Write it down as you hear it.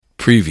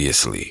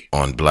Previously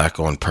on Black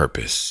on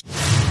Purpose.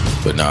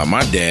 But nah,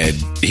 my dad,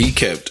 he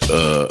kept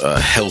a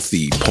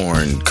healthy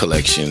porn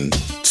collection.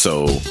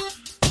 So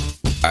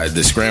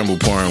the scramble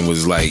porn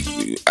was like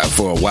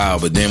for a while.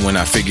 But then when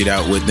I figured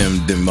out what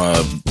them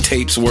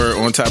tapes were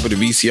on top of the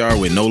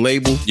VCR with no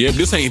label. Yeah,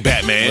 this ain't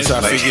Batman. Once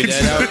I figured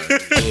that out,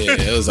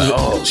 yeah, it was like,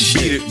 oh,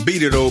 shit.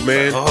 Beat it, old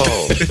man.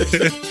 Oh.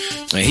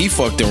 And he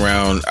fucked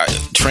around.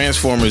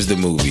 Transformers the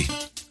movie.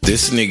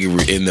 This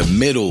nigga in the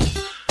middle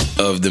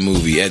of the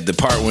movie at the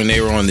part when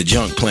they were on the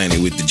junk planet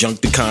with the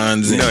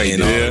Junkticons and, no, he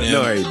and all didn't. them.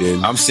 No, he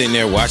didn't. I'm sitting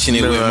there watching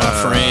it with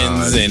my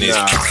friends and it's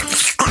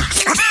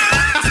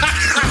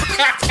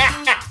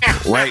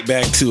right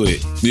back to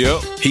it.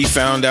 Yep. He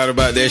found out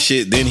about that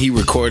shit. Then he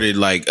recorded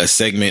like a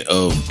segment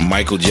of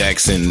Michael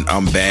Jackson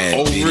 "I'm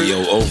Bad"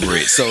 video over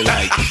it. So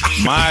like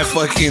my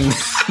fucking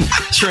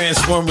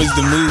Transformers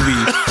the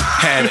movie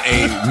had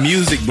a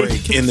music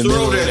break in the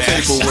middle of that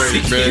tape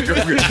away, man.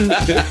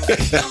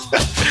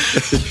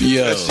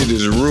 Yo, that shit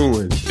is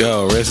ruined.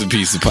 Yo, rest in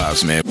peace to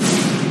Pops, man.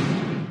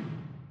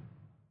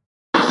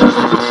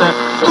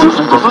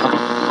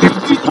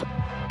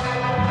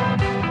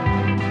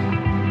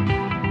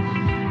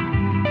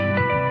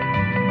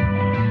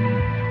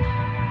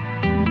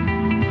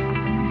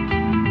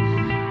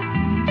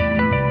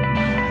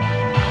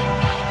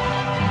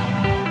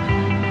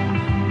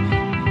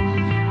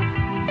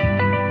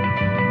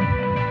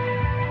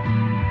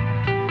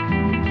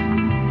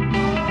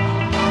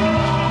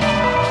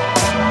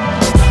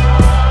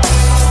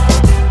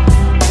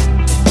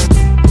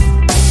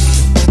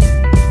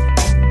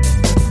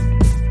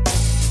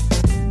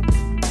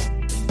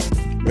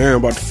 Man, I'm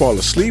about to fall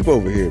asleep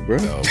over here, bro.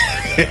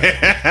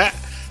 Oh,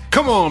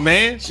 come on,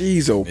 man.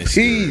 Jeez, oh,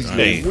 peas,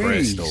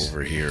 impressed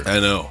over here. I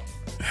know.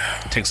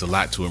 It takes a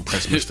lot to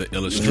impress Mr.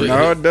 Illustrator.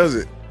 No, it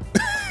doesn't.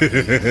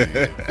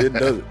 It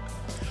doesn't.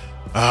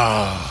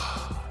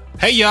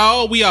 Hey,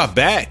 y'all. We are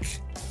back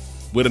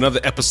with another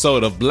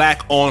episode of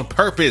Black on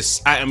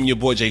Purpose. I am your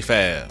boy, J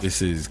Fab.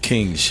 This is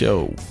King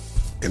Show.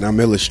 And I'm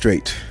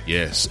Illustrate.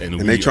 Yes. And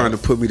they trying to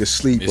put me to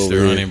sleep over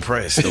here. Mr.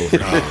 Unimpressed over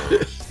here.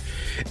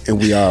 And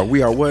we are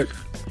what?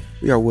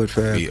 We are what,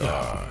 Fab? We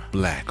are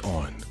Black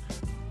on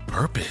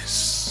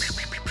Purpose.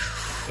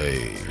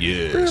 Hey.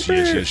 Yes.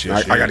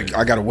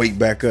 I gotta wake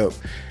back up.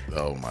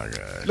 Oh my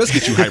God. Let's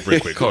get you hype real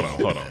quick. Hold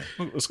on.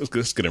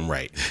 Let's get him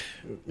right.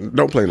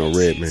 Don't play no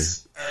red, man.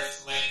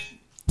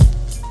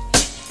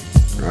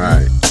 All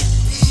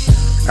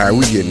right,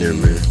 we getting there,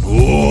 man.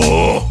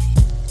 Whoa.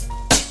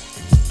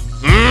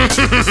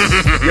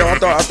 Yo,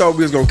 I thought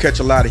we was gonna catch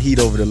a lot of heat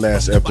over the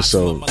last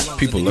episode.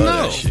 People love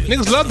that shit.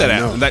 Niggas love that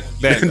album.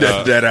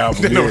 That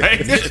album. Yeah. Right?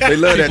 They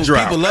love that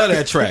drop. People love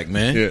that track,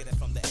 man.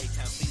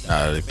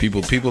 Yeah.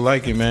 People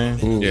like it, man.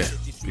 Ooh. Yeah.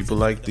 People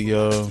like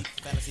the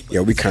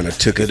Yeah, we kind of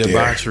took the it there.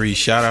 debauchery.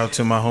 Shout out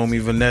to my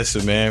homie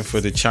Vanessa, man, for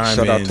the chime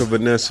Shout in. out to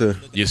Vanessa.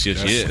 Yes.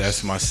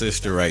 That's my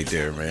sister right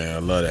there, man. I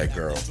love that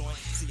girl.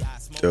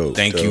 Dope,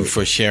 Thank you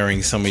for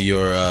sharing some of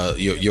your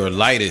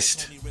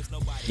lightest.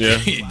 Yeah.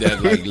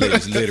 That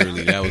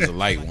literally that was a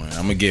light one.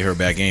 I'm gonna get her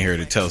back in here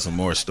to tell some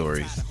more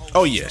stories.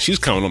 Oh yeah, she's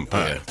coming on the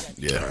pod.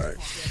 Yeah.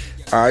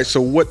 All right.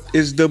 So what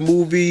is the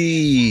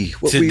movie?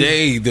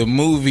 The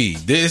movie.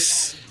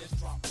 This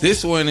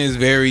one is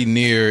very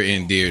near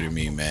and dear to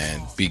me,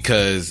 man,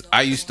 because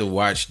I used to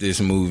watch this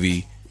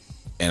movie,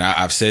 and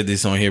I've said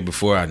this on here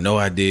before. I know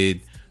I did.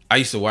 I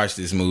used to watch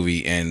this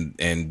movie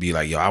and be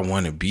like, yo, I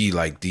want to be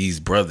like these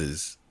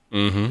brothers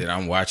that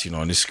I'm watching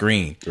on the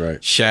screen.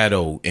 Right.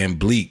 Shadow and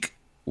Bleak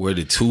were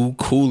the two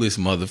coolest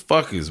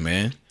motherfuckers,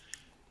 man.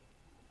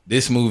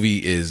 This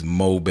movie is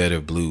Mo Better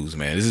Blues,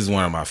 man. This is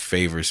one of my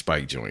favorite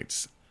Spike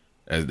joints.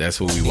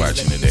 That's what we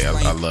watching today.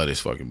 I love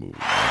this fucking movie,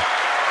 man.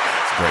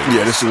 It's great.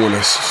 Yeah, this is one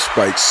of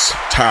Spike's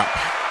top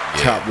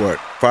what,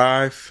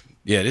 5?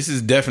 Yeah, this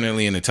is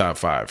definitely in the top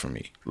 5 for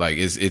me. Like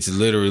it's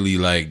literally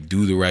like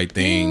Do the Right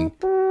Thing.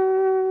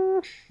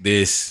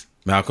 This,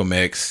 Malcolm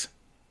X,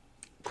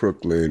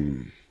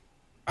 Crooklyn.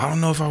 I don't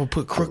know if I would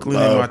put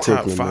Crooklyn in my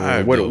top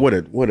 5.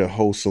 What a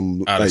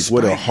wholesome, Out of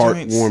what a Spike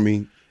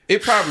heartwarming.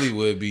 It probably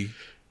would be,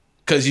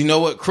 because you know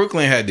what,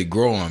 Crooklyn had to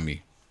grow on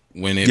me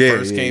when it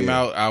first came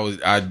out.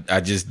 I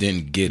just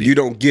didn't get it. You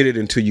don't get it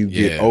until you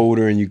get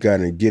older and you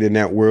gotta get in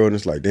that world. And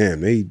it's like,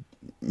 damn, they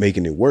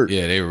making it work.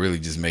 Yeah, they were really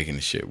just making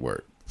the shit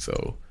work.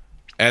 So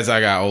as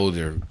I got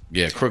older,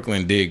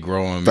 Crooklyn did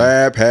grow on me.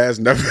 Fab has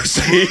never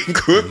seen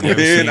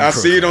Crooklyn. I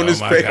see it on his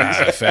face.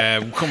 God,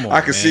 Fab, come on, I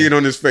can see it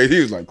on his face.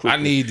 He was like, Crooklyn.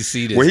 I need to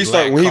see this. When he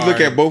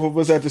look at both of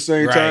us at the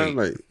same time,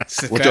 like,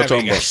 what y'all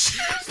talking about?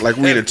 Like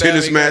we in a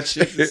tennis match,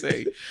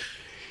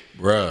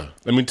 bruh.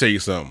 Let me tell you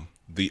something.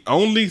 The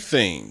only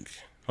thing,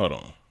 hold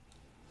on.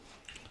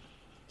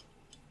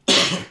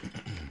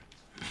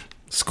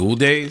 School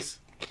Days.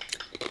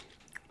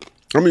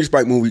 How many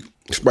Spike movies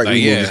have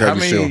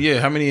you seen? Yeah,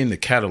 how many in the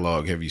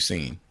catalog have you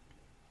seen?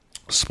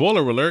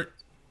 Spoiler alert.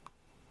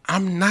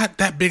 I'm not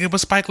that big of a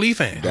Spike Lee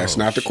fan. That's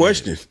not the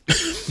question.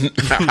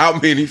 How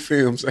many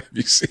films have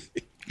you seen?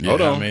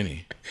 Hold on. How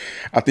many?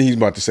 I think he's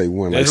about to say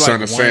one. Like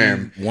Son of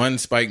Sam. One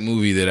Spike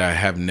movie that I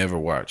have never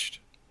watched.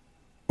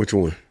 Which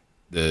one?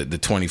 The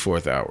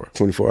 24th Hour.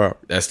 24 Hour.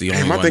 That's the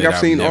only Damn, I one think that I've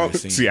seen never all.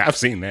 See, I've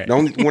seen that. The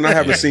only one I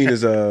haven't seen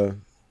is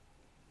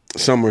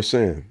Summer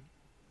Sam.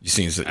 You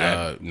seen?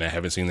 I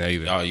haven't seen that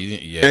either. Oh, you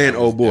didn't. Yeah, And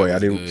Oh Boy. I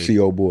didn't see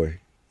Oh Boy.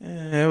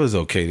 It was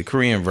okay. The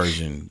Korean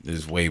version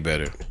is way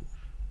better.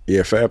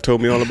 Yeah, Fab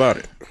told me all about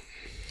it.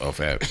 Oh,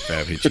 Fab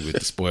hit you with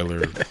the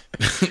spoiler,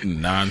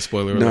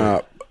 non-spoiler.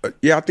 Nah,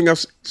 yeah, I think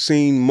I've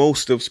seen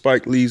most of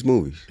Spike Lee's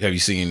movies. Have you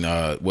seen?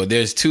 Well,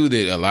 there's two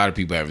that a lot of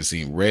people haven't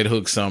seen: Red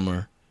Hook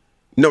Summer.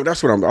 No,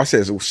 that's what I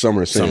said. It was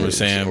Summer Sam. Summer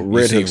Sam. You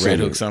Red seen Hook Red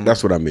Summer. Hook Summer?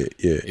 That's what I meant.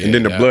 Yeah, Yeah, and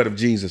then the that- Blood of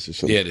Jesus or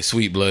something. Yeah, the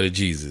Sweet Blood of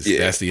Jesus. Yeah.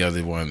 That's the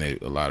other one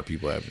that a lot of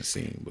people haven't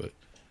seen, but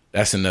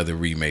that's another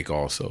remake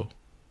also.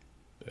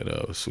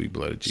 That Sweet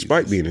Blood of Jesus.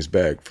 Spike be in his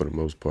bag for the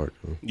most part.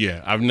 Though.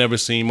 Yeah, I've never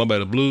seen Mo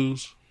Better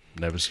Blues.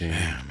 Never seen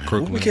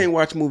Crooklyn. We can't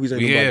watch movies.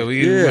 Ain't Yeah,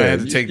 nobody- we might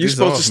have to take You're this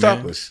supposed off, to stop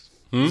man. us.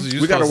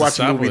 You're We got to supposed watch a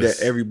stop movie us.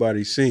 that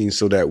everybody's seen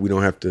so that we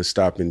don't have to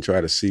stop and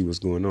try to see what's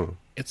going on.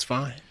 It's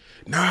fine.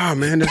 Nah,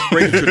 man, that's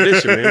breaking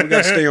tradition, man. We got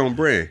to stay on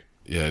brand.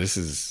 Yeah, this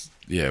is.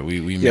 Yeah, we.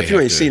 Yeah, may if you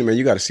have ain't to, seen it, man,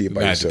 you got to see it we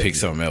by might have to yourself. pick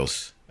something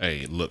else.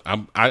 Hey, look,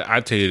 I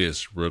tell you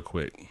this real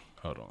quick.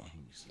 Hold on.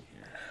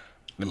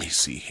 Let me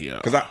see here.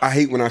 Because I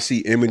hate when I see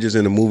images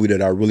in a movie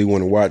that I really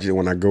want to watch, and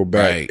when I go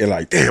back, Right. and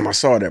like, damn, I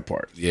saw that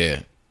part. Yeah,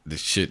 the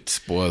shit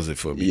spoils it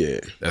for me. Yeah.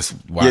 That's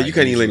why. Yeah, you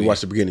can't even let me usually-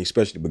 watch the beginning,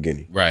 especially the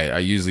beginning. Right. I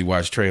usually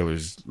watch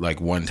trailers like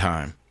one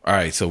time. All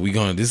right, so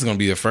this is gonna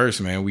be the first,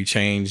 man. We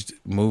changed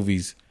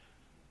movies.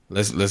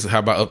 Let's how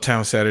about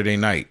Uptown Saturday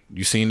Night?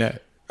 You seen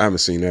that? I haven't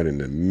seen that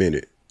in a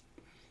minute.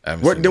 I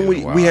haven't What? seen Then that in a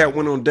we while. had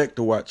one on deck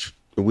to watch.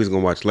 We was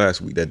gonna watch last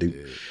week. That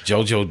dude.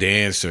 JoJo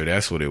Dancer,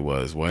 that's what it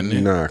was, wasn't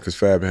it? Nah, because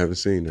Fab haven't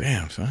seen that.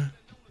 Damn, son.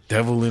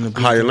 Devil in the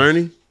Blue Higher Dress.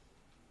 Learning?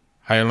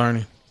 Higher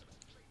Learning.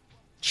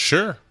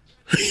 Sure.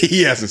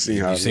 He hasn't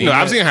seen Higher seen Learning. No,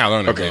 that? I've seen Higher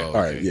Learning. Okay, Oh, all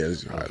right, okay. yeah,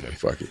 it's Higher Learning.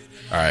 Fuck it.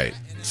 All right,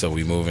 so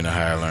we moving to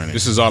Higher Learning.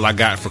 This is all I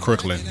got for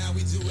Crooklyn.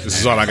 This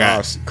is all I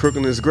got.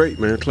 Crooklyn is great,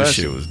 man. This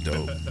Classic. shit was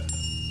dope.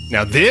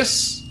 Now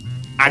this,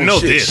 I know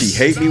Shit, this. She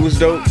Hate Me was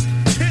dope.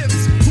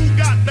 Kids who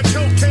got the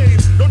cocaine.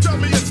 Don't tell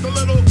me it's the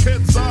little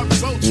kids I'm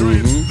so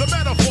trained. The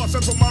metaphor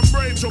sent from my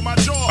brain to my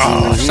jaw.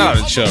 Oh, shout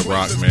out to Chubb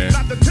Rock, man.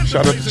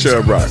 Shout out to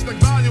Chubb Rock.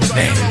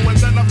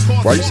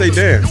 Why you say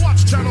damn?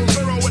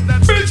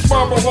 Bitch,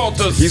 Barbara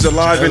Walters. He's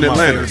alive in That's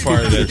my Atlanta. favorite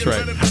part of that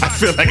track. I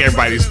feel like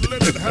everybody's.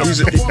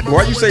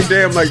 Why you say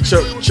damn like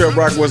Chubb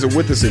Rock wasn't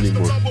with us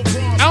anymore?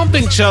 I don't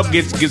think Chubb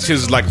gets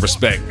his like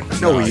respect.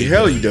 No,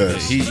 hell he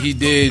does. He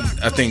did,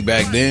 I think,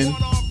 back then,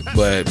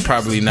 but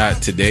probably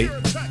not today.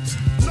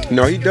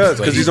 No, he does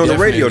But because he he's on the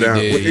radio down.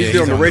 definitely did. He's Yeah,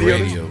 still on the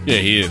radio. Yeah,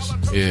 he is.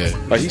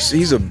 Yeah, Like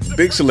he's a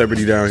big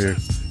celebrity down here.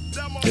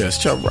 yeah, it's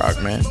Chubb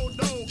Rock, man.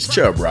 It's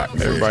Chubb Rock,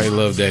 man. Everybody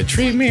loved that.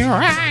 Treat me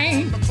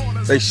right.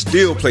 They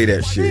still play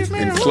that shit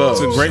in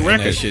clubs. It's a great And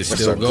record. that shit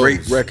That's still a goes.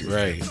 great record.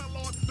 Right.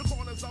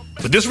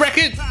 But this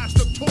record,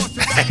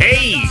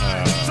 hey,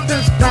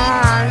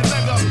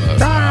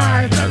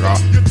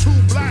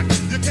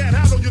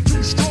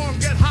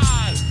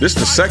 This is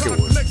the second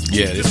one.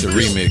 Yeah, it's the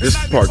remix. This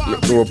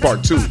is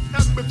part two.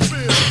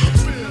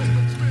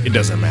 it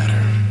doesn't matter.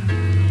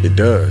 It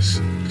does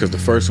because the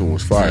first one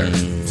was fire.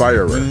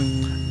 Fire rap.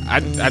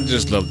 I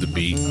just love the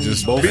beat.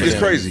 Just Both Beat of is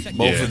them- crazy.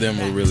 Both Yeah. of them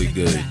were really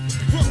good.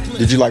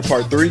 Did you like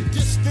part 3?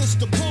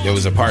 There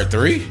was a part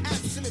 3.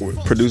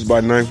 Produced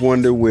by Ninth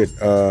Wonder with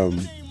No,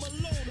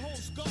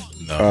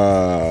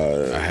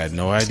 I had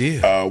no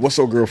idea. what's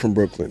old girl from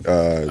Brooklyn?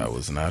 I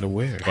was not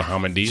aware.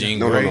 Bahamadia. Jean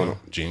No, no, Grey. no, no.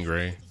 Jean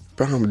Grey.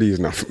 Bahama D is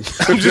not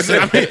from I'm just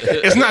saying, I mean,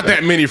 it's not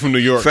that many from New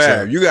York.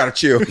 Fab. so- You gotta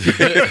chill.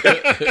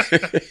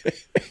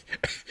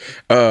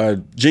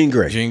 Jean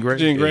Grey. Jean Grey.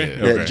 Jean Grey?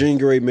 Yeah. Yeah, Okay. Jean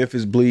Grey,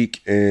 Memphis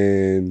Bleak,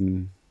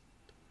 and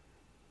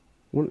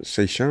what did it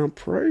say? Sean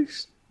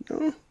Price? No, I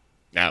don't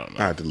I know.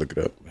 had to look it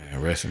up. Man,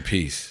 rest in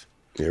peace,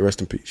 Yeah, rest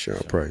in peace, Sean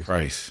Price.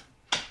 Price.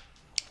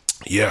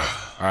 Yeah.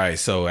 All right,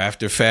 so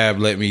after Fab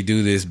let me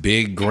do this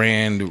big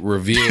grand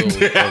reveal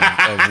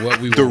of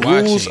what we were The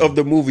watching. rules of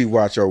the movie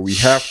watch are we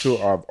have to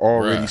have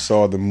already Bruh.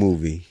 saw the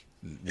movie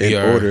in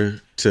Yeah.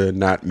 order to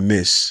not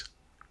miss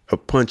a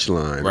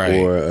punchline Right.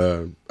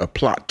 or a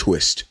plot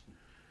twist.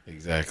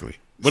 Exactly.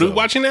 What are we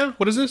watching now?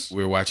 What is this?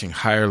 We're watching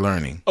Higher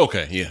Learning.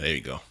 Okay. Yeah. There you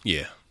go.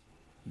 Yeah.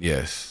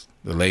 Yes,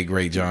 the late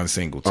great John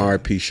Singleton.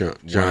 R.I.P. John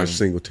One-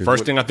 Singleton.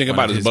 First thing I think One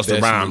about of is his Busta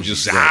best Rhymes.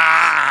 movies. Just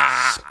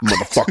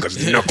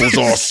motherfuckers, knuckles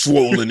all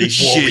swollen and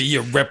shit.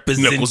 Warrior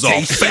representation. knuckles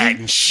all fat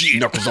and shit.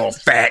 Knuckles all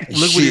fat and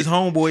Look shit. what his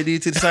homeboy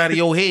did to the side of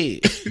your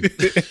head.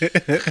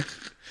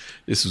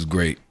 This was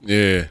great.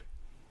 Yeah.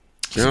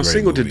 John great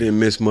Singleton movie. didn't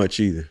miss much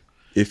either,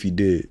 if he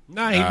did.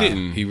 Nah, he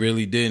didn't. He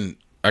really didn't.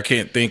 I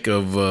can't think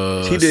of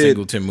a He did.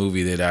 Singleton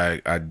movie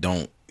that I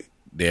don't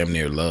damn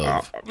near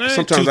love.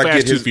 Sometimes Too I Fast,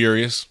 get Too his.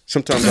 Furious.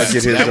 Sometimes I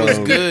get his. That was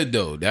good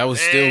though. That was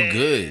still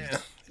good.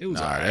 It was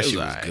Nah, alright. that It shit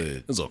was alright. good.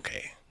 It was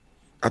okay.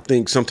 I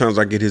think sometimes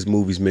I get his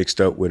movies mixed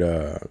up with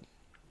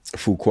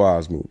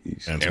Fuqua's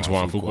movies.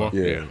 Antoine Fuqua.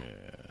 Yeah.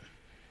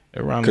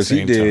 Around the 'Cause he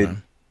same did-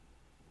 time.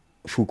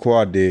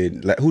 Fuqua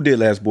did. Who did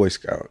Last Boy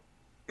Scout?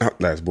 Not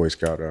Last Boy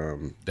Scout.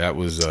 That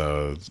was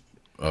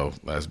Oh,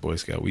 Last Boy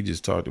Scout. We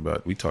talked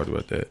about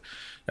that.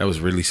 That was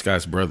Ridley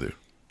Scott's brother.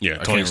 Yeah,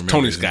 I Tony can't remember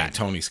Scott. his name.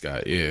 Tony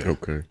Scott. Yeah.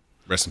 Okay.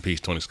 Rest in peace,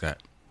 Tony Scott.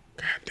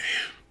 God damn.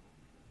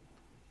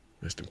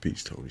 Rest in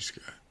peace, Tony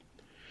Scott.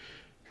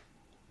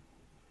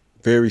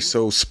 Very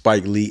so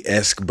Spike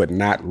Lee-esque, but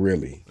not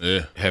really.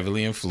 Yeah.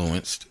 Heavily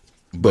influenced,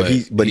 But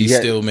he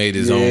had- still made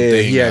his yeah, own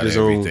thing. he had out his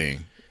of own-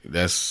 everything.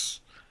 That's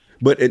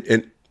But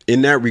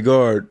in that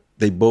regard,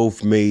 they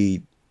both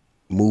made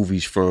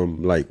movies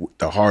from like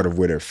the heart of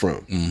where they're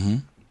from. Mm-hmm.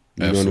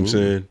 You know what I'm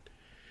saying?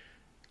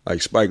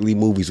 Like Spike Lee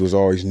movies was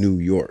always New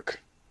York.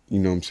 You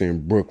know what I'm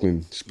saying?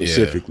 Brooklyn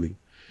specifically.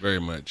 Very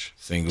much.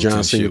 Singleton John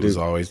shit Singleton. was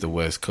always the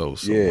West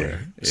Coast Yeah.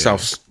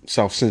 somewhere.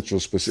 South Central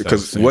specific.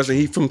 Because Central. wasn't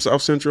he from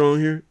South Central on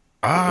here?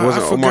 I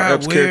Wasn't Omar forgot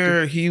Epps' where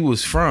character? he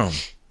was from.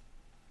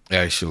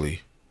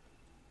 Actually,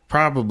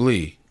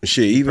 probably.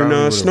 Shit, even Probably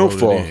would've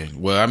Snowfall. wrote it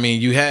in. Well, I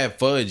mean, you had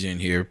Fudge in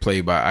here,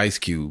 played by Ice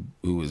Cube,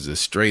 who was a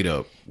straight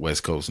up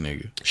West Coast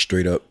nigga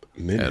Straight up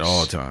menace. at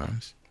all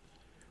times.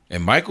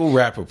 And Michael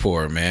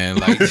Rappaport, man,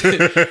 like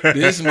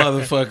this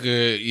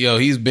motherfucker, yo,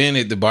 he's been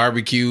at the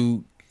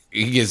barbecue.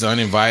 He gets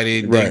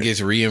uninvited, then Right.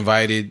 gets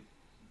reinvited.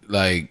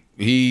 Like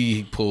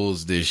he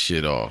pulls this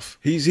shit off.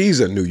 He's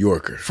a New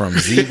Yorker. From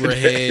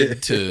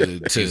Zebrahead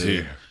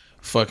to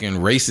fucking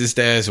racist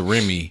ass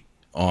Remy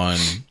on.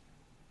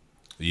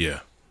 Yeah.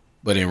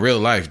 But in real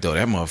life, though,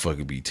 that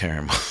motherfucker be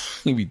tearing.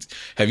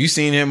 Have you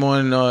seen him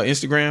on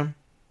Instagram,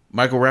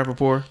 Michael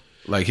Rappaport?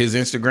 Like his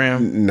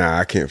Instagram, Nah,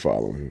 I can't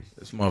follow him.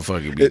 this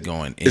motherfucker be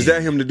going in. Is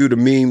that him to do the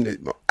meme?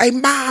 That, hey,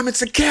 mom,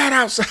 it's a cat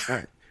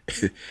outside. I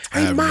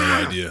Hey, have no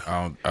mom. idea.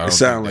 I don't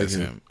sound think like that's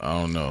him. I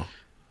don't know.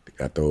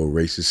 Got the old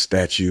racist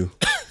statue.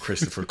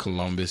 Christopher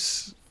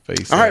Columbus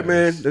face. All right,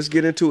 man. Let's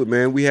get into it,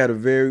 man. We had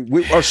a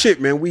oh shit,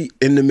 man. We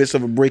in the midst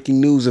of a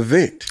breaking news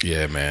event.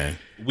 Yeah, man.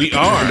 We An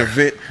are.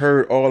 event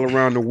heard all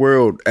around the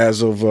world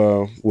as of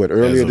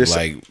earlier As of this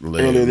like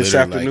earlier this literally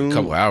afternoon, like a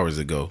couple hours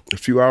ago. a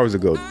few hours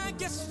ago.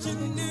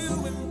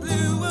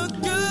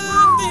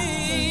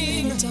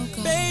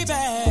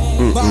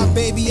 Bye,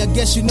 baby. I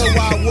guess you know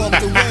why I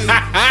walked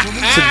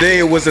away. Today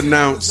it was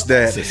announced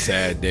that It's a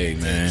sad day,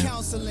 man.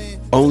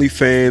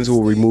 OnlyFans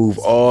will remove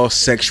all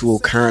sexual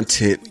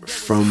content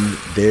from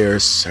their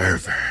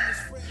server,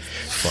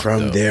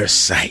 from up. their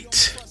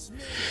site.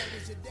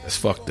 That's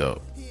fucked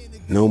up.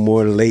 No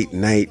more late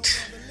night.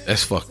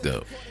 That's fucked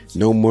up.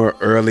 No more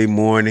early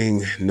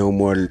morning. No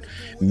more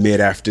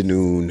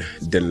mid-afternoon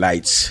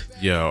delights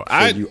Yo,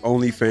 for you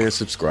OnlyFans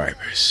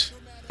subscribers.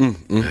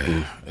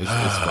 It's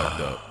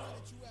fucked up.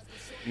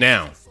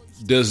 Now,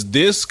 does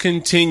this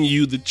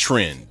continue the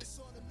trend?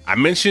 I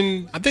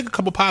mentioned, I think a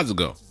couple pods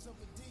ago,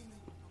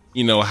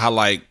 you know, how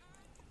like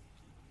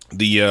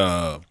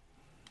the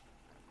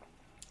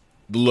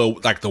little,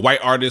 like the white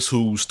artists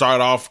who start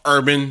off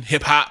urban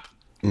hip hop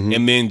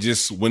and then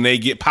just when they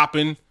get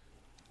popping,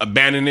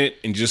 abandon it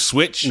and just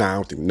switch. Nah, I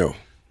don't think no.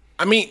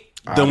 I mean,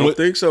 I don't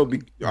think so.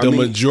 the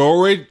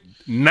majority,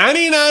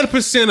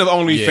 99% of Yeah,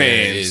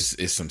 OnlyFans.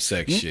 it's some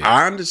sex shit.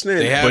 I understand.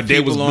 They have But they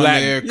people was on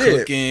black. there Yeah.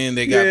 cooking.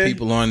 They got Yeah.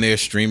 people on there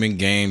streaming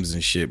games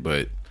and shit.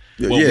 But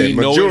what we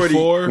know it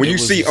for, when it you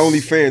was- see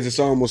OnlyFans, it's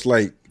almost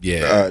like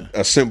Yeah.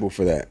 a symbol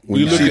for that. When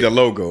We you look see at- the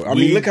logo, I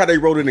we- mean, look how they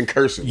wrote it in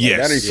cursive. Like,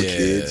 Yes. that ain't for yeah,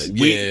 kids.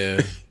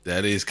 yeah,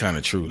 that is kind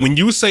of true. when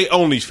you say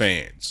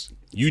OnlyFans,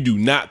 you do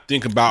not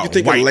think about You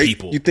think white of late,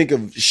 people. you think of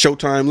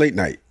Showtime late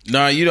night.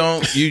 No, you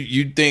don't.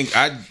 You think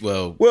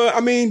Well, I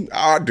mean,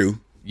 I do.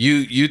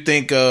 you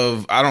think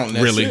of I don't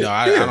necessarily Really? no,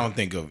 I Yeah. don't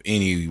think of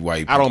any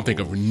white people. I don't think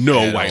of no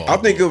at white all.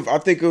 people. I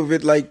think of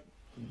it like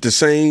the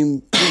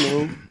same. You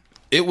know,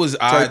 It was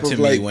type odd to of,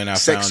 me like, when I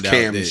sex found out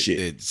cam that,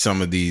 shit. that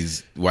some of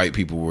these white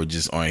people were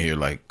just on here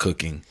like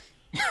cooking.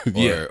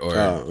 Yeah.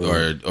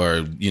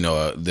 or you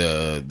know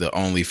the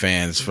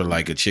OnlyFans for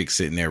like a chick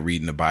sitting there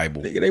reading the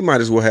Bible. they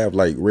might as well have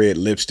like red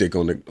lipstick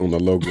on the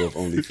logo of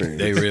OnlyFans.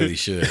 They really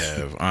should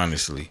have,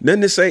 honestly.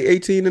 Doesn't it say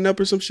 18 and up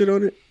or some shit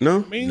on it?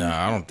 No. No,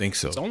 I don't think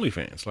so. It's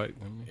OnlyFans. Like,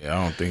 Yeah,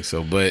 I don't think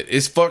so. But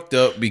it's fucked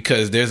up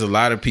because there's a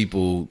lot of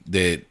people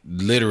that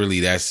literally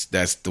that's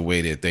the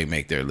way that they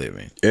make their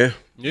living. Yeah.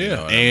 yeah.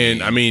 know what I And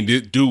mean? I mean,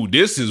 dude,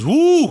 this is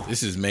woo.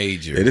 This is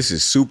major. Yeah, this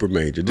is super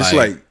major. This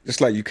Like-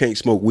 it's like you can't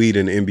smoke weed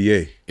in the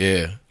NBA.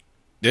 Yeah.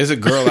 There's a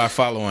girl I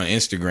follow on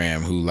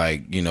Instagram who,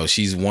 like, you know,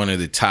 she's one of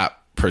the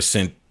top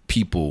 %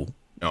 people.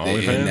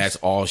 OnlyFans? And that's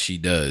all she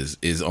does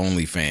is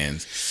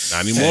OnlyFans.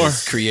 Not anymore.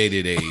 Has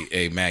created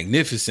a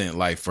magnificent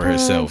life for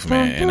herself,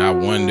 man. And I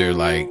wonder,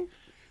 like,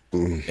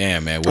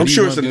 damn, man, what I'm do you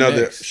sure wanna it's do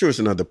another. next? Sure, it's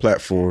another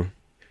platform.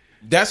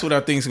 That's what I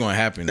think is going to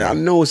happen. I though.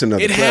 know it's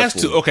another. It has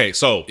platform. to. Okay,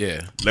 so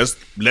Yeah.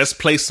 let's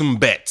play some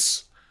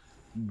bets.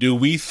 Do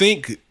we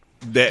think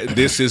that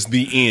this is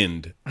the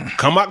end?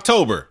 Come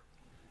October,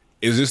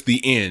 is this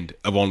the end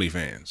of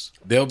OnlyFans?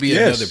 There'll be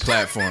Yes. another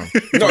platform.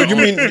 No, you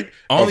mean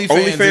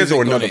OnlyFans isn't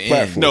or gonna another end.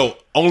 platform? No,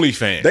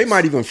 OnlyFans. They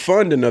might even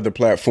fund another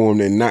platform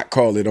and not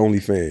call it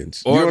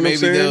OnlyFans. You know Or what maybe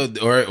I'm saying?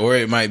 or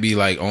it might be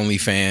like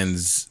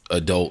OnlyFans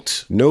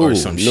adult. No, or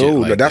some shit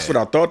like that's that.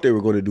 what I thought they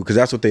were going to do because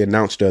that's what they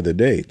announced the other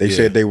day. They Yeah.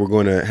 said they were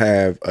going to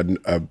have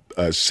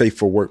a safe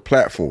for work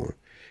platform,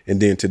 And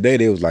then today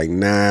they was like,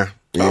 nah.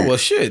 Oh well,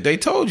 shit. They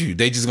told you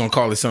they just gonna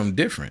call it something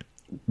different.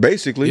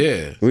 Basically,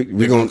 Yeah. we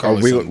They're gonna call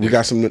it something we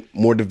got some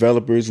more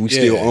developers. We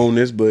still own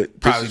this, but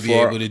Probably this is be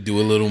for able to do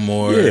a little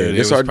more. Yeah, There this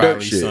was our dirt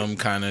probably shit. some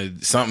kind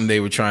of something they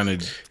were trying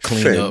to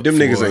clean Fam, up. them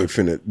for. niggas ain't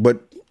finna.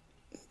 But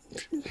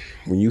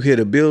when you hit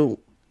a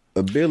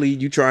Billy,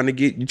 you trying to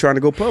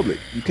go public.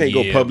 You can't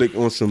go Yeah. public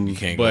on some, You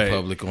can't But- go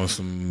public on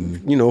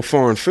some.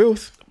 foreign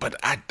filth. But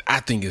I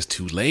think it's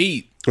too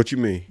late. What you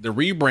mean? The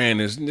rebrand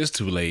is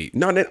too late.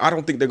 No, I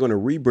don't think they're going to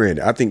rebrand it.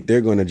 I think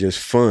they're going to just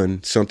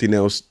fund something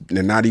else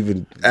and not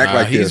even act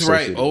like they're he's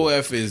right. associated with it.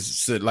 OF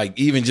is like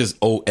even just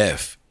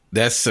OF.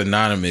 That's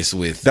synonymous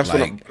with. That's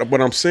like,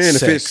 what I'm saying.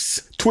 sex. If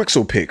it's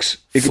Twixel pics,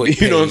 it could Foot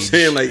be, you know what I'm page.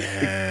 saying? Like,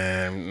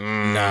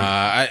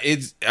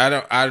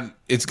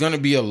 it's gonna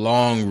be a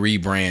long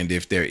rebrand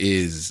if there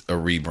is a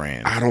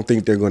rebrand. I don't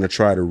think they're going to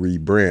try to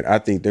rebrand. I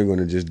think they're going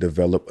to just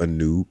develop a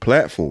new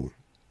platform.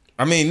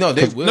 I mean, no,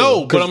 they will.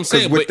 No, but I'm 'cause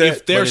saying, with but that- if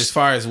But there's as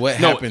far as what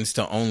No. happens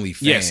to OnlyFans,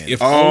 yes,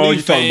 if Oh,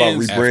 you talking about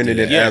OnlyFans- rebranding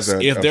it Yes, as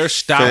a if they're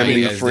stopping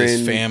family as friend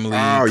this family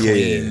Oh, yeah,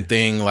 clean yeah.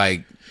 thing,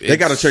 like They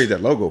got to it's- change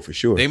that logo for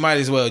sure. They might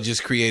as well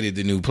just created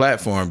the new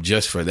platform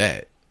just for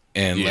that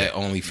and Yeah. let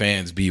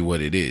OnlyFans be what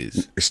it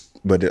is.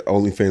 But the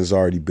OnlyFans is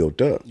already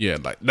built up. Yeah,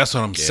 like that's what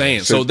I'm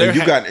saying. So and there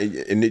you got,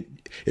 and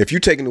if you're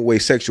taking away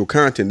sexual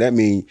content, that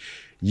means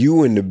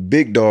you in the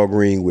big dog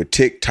ring with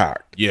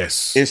TikTok,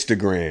 yes,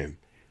 Instagram,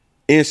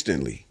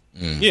 instantly.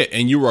 yeah,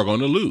 and you are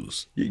going to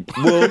lose.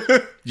 Well,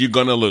 You're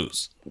going to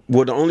lose.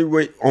 well, the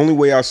only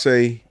way I'll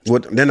say, well,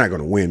 they're not going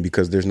to win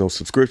because there's no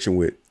subscription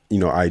with IG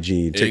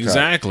and TikTok.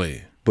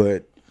 Exactly.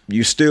 But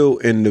you still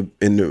in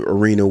the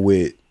arena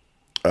with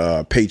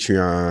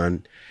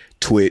Patreon,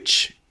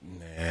 Twitch.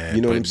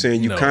 You know what I'm but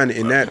saying? You no. kind of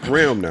in that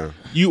realm now.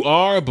 You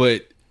are,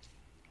 but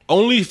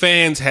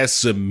OnlyFans has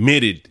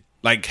cemented,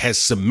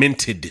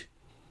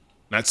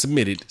 not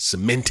submitted,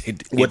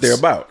 cemented What they're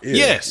about. Yeah,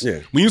 Yes. yeah.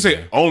 When you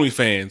say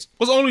OnlyFans,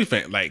 what's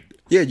OnlyFans? Like,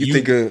 Yeah, you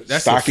think of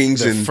That's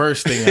stockings the and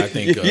first thing I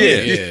think of. Yeah.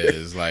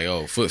 Is like,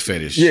 oh, foot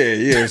fetish. yeah.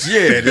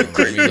 The I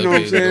crazy, mean, you know what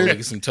I'm go saying? look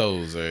at some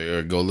toes,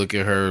 or go look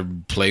at her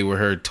play with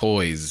her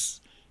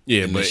toys.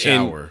 yeah, in but the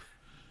shower.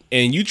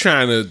 And you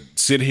trying to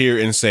sit here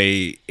and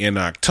say in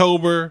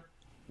October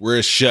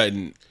we're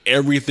shutting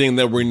everything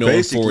that we're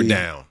known for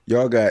down.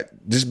 Y'all got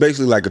just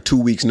basically like a 2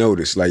 weeks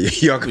notice.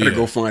 Like y'all gotta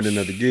go find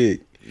another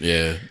gig.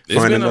 Yeah, it's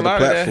Find been a another lot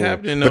of that platform.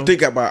 happening. Though. But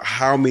think about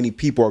how many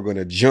people are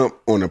gonna jump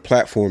on a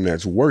platform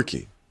that's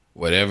working.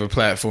 Whatever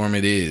platform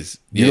it is,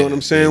 You know what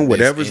I'm saying? it's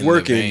Whatever's in the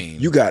working, vein.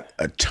 you got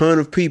a ton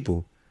of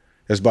people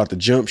that's about to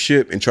jump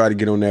ship and try to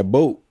get on that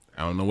boat.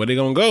 I don't know where they're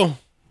gonna go,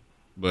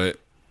 but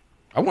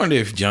I wonder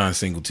if John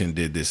Singleton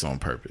did this on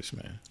purpose,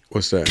 man.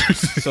 What's that?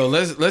 So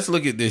let's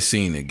look at this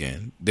scene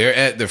again. They're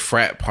at the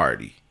frat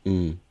party,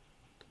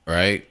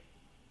 right?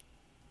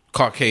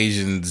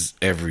 Caucasians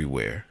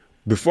everywhere.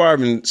 Before I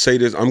even say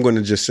this, I'm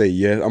gonna just say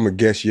yes. I'm gonna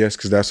guess yes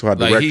because that's how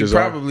Like he directors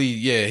are.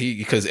 probably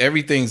because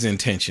everything's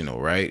intentional,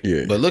 right?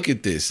 Yeah. But look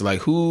at this. Like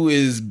who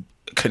is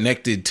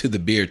connected to the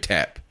beer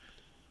tap?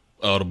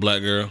 oh, the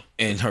black girl.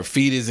 And her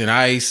feet is in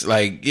ice.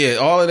 Like, yeah,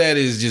 all of that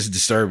is just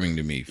disturbing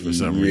to me for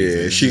some reason.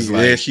 Yeah, It's just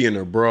like, she in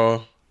her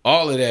bra.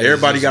 all of that.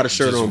 Everybody is got just- a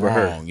shirt just on but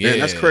her. wrong. Man,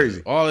 that's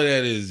crazy. All of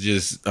that is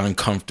just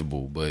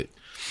uncomfortable. But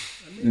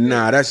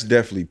Nah, that's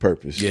definitely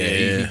purpose. yeah,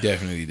 he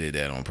definitely did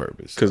that on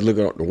purpose. Because look,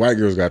 the white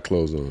girls got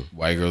clothes on.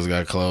 White girls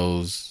got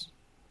clothes.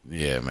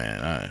 Yeah,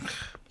 man.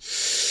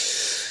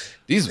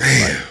 These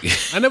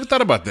like, I never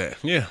thought about that.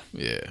 Yeah,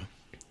 yeah.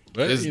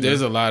 but,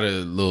 There's a lot of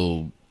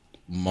little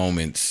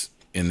moments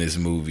in this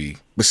movie.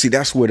 But see,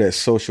 that's where that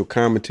social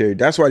commentary.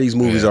 That's why these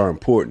movies are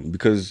important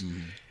because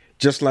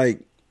just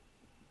like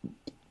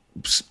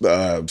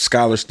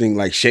scholars think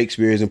like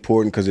Shakespeare is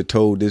important because it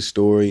told this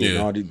story and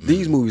all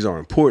these movies are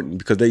important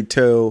because they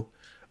tell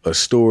a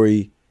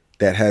story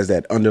that has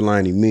that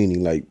underlining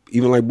meaning. Like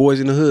even like Boys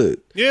in the Hood.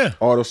 Yeah.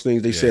 All those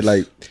things they said,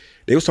 like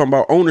they was talking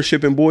about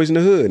ownership in Boys in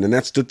the Hood, and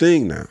that's the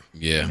thing now.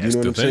 Yeah, You know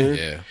what I'm saying?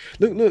 Yeah.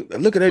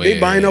 Look at that. They Way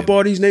buying up ahead.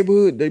 all these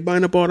neyborhoods. They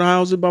buying up all the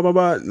houses, blah, blah,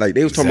 blah. Like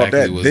they was talking about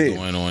that What's then.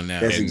 going on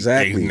now? That's And-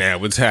 exactly. now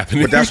what's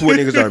happening? But that's what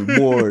niggas are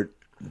more.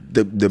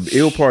 The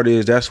ill part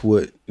is that's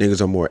what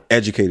niggas are more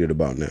educated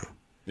about now.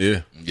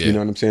 yeah. Yeah. You know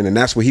what I'm saying? And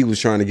that's what he was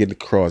trying to get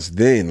across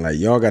then. Like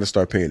y'all got to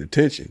start paying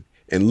attention.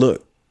 And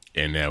look,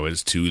 And now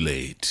it's too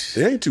late.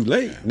 it ain't too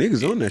late.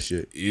 Niggas on that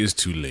shit. It is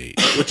too late.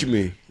 What you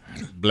mean?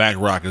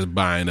 BlackRock is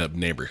buying up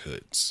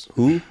neighborhoods.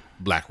 Who?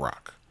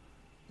 BlackRock.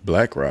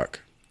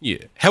 BlackRock. Yeah.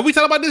 Have we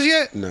talked about this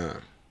yet? Nah.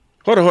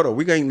 Hold on.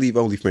 We can't leave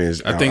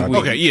OnlyFans. I think we,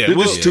 Okay, yeah. This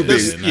well, is too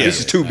this- big. yeah. This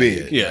is too Not big.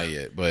 yet, Yeah. not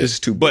yet, but This is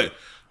too big. But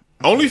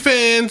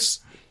OnlyFans,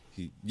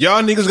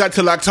 y'all niggas got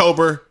till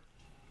October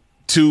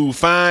to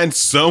find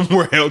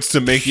somewhere else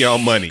to make y'all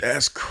money.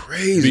 That's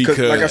crazy. Because,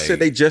 like I said,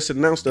 they just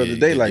announced the other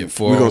day, like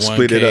we're gonna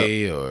split it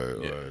up.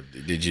 Or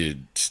did you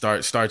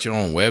start your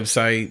own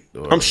website?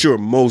 Or I'm sure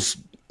most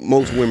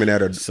women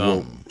that are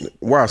Something.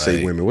 why I say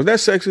Like- women was that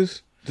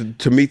sexist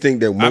to me think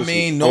that most, I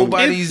mean,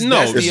 nobody's. no,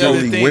 That's it's the other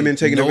only thing. women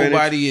taking advantage?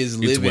 Nobody is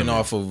living women.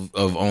 off of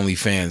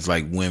OnlyFans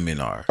like women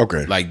are.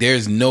 Okay. like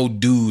there's no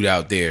dude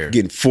out there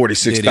getting that is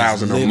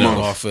 46,000 a living month.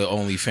 off of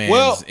OnlyFans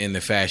Well- in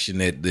the fashion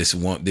that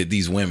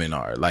these women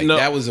are. Like No.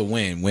 that was a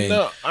win. When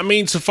No, I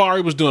mean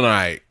Safari was doing all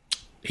right.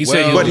 He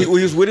said, Well- But he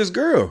was with his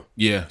girl.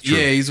 yeah, true.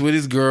 yeah, he's with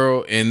his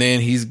girl, and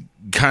then he's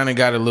kind of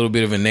got a little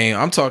bit of a name.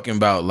 I'm talking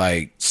about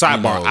like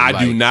Sidebar: you know, I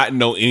do like- not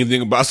know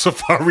anything about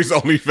Safari's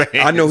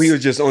OnlyFans. I know he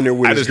was just on there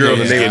with I his just girl know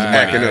and he's they was getting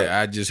backing money. up.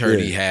 I just heard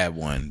Yeah. he had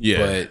one.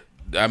 Yeah.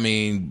 But I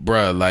mean,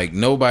 bruh, like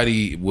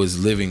nobody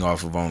was living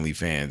off of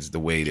OnlyFans the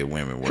way that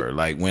women were.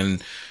 Like when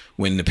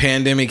the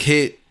pandemic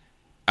hit,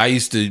 I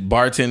used to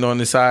bartend on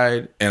the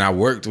side, and I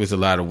worked with a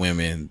lot of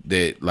women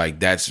that like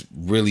that's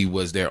really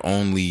was their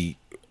only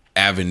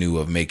avenue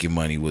of making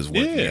money, was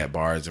working Yeah. at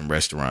bars and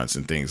restaurants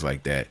and things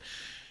like that.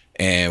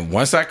 And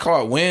once I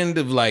caught wind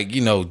of like,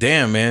 you know,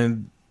 damn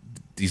man,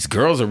 these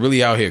girls are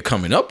really out here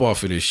coming up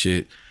off of this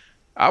shit,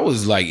 I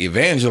was like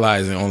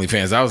evangelizing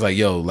OnlyFans. I was like,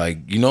 yo, like,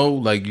 you know,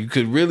 like you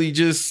could really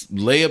just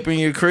lay up in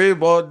your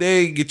crib all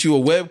day, get you a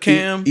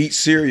webcam. Eat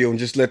cereal and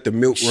just let the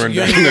milk run You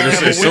down. ain't gotta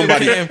have a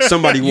webcam.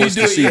 somebody You wants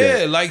do to it, see yeah,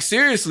 that. like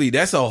seriously,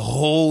 that's a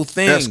whole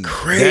thing. That's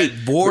great. That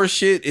vor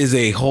shit is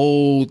a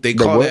whole. They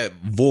The call what? that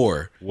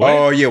vor.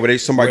 Oh yeah, where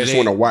somebody Where just they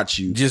want to watch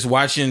you. Just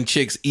watching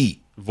chicks eat.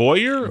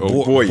 Voyeur or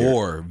Vor,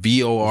 Voyeur.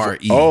 VORE.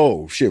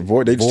 Oh shit,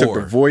 void. They just took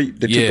the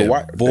void. They yeah, took the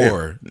white.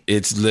 vor.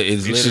 It's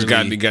it's just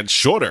literally got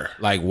shorter.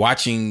 like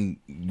watching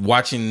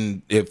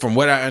it. From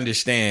what I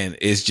understand,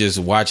 it's just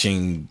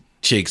watching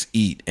chicks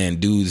eat and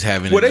dudes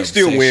having. Well, an they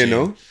still win,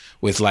 obsession though.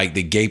 with like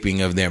the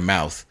gaping of their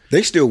mouth.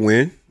 They still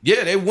win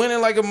Yeah, they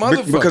winning like a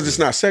motherfucker because it's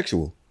not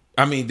sexual.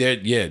 I mean,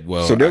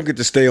 well, So they'll get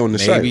to stay on the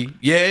maybe. site.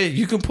 Yeah,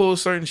 you can pull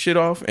certain shit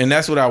off, and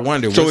that's what I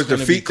wonder. So What's is the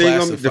gonna be feet thing?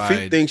 The classified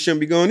feet thing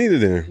shouldn't be going either.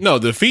 Then, No,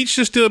 the feet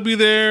should still be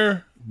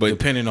there, but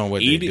depending on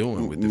what they're Eat it.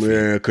 doing with the feet.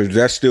 yeah, because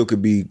that still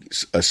could be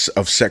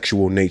of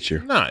sexual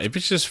nature. nah, if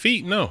it's just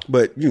feet, no.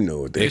 But you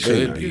know They they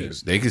could not be.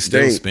 just- They could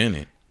still they- spin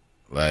it.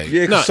 Like,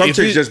 Yeah, No, because some if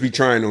chicks it- just be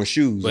trying on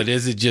shoes. but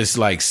is it just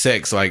like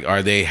sex? Like,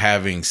 are they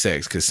having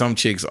sex? Because some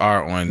chicks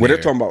are on. Well, they're there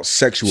talking about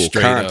sexual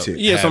straight up. content.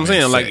 Yeah, that's what I'm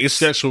having saying. Like sex. it's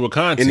sexual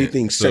content.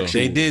 Anything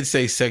sexual. They did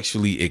say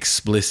sexually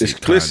explicit.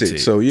 Explicit.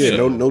 content. So yeah,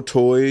 no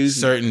toys.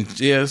 certain.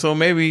 Yeah, so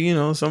maybe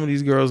some of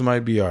these girls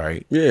might be all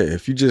right. Yeah,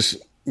 if you just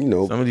Some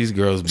of these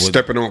girls would,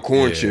 stepping on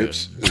corn yeah,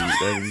 chips.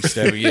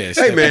 stepping, yeah, Hey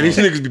stepping man, on- these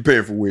niggas be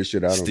paying for weird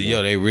shit. I don't know.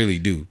 Yo, they really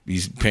do.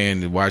 He's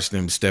paying to watch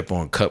them step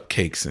on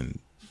cupcakes and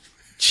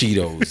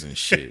Cheetos and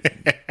shit.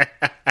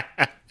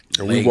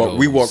 And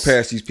we walk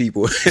past these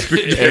people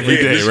every day. Every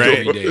day, right?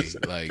 Every day.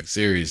 Like,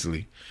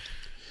 seriously.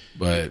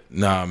 But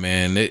nah,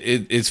 man,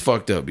 it's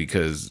fucked up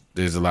because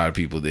there's a lot of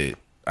people that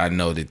I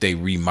know that they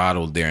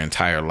remodeled their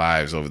entire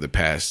lives over the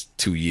past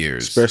 2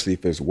 years Especially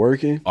if it's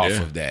working. off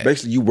of that.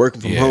 Basically, you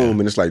working from Yeah. home,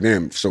 and it's like,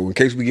 damn. So in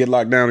case we get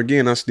locked down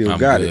again, I still I'm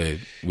got good. it.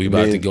 We And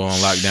about to then- go on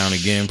lockdown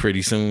again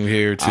pretty soon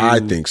here too. I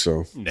think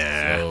so. Nah.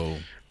 so.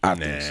 I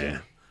think so.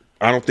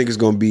 I don't think it's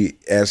going to be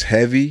as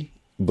heavy,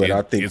 but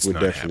I think it's we're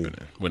not definitely.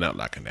 happening. We're not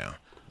locking down.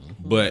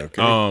 But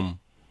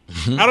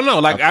I don't know.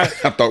 Like I I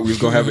thought we was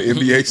going to have an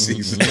NBA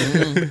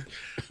season.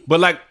 But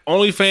like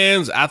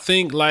OnlyFans, I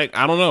think like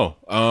I don't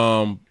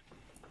know.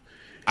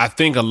 I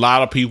think a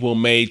lot of people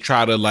may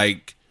try to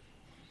like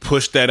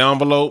push that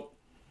envelope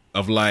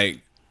of like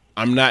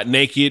I'm not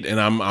naked and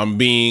I'm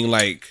being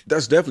like,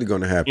 That's definitely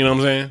going to happen. you know what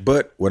I'm saying?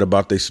 But what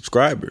about their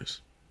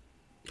subscribers?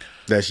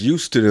 That's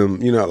used to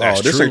them. You know,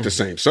 That's this true. ain't the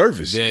same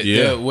service.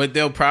 Yeah. What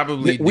they'll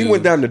probably We do,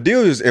 went down to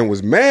Dealers and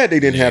was mad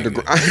they didn't have the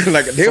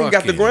like they don't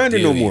got the fucking grinder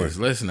no more. Delia's.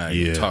 Let's not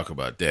Yeah. even talk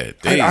about that.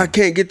 I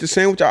can't get the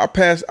sandwich. I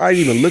didn't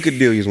even look at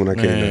Delia's when I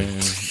came down.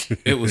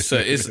 It was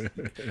it's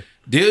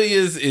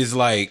Delia's is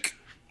like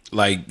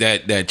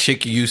that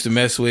chick you used to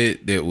mess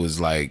with that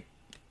was like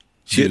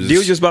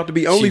Delia's just about to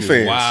be she was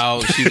OnlyFans.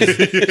 wild.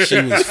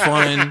 She was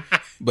fun,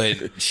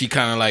 but she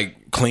kind of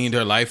like cleaned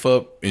her life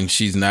up and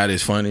she's not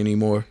as fun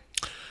anymore.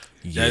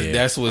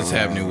 That's what's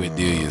happening with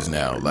Delia's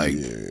now. Like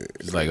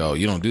it's like, oh,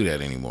 you don't do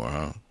that anymore,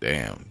 huh?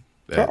 Damn.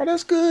 Oh,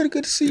 that's good.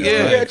 Good to see you Yeah,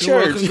 at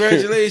well, church.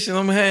 congratulations.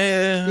 I'm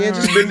happy. Yeah,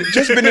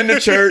 just been in the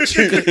church.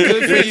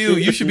 Good for you.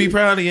 You should be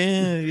proud of you.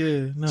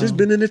 Yeah. No. Just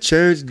been in the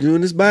church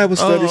doing this Bible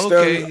study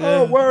okay, stuff. yeah.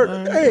 Oh, word.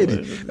 All right, Hey,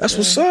 word. that's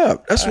what's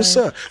up. That's what's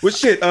up. Well,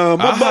 shit, my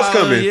bus holler,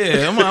 coming.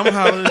 Yeah, I'm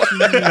hollering at you.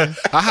 Yeah.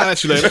 I'll holler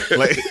at you later.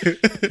 Like,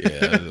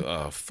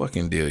 Yeah,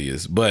 fucking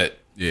Delia's. But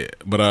yeah.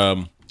 But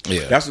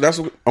yeah, That's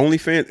what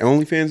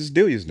OnlyFans is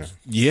Delia's now.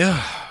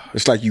 yeah.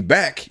 It's like you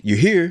back, you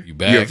here, You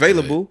back, you're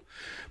available,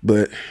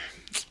 but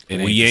it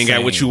Well, you ain't the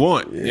got what same. you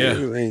want. Yeah.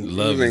 you ain't,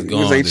 Love you is ain't,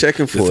 gone. you ain't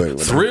checking for The it.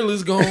 thrill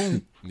is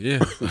gone.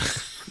 Yeah.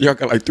 Y'all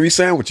got like 3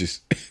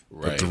 sandwiches.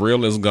 Right. The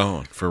thrill is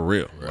gone for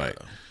real. Right.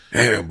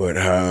 Yeah,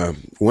 but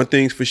one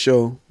thing's for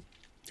sure,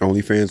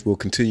 OnlyFans will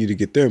continue to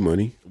get their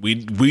money.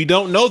 We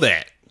don't know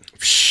that.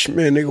 Shh,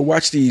 man, nigga,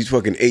 watch these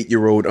fucking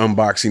 8-year-old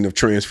unboxing of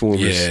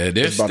Transformers. Yeah,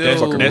 they're It's about to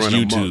still- fucking That's run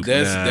YouTube. amok.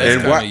 That's Nah. that's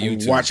And kinda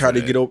YouTube watch how for they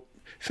that. get up.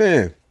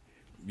 Fam,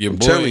 Your I'm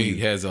boy telling you,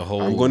 has a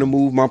whole. I'm going to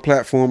move my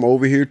platform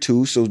over here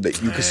too, so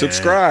that you can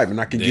subscribe and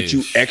I can get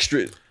you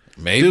extra.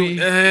 maybe. You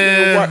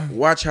know,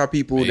 watch how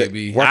people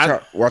Maybe.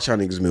 watch how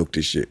niggas milk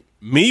this shit.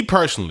 Me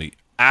personally,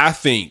 I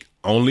think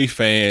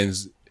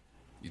OnlyFans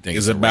You think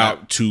is it's a about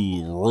wrap?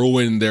 to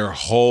ruin their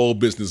whole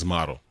business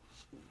model.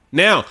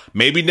 Now,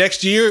 maybe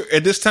next year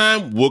at this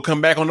time, we'll come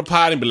back on the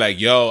pod and be like,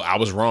 yo, I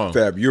was wrong.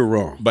 Fab, you're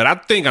wrong. But I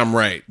think I'm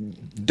right.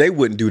 They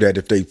wouldn't do that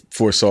if they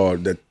foresaw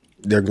that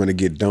they're going to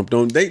get dumped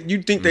on.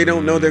 You think they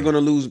don't know they're going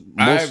to lose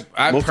most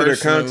I of their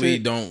personally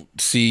content?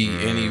 don't see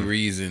any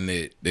reason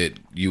that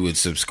you would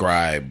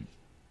subscribe.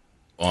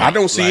 On, I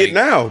don't see it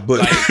now, but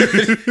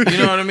you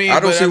know what I mean. I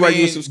don't But see why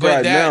you would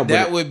subscribe that, now, but-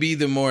 that would be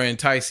the more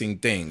enticing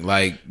thing.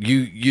 Like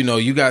you know,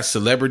 you got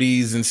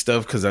celebrities and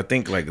stuff because I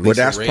think like Lisa but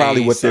that's Ray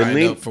probably what they're signed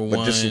linked. up for But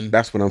one.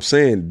 that's what I'm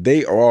saying.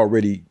 They are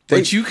already.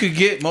 But you could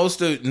get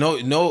most of no.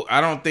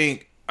 I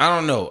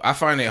don't know. I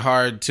find it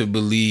hard to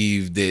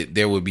believe that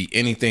there would be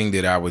anything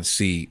that I would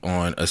see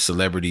on a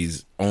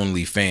celebrity's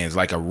OnlyFans,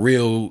 like a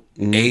real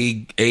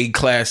A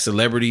class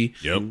celebrity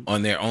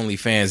on their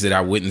OnlyFans that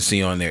I wouldn't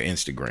see on their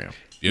Instagram.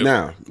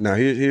 Now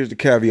here's the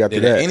caveat to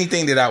that.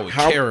 Anything that I would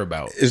care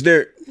about. Is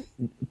there?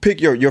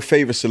 Pick your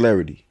favorite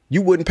celebrity.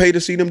 You wouldn't pay to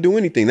see them do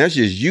anything. That's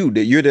just you.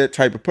 That you're that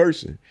type of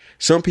person.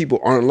 Some people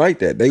aren't like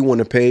that. They want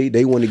to pay.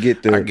 They want to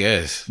get the. I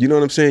guess. You know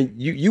what I'm saying?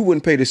 You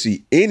wouldn't pay to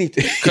see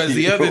anything. Because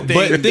the other thing,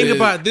 But think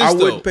about this, I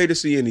though. wouldn't pay to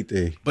see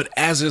anything. But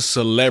as a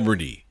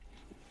celebrity,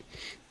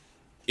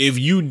 if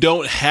you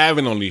don't have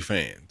an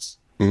OnlyFans,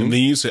 and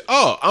then you say,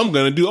 "Oh, I'm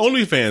gonna do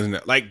OnlyFans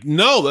now," like,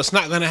 no, that's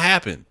not gonna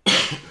happen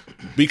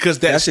because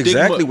That's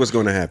exactly what's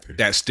going to happen.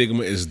 that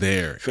stigma is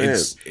there. Fam,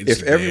 It's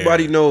if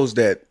everybody there. knows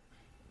that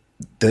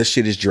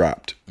shit is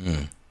dropped,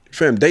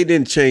 fam, they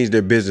didn't change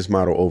their business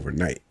model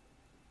overnight.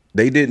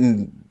 They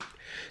didn't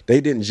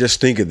just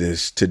think of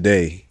this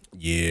today.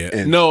 Yeah,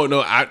 And- no,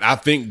 I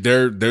think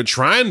they're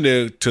trying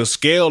to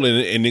scale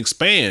and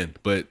expand,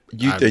 but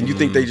You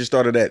think they just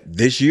started that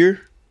this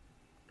year?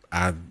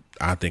 I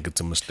think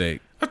it's a mistake.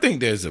 I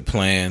think there's a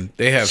plan.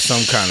 They have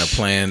some kind of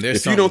plan. There's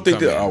If you don't think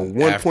that a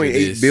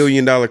 $1.8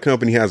 billion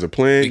company has a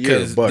plan,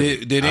 because but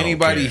did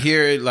anybody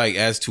hear it like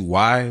as to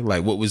why?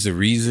 Like what was the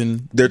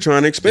reason? they're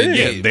trying to expand.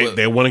 Yeah.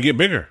 They want to get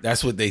bigger.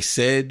 That's what they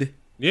said.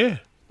 Yeah.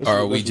 Or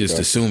are we just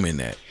assuming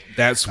that?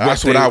 That's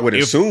what they- I would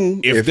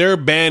assume. If If- they're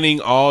banning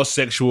all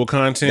sexual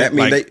content, That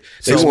mean like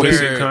they want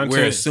explicit people- content.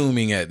 We're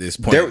assuming at this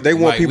point. They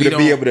want Like, people we to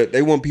be don't- able to.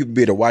 They want people to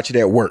be able to watch it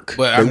at work.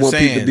 But they I'm want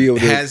saying, people to be able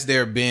to. has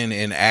there been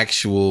an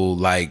actual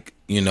like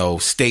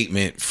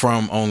statement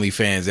from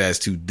OnlyFans as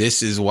to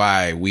this is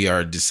why we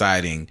are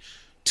deciding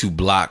to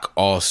block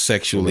all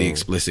sexually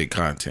explicit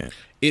content?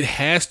 It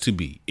has to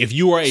be. If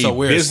you are a So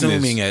we're business,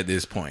 assuming at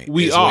this point.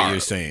 we is are. what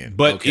you're saying.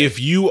 But Okay. if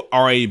you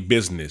are a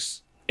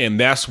business, and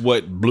that's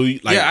what Blue,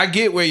 like, yeah, I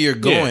get where you're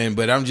going,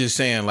 but I'm just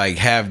saying, like,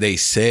 have they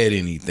said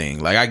anything?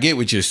 Like, I get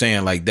what you're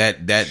saying. Like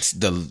that's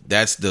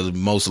the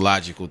most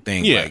logical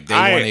thing. Yeah, like, they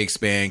want to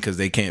expand because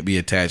they can't be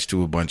attached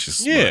to a bunch of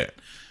yeah,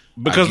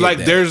 because get like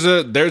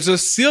that. there's a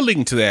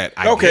ceiling to that.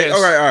 I Okay, guess.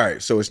 all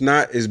right. So it's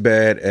not as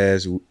bad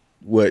as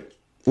what.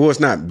 Well, it's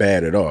not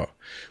bad at all.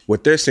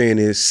 What they're saying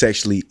is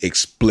sexually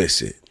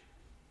explicit.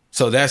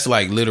 So that's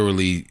like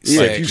literally,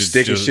 Yeah, if you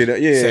sticking shit up,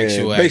 yeah.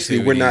 sexual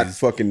Basically, we're not activities.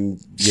 fucking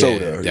Yeah,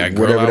 soda. that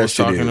girl whatever I that was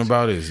shit talking is.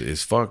 about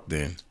is fucked.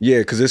 Then Yeah,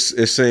 because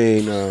it's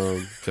saying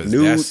 'Cause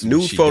nude that's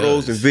what she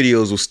photos does. and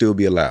videos will still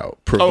be allowed,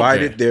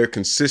 provided Okay. they're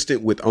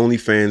consistent with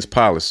OnlyFans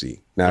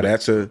policy. Now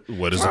that's a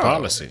What is the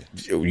policy?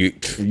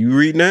 you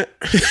reading that?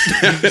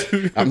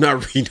 I'm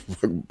not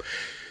reading.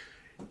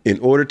 In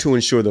order to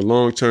ensure the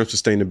long-term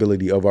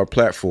sustainability of our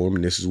platform,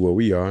 and this is where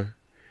we are,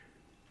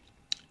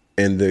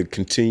 and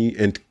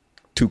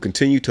to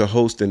continue to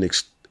host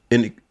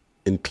an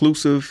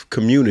inclusive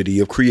community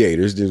of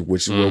creators,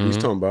 which is what we was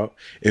talking about,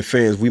 and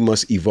fans, we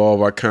must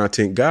evolve our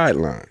content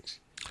guidelines.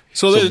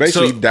 So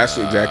basically, that's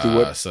exactly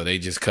what. so they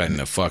just cutting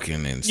the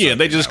fucking and Yeah,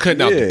 they just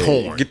cutting out Yeah, the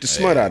porn. get the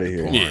smut out of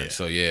here. porn. Yeah.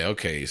 So yeah,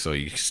 okay. So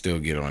you can still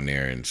get on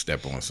there and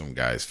step on some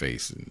guy's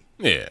face. And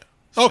Yeah.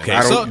 Okay.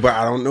 But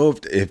I don't know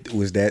if it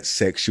was that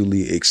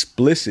sexually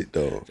explicit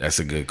though. that's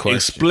a good question.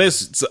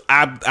 explicit. So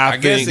I I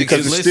guess think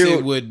because it's explicit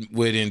still-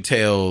 would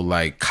entail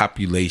like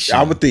copulation.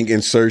 I would think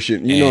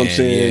insertion. You know what I'm And,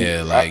 saying?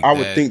 yeah, like I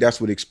would that. think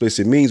that's what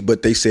explicit means.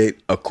 But they said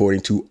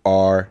according to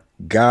our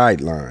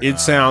guidelines. it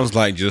sounds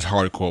like just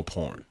hardcore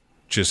porn,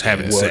 just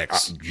having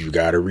sex. You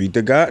got to read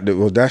the guide.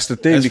 Well, that's the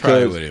thing That's probably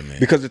because what it meant.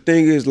 because the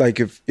thing is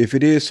like if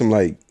it is some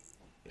like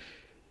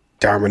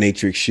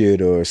dominatrix shit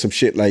or some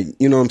shit like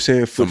you know what I'm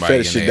saying foot Somebody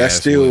fetish in shit. their That's ass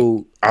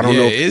still I don't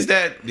know. If,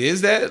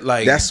 is that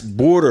like that's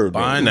border though.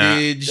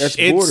 bondage? That's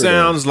It border,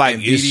 sounds though. like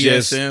and it's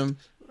just BDSM?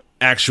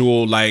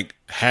 actual like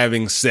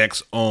having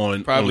sex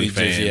on Probably OnlyFans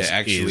just, yeah,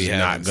 actually is having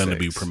not going to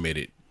be sex.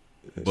 permitted.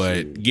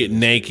 But getting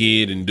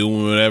naked and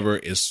doing whatever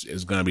is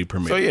going to be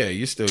permitted. So yeah,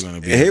 you're still gonna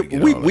be. And able to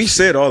get all we that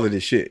said all of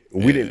this shit.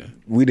 We didn't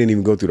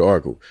even go through the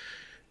article.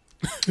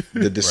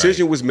 The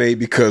decision was made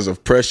because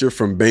of pressure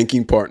from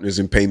banking partners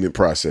and payment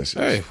processors.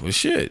 Hey, well,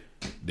 shit.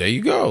 There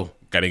you go.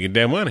 Got to get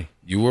that money.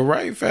 You were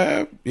right,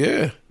 Fab.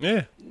 Yeah.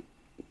 Yeah.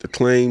 The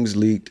claims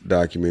leaked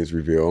documents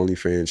reveal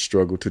OnlyFans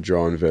struggle to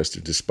draw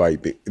investors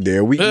despite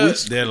They're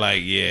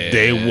like, yeah,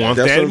 They want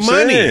that's that what I'm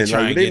money. saying.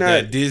 Trying Like, to get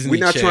that Disney we're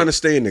not check. trying to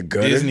stay in the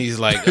gutter. Disney's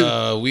like,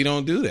 we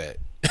don't do that.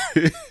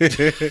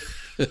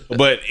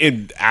 But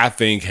I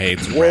think, hey,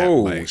 it's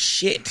Whoa, rap. Like,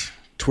 shit.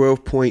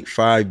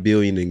 12.5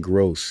 billion in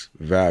gross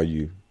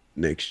value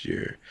next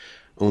year.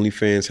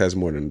 OnlyFans has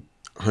more than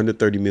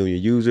 130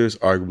 million users,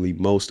 arguably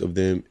most of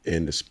them,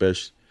 and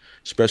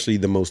especially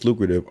the most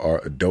lucrative, are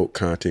adult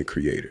content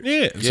creators.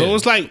 yeah. So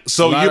it's like,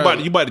 so A lot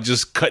you about to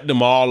just cut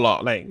them all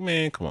off. Like,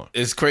 man, come on.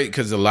 It's crazy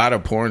because a lot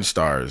of porn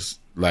stars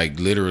like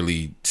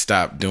literally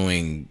stopped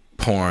doing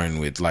porn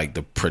with like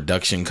the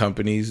production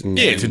companies.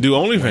 Yeah, to do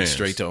Went OnlyFans.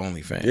 straight to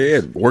OnlyFans. Yeah,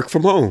 work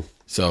from home.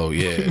 So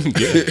yeah,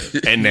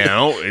 And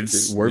now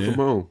it's Work from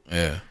home.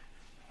 yeah.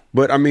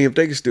 But I mean, if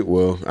they can still,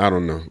 well, I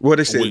don't know. Well,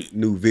 they said We-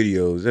 new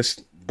videos. That's,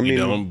 I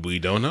mean, we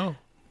don't know.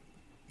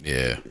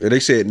 Yeah, they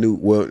said new.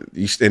 Well,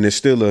 and it's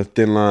still a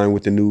thin line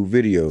with the new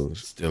videos.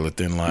 still a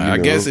thin line. You I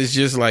know. guess it's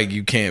just like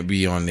you can't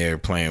be on there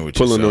playing with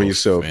Pulling on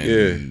yourself,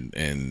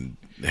 and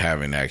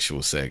having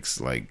actual sex.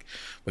 Like,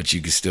 but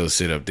you can still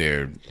sit up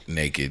there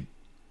naked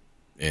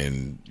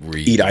and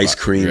read, Eat ice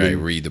cream right,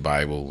 and- read the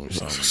Bible or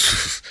something.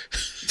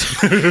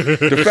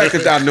 The fact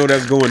that I know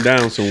that's going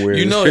down somewhere.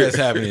 You know that's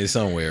happening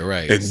somewhere,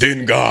 right? And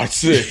then God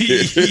said,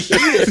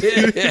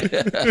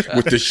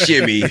 with the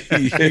shimmy.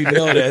 You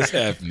know that's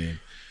happening.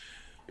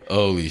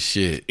 Holy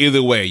shit!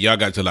 Either way, y'all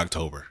got till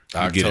October. You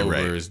get it October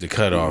right. is the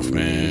cutoff,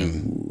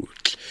 man.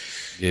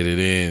 Get it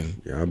in.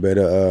 Y'all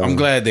better. I'm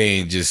glad they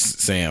ain't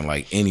just saying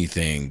like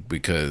anything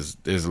because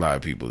there's a lot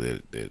of people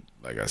that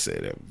like I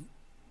said, have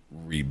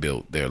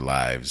rebuilt their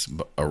lives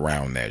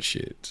around that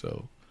shit.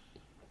 So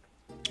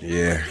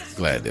Yeah.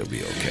 glad they'll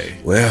be okay.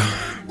 Well,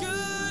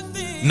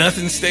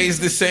 Nothing stays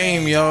the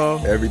same,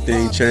 y'all.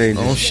 everything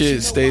changes. Don't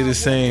shit stay the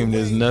same.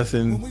 There's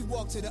nothing new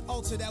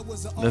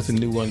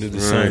under the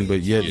sun,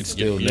 but yet it's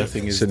still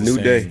nothing is It's a the new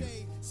same. day.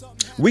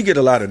 We get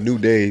a lot of new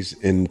days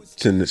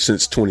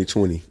since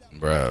 2020.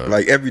 Bruh.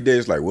 Like every day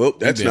is like, well,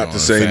 that's We've been not on the a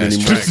same fast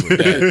anymore. track with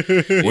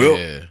that. Well-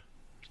 Yeah.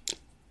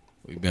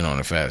 We've been on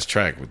a fast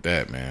track with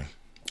that, man.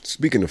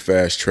 Speaking of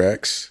fast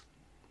tracks,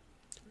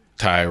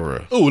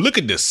 Tyra. Ooh, look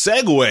at the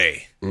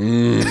segue.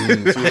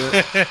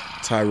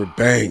 Tyra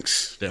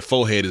Banks. That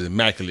forehead is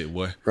immaculate,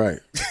 boy. Right.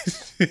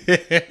 This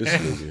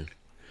nigga.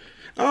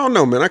 I don't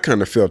know, man. I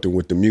kind of felt it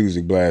with the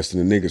music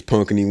blasting. The niggas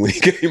punking him when he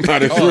came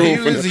out of the Oh,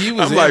 room. he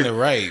was I'm in like, the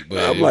right,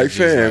 but I'm it like, was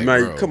just fam,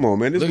 like, bro, come on,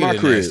 man. This is look my at that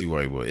crib. nasty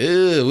white boy.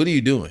 Ew, what are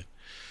you doing?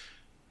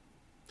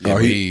 Oh,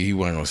 He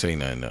wasn't gonna say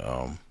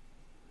nothing.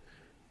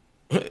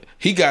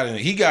 He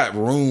got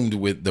roomed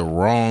with the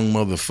wrong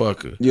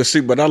motherfucker. You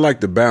see, but I like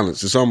the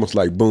balance. It's almost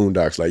like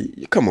Boondocks.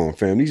 Like, come on,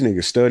 fam. These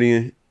niggas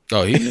studying.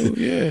 Oh, he knew,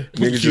 yeah.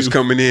 Niggas just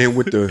coming in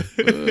with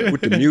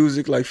the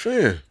music. Like,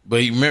 fam. But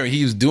remember,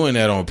 he was doing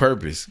that on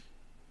purpose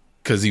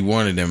because he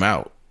wanted them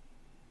out.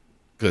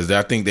 Because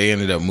I think they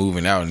ended up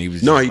moving out, and he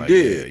was No, just he like,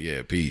 did.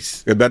 Yeah,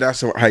 peace. But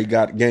that's how he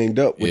got ganged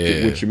up with,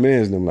 Yeah. with your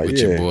mans. And I'm like, With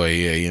yeah. your boy,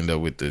 yeah, he ended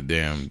up with the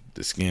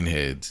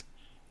skinheads.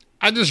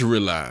 I just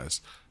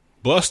realized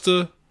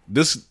Buster,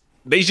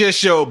 they just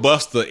showed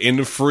Buster in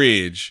the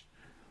fridge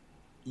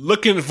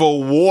looking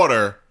for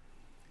water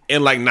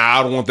and like, nah,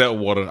 I don't want that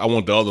water. I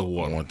want the other I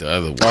water. want the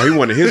other one. Oh, he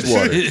wanted his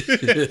water.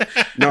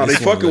 No, they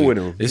This one fucking look- with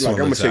him. this He's like, one I'm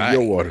gonna looks take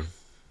your aight. water.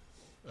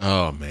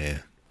 Oh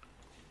man.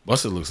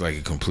 Buster looks like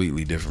a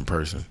completely different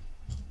person.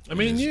 I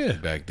mean, yeah.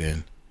 Back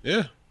then.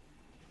 Yeah.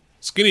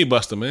 Skinny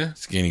Buster, man.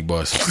 Skinny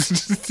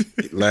Buster.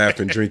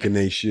 Laughing, drinking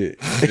they shit.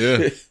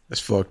 Yeah.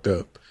 That's fucked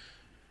up.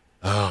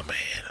 Oh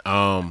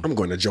man. I'm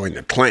going to join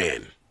the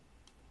clan.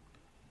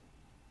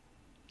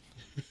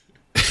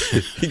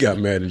 He got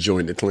mad and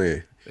joined the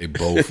clan. They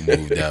both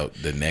moved out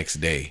the next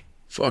day.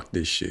 Fuck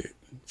this shit.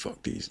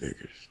 Fuck these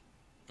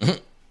niggas.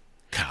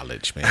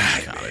 College,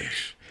 man.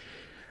 College.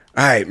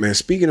 All right, man.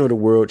 Speaking of the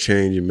world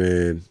changing,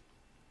 man,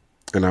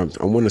 and I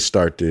want to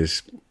start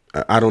this.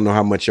 I don't know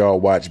how much y'all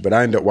watch, but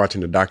I ended up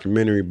watching a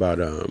documentary about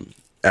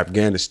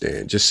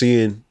Afghanistan. Just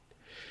seeing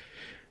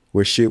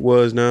where shit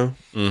was now.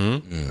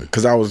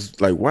 Because I was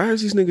like, why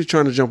is these niggas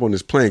trying to jump on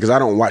this plane? Because I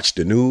don't watch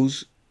the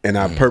news, and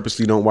I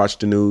purposely don't watch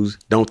the news.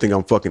 Don't think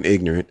I'm fucking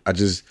ignorant. I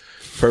just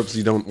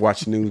purposely don't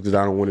watch the news because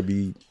I don't want to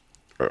be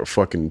a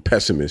fucking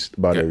pessimist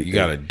about everything. You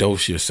gotta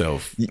dose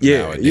yourself.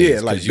 Yeah, nowadays, yeah,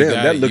 'cause like, you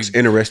damn, that looks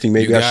interesting.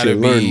 Maybe you I should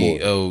gotta learn be- more.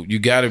 Oh, you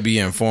gotta be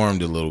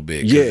informed a little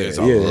bit. 'cause Yeah, there's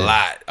a yeah.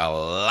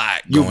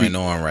 lot You'll going be-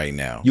 on right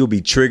now. You'll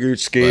be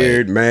triggered,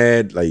 scared,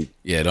 mad. Like,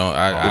 Yeah,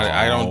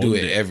 I don't do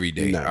it every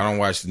day. Nah. I don't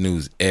watch the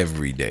news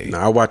every day.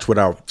 I watch what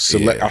I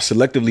select. Yeah. I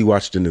selectively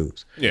watch the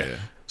news. Yeah.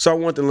 So I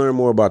want to learn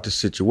more about the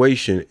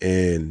situation,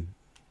 and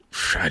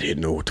I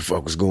didn't know what the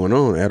fuck was going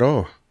on at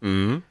all.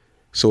 Mm-hmm.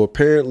 So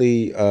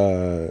apparently,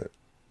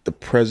 the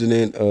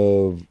president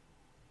of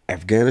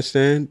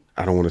Afghanistan,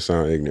 I don't want to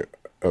sound ignorant,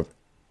 of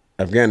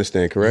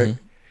Afghanistan, correct?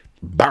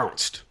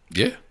 Bounced.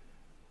 Yeah,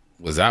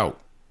 was out.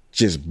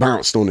 just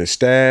bounced on his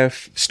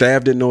staff.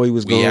 Staff didn't know he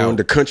was We gone. out.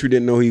 The country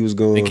didn't know he was I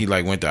gone. think he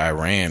like went to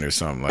Iran or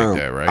something like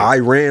that, right? I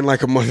ran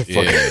like a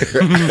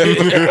motherfucker.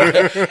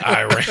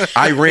 Iran.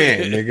 I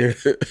ran,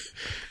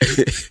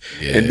 nigga.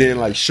 Yeah. And then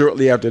like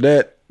shortly after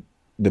that,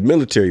 the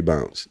military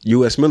bounced.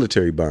 U.S.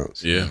 military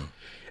bounced. Yeah.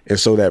 And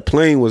so that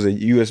plane was a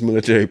U.S.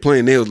 military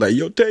plane. They was like,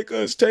 yo, take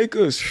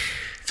us.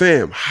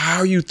 Fam,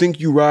 how you think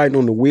you riding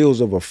on the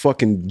wheels of a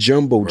fucking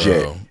jumbo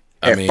jet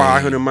I at mean,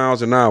 500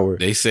 miles an hour?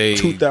 They say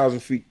 2,000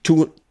 feet,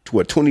 20,000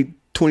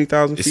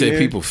 They feet said in?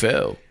 people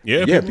fell.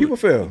 Yeah, people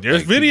fell.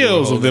 There's Like,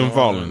 videos people of them holding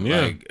falling. on,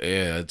 Yeah. like,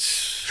 yeah,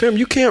 it's Fam,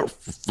 you can't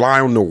fly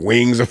on the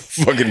wings of a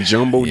fucking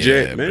jumbo Yeah,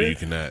 jet, But man. you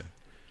cannot.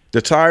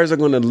 The tires are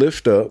going to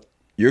lift up.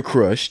 You're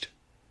crushed.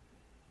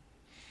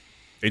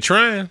 They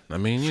trying. I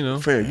mean, you know.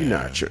 Fam, you're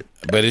not sure.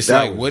 but it's That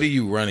like, was- what are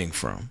you running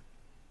from?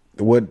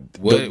 What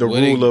What- the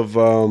what rule it- of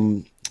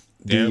Taliban.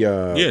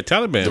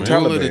 the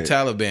man. Rule of the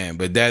Taliban,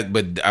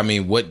 but I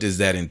mean, what does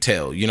that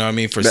entail? You know what I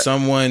mean? For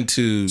someone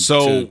to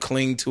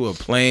cling to a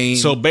plane,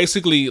 So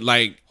basically,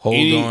 like,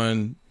 hold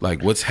on,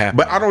 like what's happening?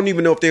 But I don't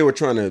even know if they were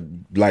trying to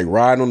like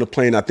ride on the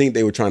plane. I think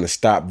they were trying to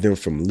stop them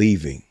from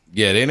leaving.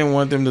 Yeah, they didn't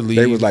want them to leave.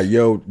 They was like,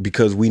 yo,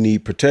 because we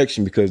need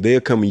protection because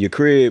they'll come in your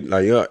crib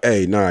like,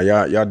 hey, nah,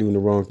 y'all doing the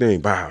wrong thing.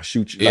 Wow,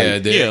 shoot you.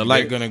 yeah,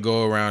 Like, they're gonna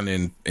go around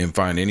and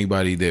find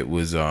anybody that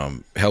was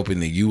helping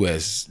the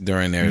U.S.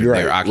 during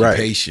their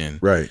occupation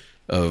right.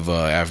 of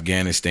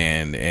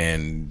Afghanistan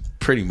and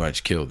pretty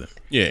much kill them.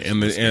 Yeah,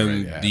 and That's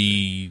already happened.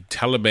 the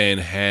Taliban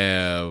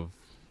have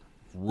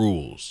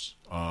rules.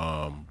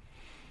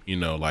 You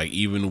know, like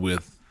even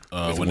with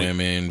With when it-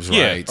 women's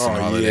Yeah. rights and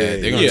Oh, all of yeah,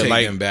 that, they're gonna yeah, take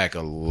like- them back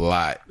a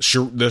lot.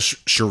 the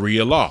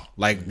Sharia law,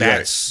 like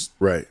that's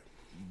Right.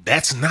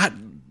 not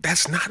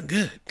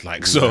good.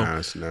 Like so, Nah,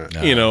 it's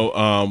not. you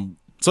know.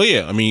 So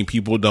yeah, I mean,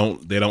 people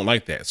don't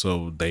like that.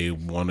 So they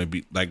want to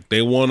be like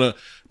they want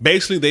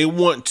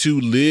to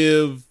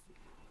live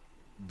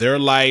their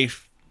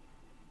life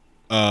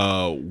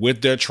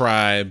with their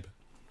tribe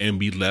and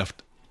be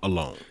left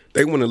alone.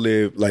 They want to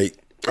live like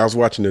I was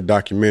watching the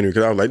documentary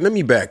because I was like, let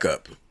me back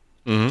up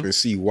and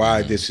see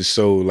why this is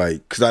so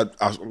like. Because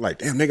I was like,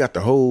 damn, they got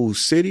the whole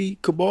city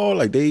cabal.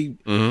 Like they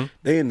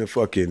in the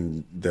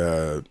fucking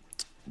the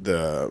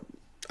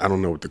I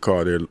don't know what to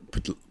call their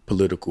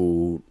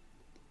political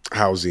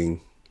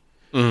housing,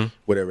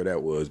 whatever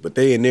that was. But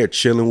they in there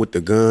chilling with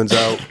the guns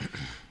out.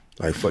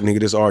 Like fuck, nigga,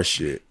 this our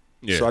shit.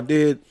 Yeah. So I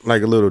did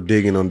like a little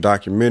digging on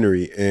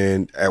documentary,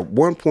 and at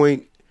one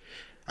point,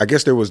 I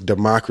guess there was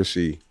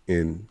democracy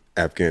in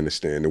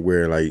Afghanistan, to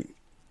where like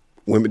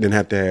women didn't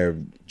have to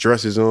have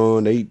dresses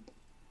on. They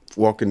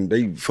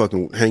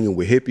fucking hanging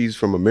with hippies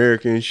from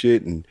America and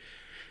shit, and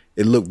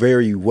it looked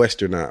very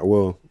westernized.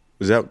 Well,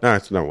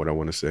 that's not what I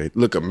want to say.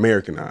 Look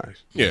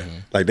Americanized. Yeah,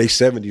 Like they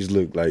 70s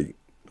look like,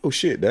 oh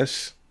shit,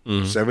 that's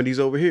 70s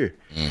over here.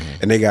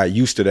 And they got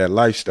used to that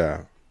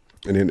lifestyle.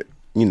 And then,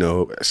 you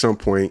know, at some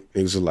point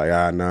it was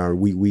like, nah,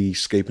 we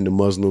escaping the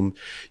Muslim.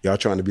 Y'all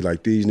trying to be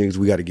like these niggas,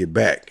 we got to get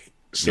back.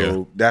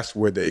 So that's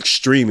where the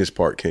extremist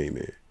part came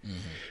in.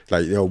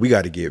 Like, yo, we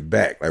got to get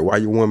back. Like, why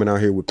you woman out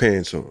here with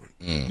pants on?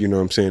 You know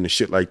what I'm saying? And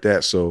shit like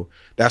that. So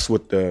that's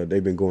what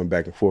they've been going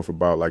back and forth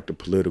about, like the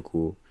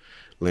political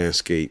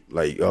landscape.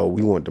 Like, oh,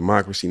 we want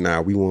democracy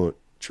now. We want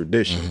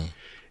tradition.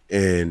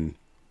 And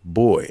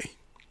boy,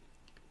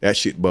 that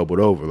shit bubbled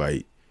over.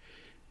 Like,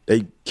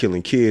 they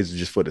killing kids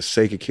just for the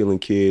sake of killing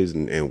kids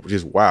and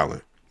just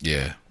wilding.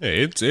 Yeah,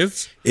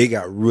 it's It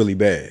got really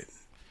bad.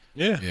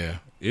 yeah.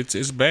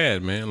 It's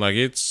bad, man. Like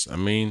I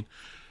mean,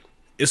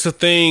 it's a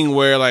thing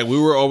where like we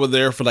were over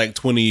there for like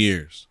 20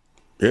 years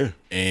Yeah.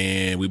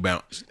 and we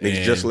bounced. Niggas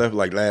And- just left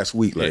like last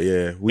week. Like,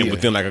 and we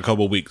within like a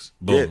couple of weeks,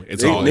 boom, Yeah,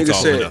 it's all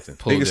or nothing.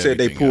 Pulled Niggas said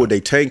they everything pulled out. their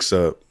tanks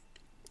up.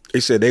 They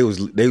said they was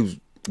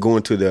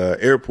going to the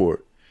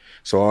airport.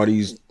 So all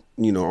these,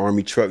 you know,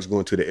 army trucks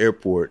going to the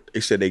airport. They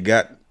said they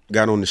got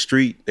on the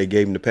street. They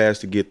gave them the pass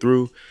to get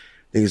through.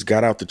 Niggas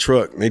got out the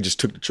truck and they just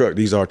took the truck.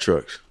 These are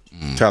trucks.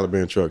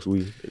 Taliban trucks.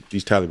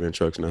 These Taliban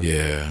trucks now.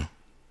 Yeah.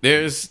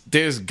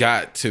 There's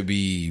got to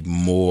be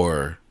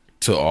more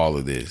to all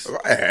of this.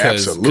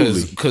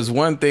 Absolutely. Because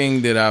one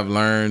thing that I've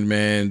learned,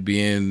 man,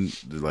 being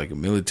like a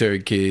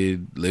military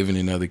kid, living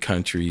in other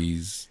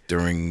countries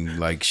during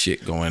like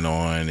shit going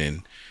on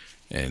and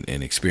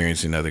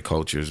experiencing other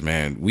cultures,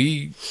 man,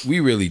 we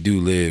really do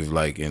live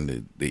like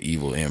in the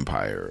evil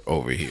empire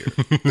over here.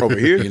 Over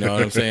here? You know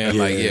what I'm saying?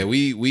 Yeah. Like, yeah,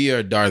 we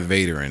are Darth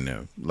Vader in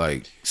them.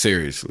 Like,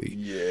 seriously.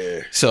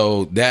 Yeah.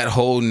 So that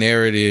whole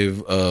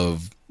narrative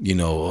of, you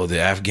know, the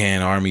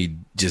Afghan army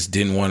just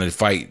didn't want to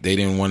fight. They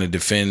didn't want to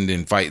defend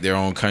and fight their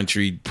own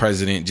country.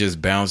 President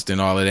just bounced and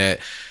all of that.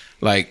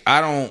 Like, I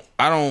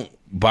don't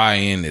buy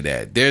into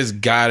that. There's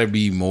got to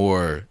be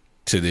more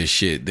to this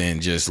shit than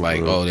just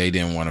like, oh, they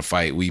didn't want to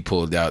fight. We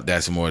pulled out.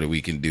 That's more that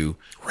we can do.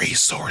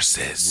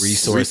 Resources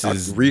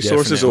Resources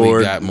definitely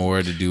or got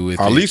more to do with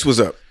our it. lease was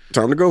up.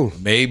 Time to go.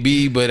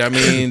 Maybe, but I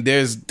mean,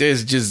 there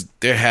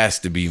has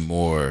to be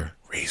more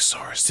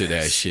resources to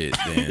that shit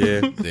than,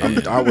 Yeah,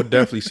 than I would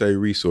definitely say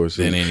resources.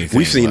 Than anything,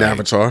 We've seen like-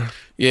 Avatar.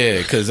 yeah,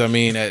 because I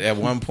mean, at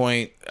one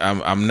point,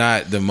 I'm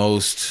not the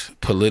most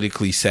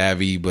politically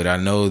savvy, but I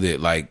know that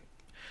like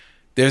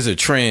there's a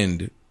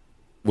trend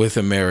with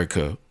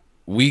America.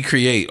 We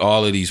create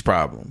all of these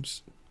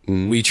problems.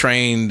 We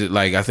trained,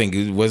 like, I think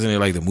it wasn't it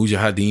like the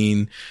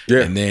Mujahideen, Yeah.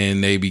 and then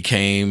they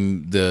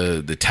became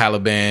the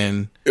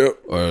Taliban. Yep.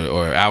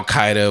 Or Al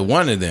Qaeda,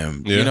 one of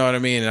them. Yeah. You know what I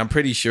mean? And I'm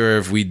pretty sure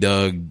if we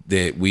dug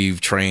that we've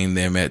trained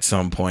them at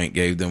some point,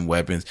 gave them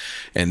weapons,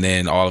 and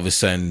then all of a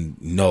sudden,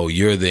 no,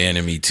 you're the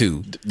enemy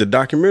too. The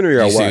documentary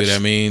I You see watched, what I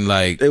mean?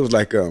 Like it was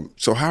like,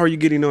 so how are you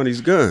getting all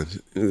these guns?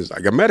 It was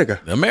like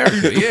America.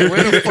 America, yeah.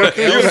 Where the fuck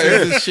else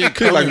is this shit He was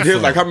coming like, he was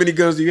from? like, how many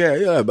guns do you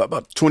have? Yeah,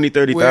 about 20,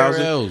 30,000.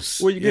 Where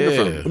else? Where you getting it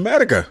Yeah. from?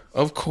 America.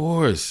 Of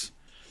course.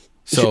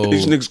 So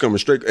These niggas coming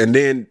straight. And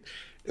then,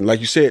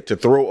 like you said, to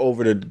throw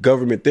over the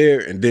government there,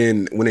 and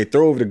then when they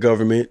throw over the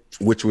government,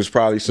 which was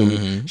probably some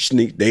Mm-hmm.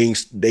 sneak,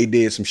 they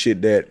did some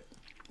shit that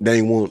they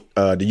didn't want,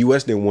 the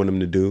U.S. didn't want them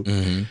to do.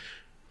 Mm-hmm.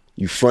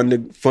 You fund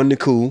the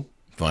coup,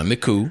 fund the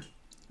coup,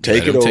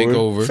 take let it them over. take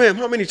over. Fam,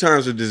 how many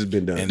times has this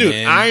been done? And dude.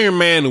 then- Iron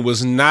Man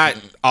was not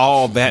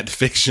all that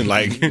fiction.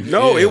 Like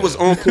No, it was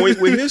on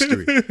point with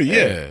history.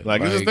 yeah,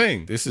 like it's a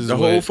thing. This is The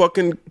what, whole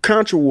fucking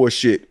Contra War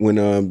shit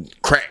when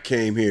crack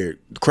came here.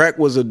 Crack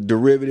was a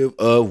derivative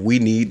of we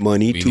need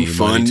money, we to, need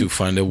fund money to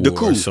fund the war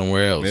coup.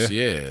 somewhere else.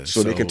 Yeah.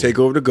 So they can take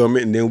over the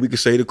government, and then we can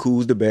say the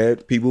coup's the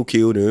bad people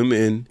killed them,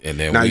 and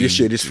then now we your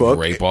shit is fucked.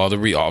 rape all the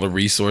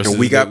resources And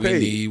we got that paid.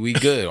 we need. We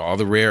good. All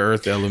the rare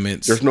earth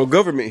elements. There's no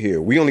government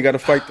here. We only got to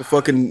fight the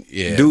fucking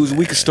Yeah, dudes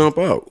we can stomp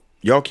out.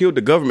 Y'all killed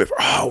the government.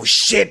 Oh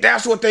shit,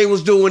 that's what they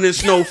was doing in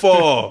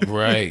Snowfall.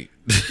 right.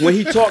 When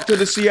he talked to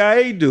the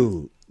CIA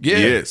dude, Yeah.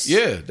 Yes.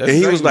 Yeah. That's and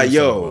he was exactly like, what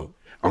 "Yo,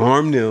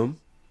 arm them."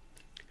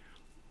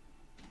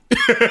 I'm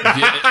talking about.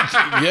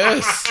 Yeah,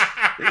 yes.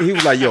 He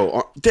was like,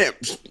 "Yo, damn."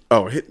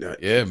 Oh, hit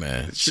that. Yeah,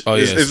 man. Oh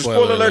yeah. Is it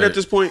spoiler alert at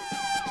this point?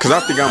 Because I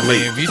think I'm I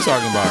late. mean, if you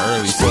talking about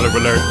early Spoiler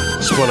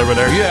alert! Spoiler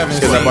alert! you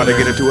haven't Is I about to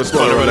get into a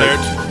spoiler Spoiler alert?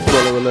 alert.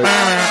 Spoiler alert.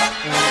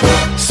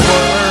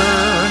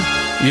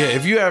 Yeah,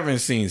 if you haven't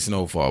seen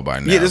Snowfall by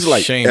now, Yeah, this is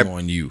like shame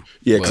on you.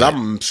 Yeah, because But,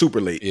 I'm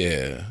super late.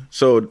 yeah.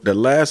 So the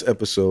last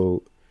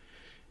episode,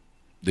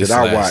 This that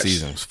I last watched-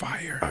 season was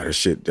fire. that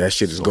shit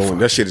is So going. fire.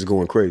 That shit is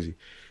going crazy.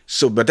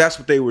 So, but that's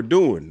what they were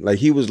doing. Like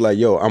he was like,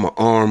 "Yo, I'm gonna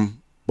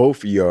arm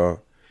both of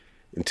y'all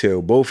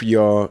until both of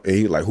y'all." And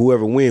he like,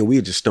 "Whoever win, we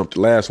just stump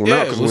the last one Yeah,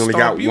 out because we'll we only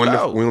got stomp you one.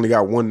 out. We only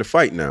got one to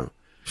fight now."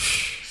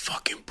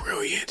 Fucking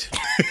brilliant.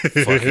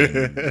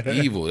 Fucking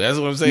evil. That's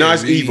what I'm saying. No,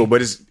 it's evil,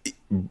 but it's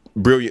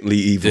brilliantly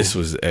evil. This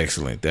was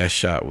excellent. That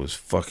shot was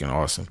fucking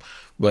awesome.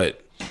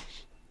 But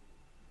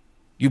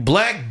you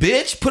black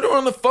bitch, put her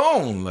on the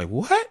phone. Like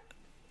what?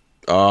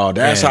 Oh,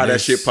 that's Man, how that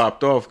this- shit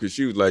popped off because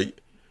she was like,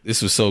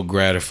 This was so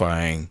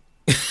gratifying.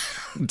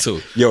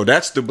 to "Yo,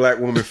 that's the black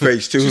woman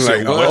face too." She Like,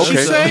 said, oh, "What?" okay. She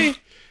say?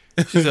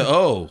 She said,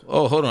 "Oh,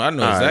 hold on. I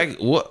know All right.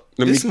 exactly what."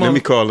 Let this me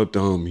call up the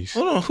homies.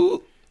 Hold on,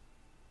 who?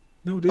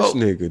 No, this Oh.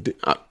 nigga.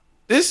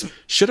 This?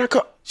 Should I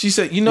call? She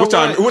said, "You know What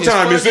time- what It's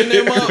time is fucking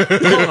it? them up.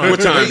 Hold on.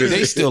 What time they, is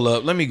they it? still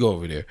up. Let me go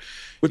over there.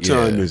 What Yeah.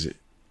 time is it?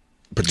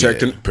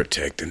 Protecting Yeah.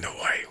 the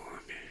white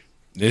woman.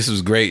 This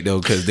was great though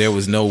because there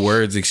was no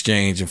words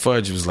exchange, and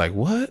Fudge was like,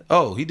 "What?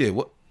 Oh, he did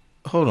what?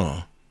 Hold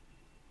on."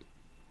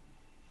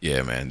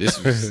 Yeah, man.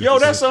 This was Yo,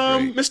 this that's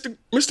was great.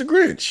 Mr.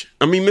 Grinch.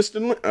 I mean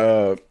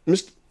Mr.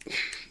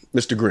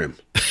 Grimm.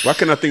 Why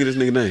can't I think of this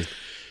nigga name?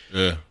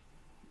 Yeah.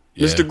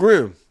 Yeah. Mr.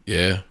 Grimm.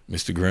 Yeah,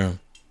 Mr. Grimm.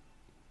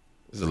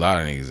 There's a lot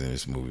of niggas in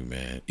this movie,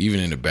 man. Even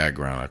in the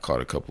background, I caught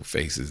a couple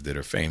faces that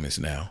are famous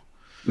now.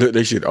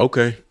 They should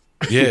okay.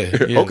 Yeah.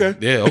 yeah. Okay.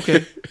 Yeah.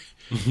 Okay.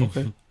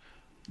 Okay.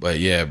 But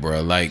yeah,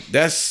 bro, like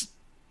that's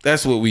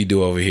what we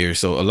do over here.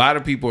 So a lot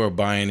of people are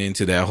buying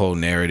into that whole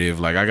narrative.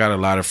 Like I got a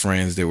lot of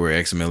friends that were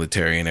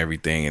ex-military and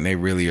everything, and they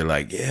really are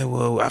like, yeah,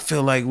 well, I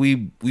feel like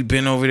we've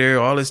been over there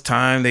all this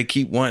time. They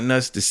keep wanting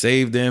us to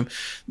save them,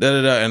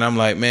 And I'm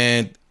like,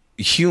 man,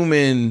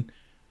 humans,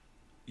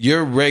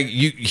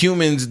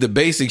 the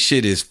basic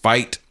shit is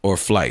fight or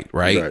flight,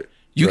 right? Right.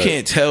 You Right.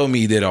 can't tell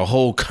me that a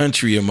whole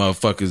country of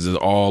motherfuckers is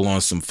all on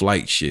some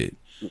flight shit.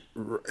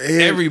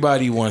 And-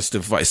 Everybody wants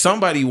to fight.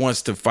 Somebody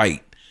wants to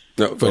fight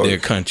no, for their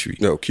country.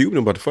 No, Cuban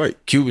about to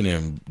fight. Cuban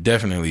them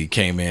definitely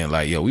came in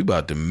like, yo, we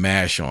about to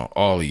mash on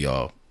all of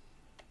y'all.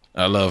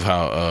 I love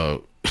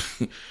how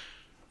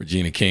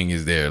Regina King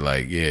is there,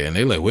 like, yeah, and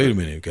they like, wait a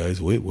minute,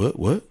 guys, wait, what?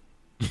 Point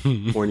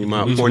him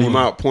out. Point him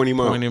out. Point him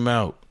out. Point him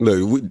out,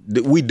 Look,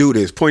 we do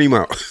this. Point him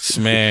out.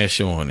 smash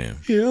on him.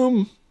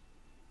 Him.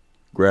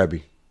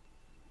 Grabby.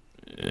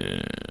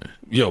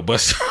 Yo,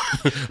 Busta.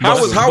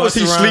 How was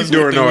he sleep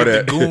during all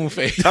that? Goon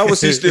face. How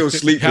was he still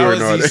asleep How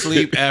during all was he that?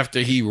 sleep after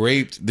he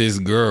raped this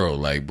girl?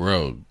 Like,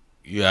 bro,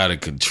 you out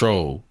of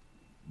control.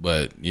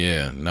 But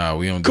yeah, nah,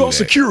 we don't do Call that.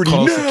 security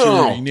Call now.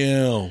 security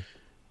now.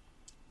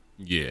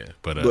 Yeah.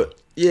 But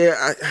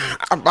yeah,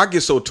 I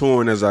get so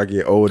torn as I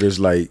get older. It's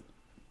like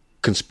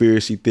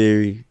conspiracy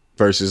theory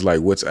versus like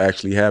what's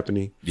actually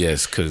happening.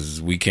 Yes,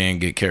 because we can't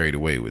get carried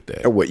away with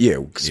that. What? Yeah,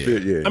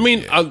 yeah. I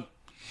mean,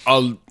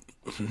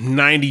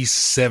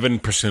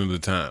 97% of the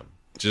time,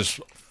 just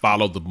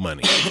follow the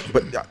money.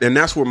 And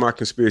that's where my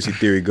conspiracy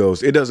theory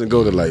goes. It doesn't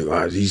go to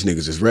like, these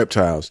niggas is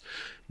reptiles,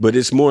 but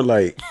it's more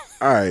like,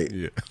 all right,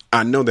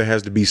 I know there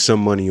has to be some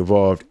money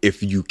involved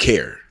if you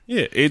care.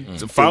 Yeah,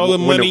 follow the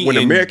money. When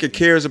America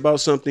cares about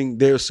something,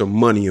 there's some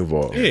money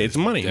involved. Yeah, it's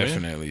money.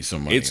 Definitely man.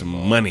 some money. It's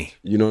involved. money.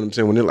 You know what I'm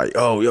saying? When they're like,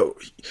 oh, yo,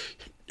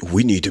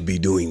 we need to be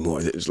doing more.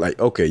 It's like,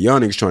 okay, y'all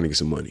niggas trying to get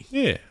some money.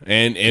 Yeah,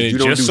 and it You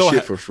don't just do so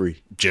shit for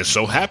free. Just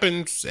so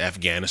happens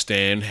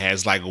Afghanistan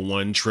has like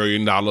 $1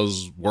 trillion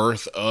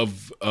worth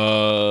of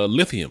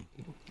lithium.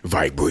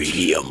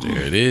 Vibranium.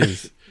 There it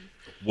is.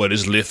 What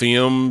is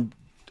lithium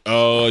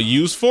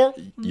used for?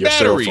 Your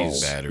cell Batteries,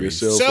 phone.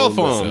 Batteries. Your cell Cell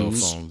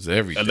phones, phones,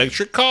 everything.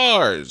 electric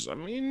cars. I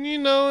mean, you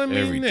know,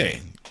 Everything.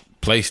 hey.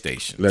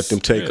 PlayStation. Let them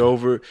take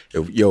over.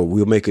 Yo,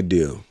 we'll make a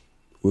deal.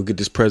 We'll get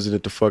this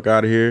president the fuck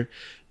out of here.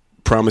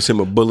 Promise him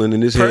a bullet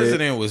in his head.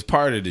 President was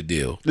part of the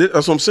deal.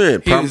 That's what I'm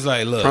saying. He was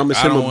like, "Look, promise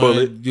I him don't a want to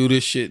bullet. do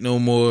this shit no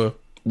more.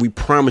 We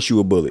promise you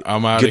a bullet.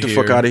 I'm outta Get the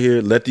fuck here. out of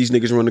here. Let these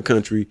niggas run the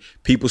country.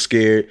 People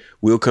scared.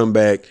 We'll come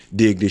back.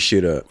 Dig this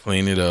shit up.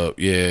 Clean it up.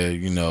 Yeah,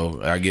 you know,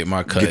 I get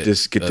my cut. Get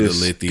this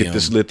lithium.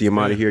 lithium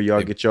out of here.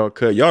 Y'all get y'all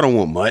cut. Y'all don't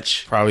want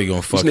much. Probably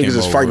gonna fuck These niggas him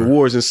is over. fighting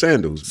wars in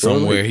sandals. Bro.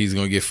 Somewhere he's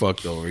gonna get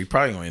fucked over. He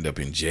probably gonna end up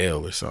in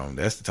jail or something.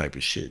 That's the type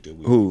of shit that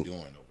we're Who? doing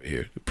over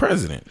here. The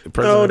president.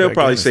 No, of they'll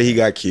probably say he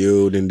Afghanistan. got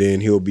killed and then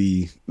he'll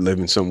be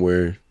living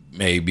somewhere.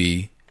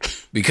 Maybe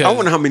because I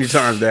wonder how many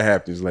times that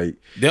happens. Like,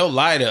 they'll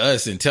lie to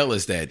us and tell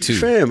us that too.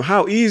 fam,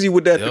 how easy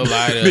would that They'll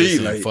lie to be? us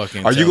and Like,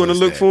 fucking are you tell going to us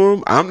look that. for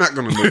him? I'm not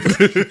going to look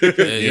for him.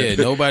 Yeah,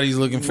 nobody's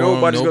looking for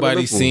Nobody's him. gonna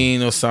Nobody's look for seen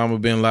Osama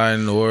bin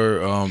Laden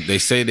or they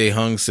say they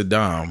hung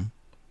Saddam,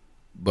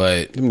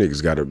 but Them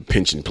niggas got a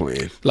pension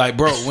plan. like,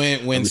 bro,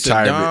 when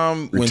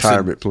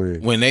Retirement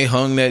plan. when they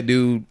hung that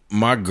dude,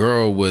 my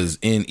girl was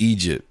in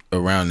Egypt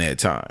around that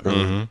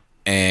time,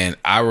 and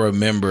I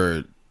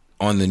remember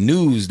on the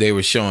news they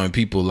were showing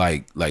people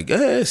like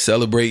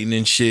celebrating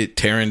and shit,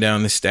 tearing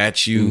down the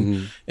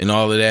statue and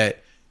all of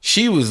that.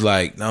 She was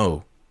like,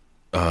 no,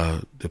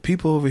 the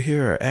people over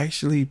here are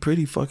actually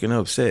pretty fucking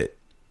upset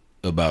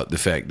about the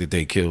fact that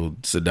they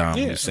killed Saddam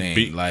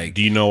Hussein. Like,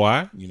 do you know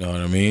why? you know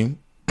what I mean?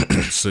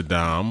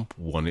 Saddam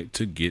wanted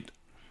to get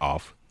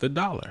off the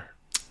dollar.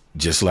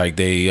 Just like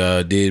they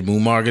did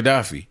Muammar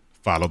Gaddafi.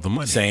 Follow the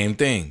money. Same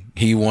thing.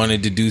 He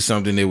wanted to do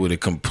something that would have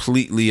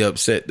completely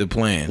upset the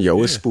plan.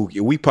 Yo, it's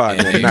spooky. We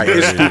podding at night.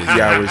 It's spooky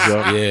hours,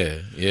 y'all. Yeah,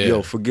 yeah.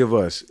 Yo, forgive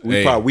us.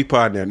 We Hey.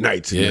 podding at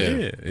night yeah.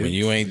 tonight. When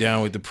you ain't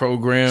down with the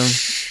program,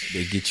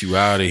 they get you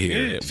out of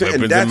here. Yeah, So- and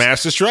weapons of that's-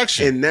 mass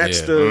destruction. And that's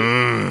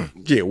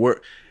Yeah.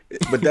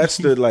 but that's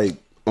the like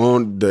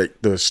on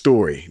the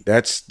story.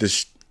 That's the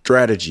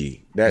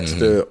strategy. That's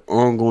the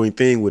ongoing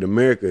thing with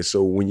America.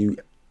 So when you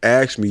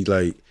ask me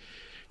like,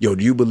 yo,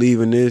 do you believe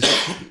in this?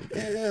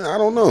 I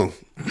don't know.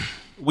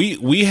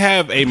 we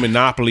have a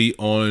monopoly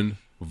on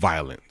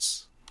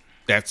violence.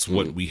 That's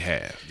what we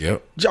have.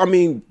 Yep. I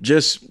mean,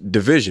 just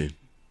division.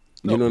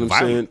 You know what I'm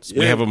Violence. saying?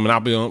 We have a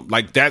monopoly on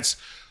like that's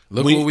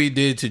Look what we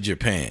did to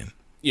Japan.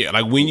 yeah.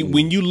 Like when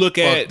you look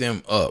Fuck at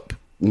them up.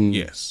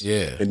 yes,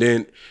 Yeah.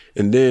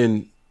 and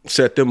then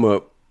set them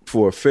up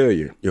for a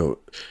failure. Yo,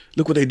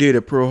 look what they did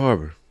at Pearl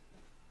Harbor.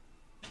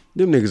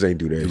 Them niggas ain't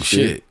do that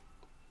Shit.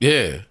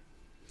 Yeah.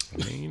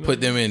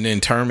 Put them in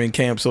internment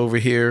camps over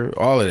here.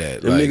 All of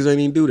that. Them Like, niggas ain't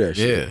even do that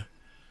shit.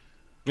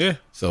 yeah. yeah.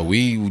 So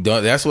we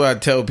don't, that's what I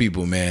tell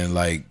people, man.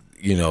 Like,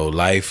 you know,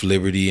 life,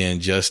 liberty, and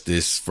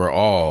justice for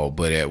all,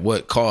 but at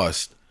what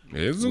cost?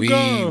 It's a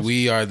cost.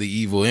 We are the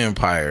evil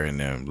empire in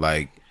them.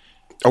 Like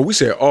Oh, we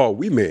said all.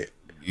 We meant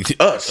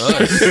us.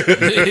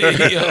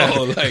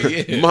 Yo,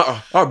 like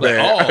yeah. Our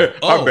bad.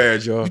 Our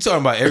bad, y'all. We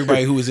talking about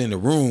everybody who was in the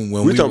room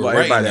when We we talking were about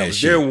writing everybody that that was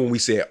shit. there when we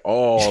said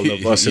all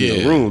of us in the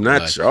Yeah, room,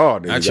 not like, y'all.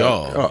 nigga. not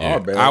y'all. Our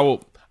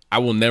bad. I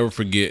will never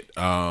forget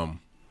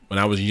when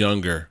I was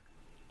younger.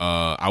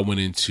 I went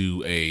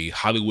into a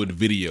Hollywood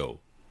video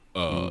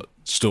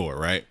store,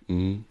 right?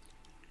 Mm-hmm.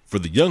 For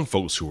the young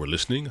folks who were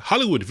listening,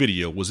 Hollywood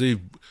Video was a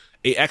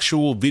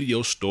actual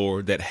video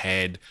store that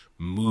had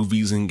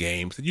movies and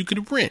games that you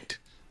could rent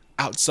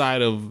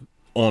outside of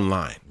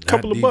online.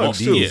 Couple of bucks,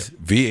 too. DVDs,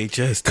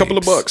 VHS. Couple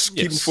of tapes. bucks. Keep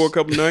them Yes. for a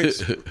couple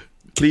nights.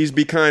 Please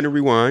be kind and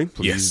rewind.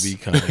 Please Yes. be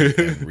kind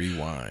and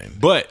rewind.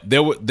 But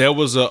there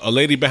was a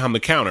lady behind the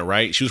counter,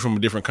 right? She was from a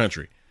different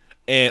country.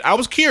 And I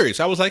was curious.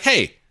 I was like,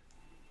 hey,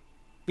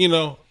 you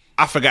know,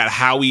 I forgot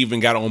how we even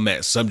got on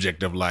that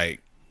subject of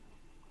like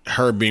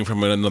her being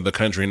from another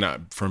country,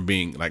 not from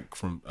being like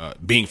from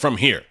being from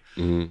here.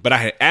 Mm-hmm. But I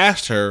had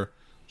asked her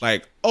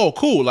like, oh,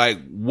 cool. Like,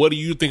 what do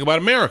you think about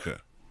America?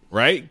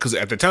 Right? Because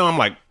at the time I'm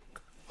like,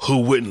 who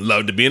wouldn't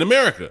love to be in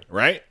America?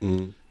 Right?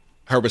 Mm-hmm.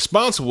 Her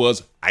response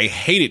was, I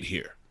hate it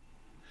here.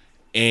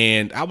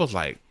 And I was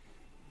like,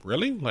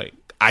 really? Like,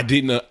 I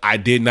did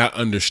not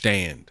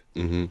understand.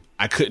 Mm-hmm.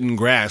 I couldn't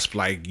grasp.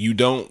 Like, you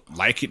don't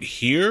like it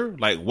here?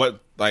 Like, what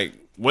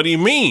do you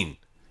mean?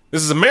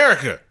 This is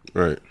America.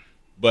 Right.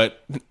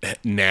 But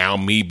now,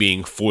 me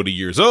being 40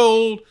 yeyears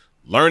old,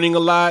 learning a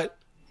lot.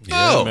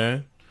 Yeah,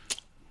 man.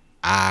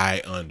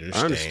 I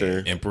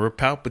understand. Emperor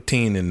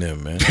Palpatine in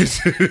them, man.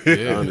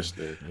 I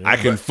understand. I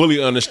can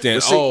fully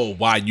understand.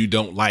 Why you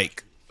don't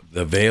like.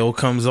 The veil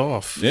comes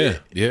off. Yeah.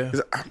 Yeah.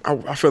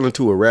 I fell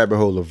into a rabbit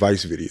hole of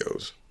Vice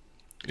videos.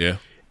 Yeah.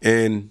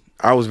 And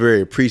I was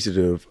very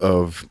appreciative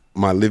of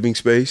my living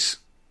space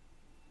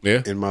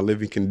Yeah. and my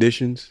living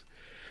conditions.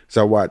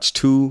 So I watched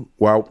two.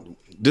 Well,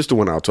 this is the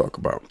one I'll talk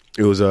about.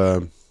 It was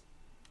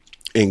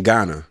in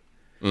Ghana.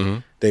 Mm-hmm.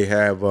 They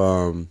have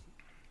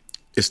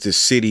it's this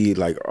city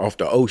like off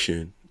the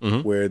ocean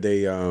where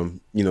they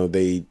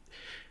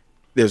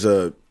there's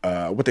a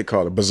what they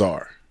call a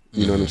bazaar.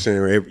 You know what I'm saying?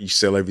 Where you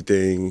sell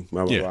everything.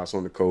 Blah blah blah. It's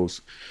on the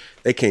coast.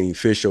 They can't even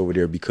fish over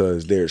there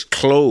because there's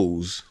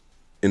clothes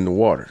in the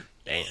water.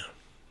 Damn.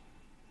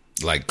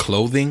 Like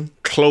clothing?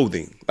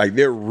 Clothing. Like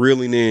they're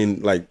reeling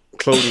in like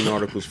clothing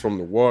articles from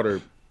the water,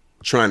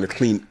 trying to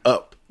clean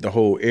up the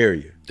whole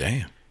area.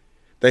 Damn.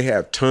 They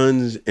have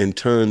tons and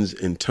tons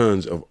and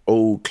tons of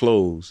old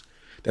clothes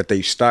that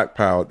they've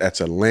stockpiled.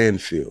 That's a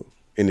landfill,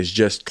 and it's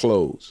just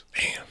clothes.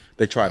 Damn.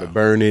 They try to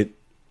burn it,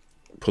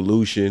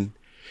 pollution.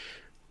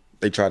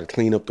 They try to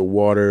clean up the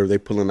water. They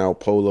pulling out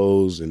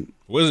polos and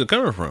Where's it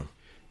coming from?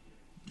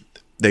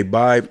 they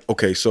buy.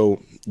 Okay,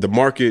 so the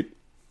market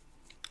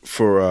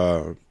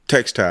for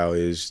textile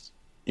is,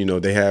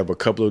 they have a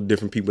couple of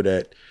different people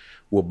that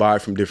will buy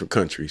from different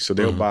countries. So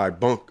they'll buy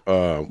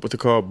what they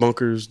call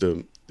bunkers,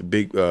 the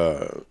big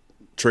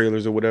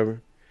trailers or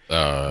whatever.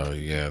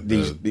 Yeah.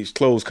 These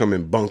clothes come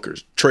in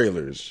bunkers,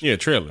 trailers. Yeah,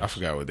 trailer. I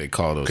forgot what they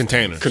call those.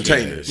 Containers.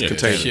 Containers. Yeah.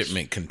 Containers.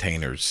 Shipment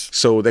containers.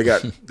 So they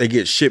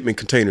get shipment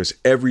containers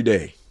every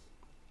day.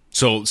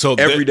 So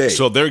Every day.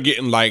 So they're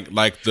getting like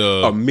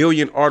the 1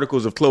 million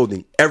articles of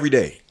clothing every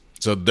day.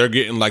 so they're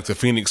getting like the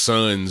Phoenix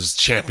Suns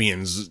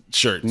champions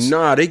shirts.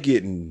 Nah, they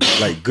getting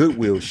like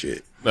Goodwill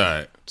shit. All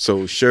right.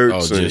 So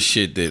shirts. Oh, and just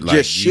shit that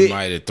just you shit.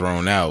 might have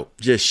thrown out.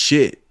 Just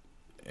shit.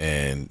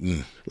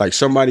 And Like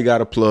somebody got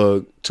a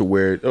plug to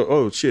where,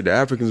 oh shit, the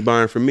Africans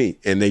buying from me.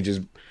 And they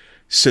just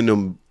send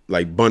them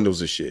like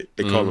bundles of shit.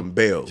 They call them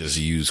bales. just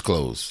use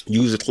clothes.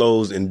 Use the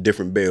clothes in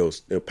different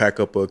bales. They'll pack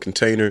up a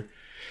container,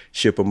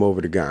 ship them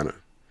over to Ghana.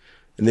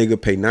 And they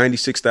could pay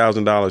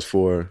 $96,000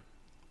 for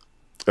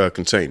a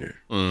container.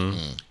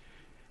 And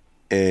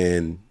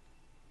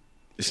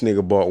this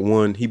nigga bought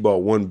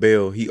one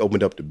bale. He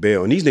opened up the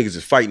bale. And these niggas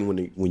is fighting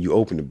when you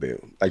open the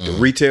bale. Like the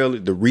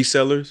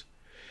resellers,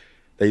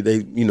 they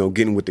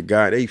getting with the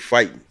guy. They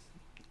fighting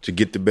to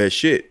get the best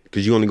shit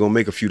because you only gonna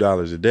make a few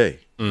dollars a day.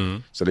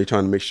 So they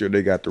trying to make sure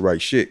they got the right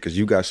shit because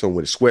you got someone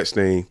with a sweat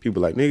stain.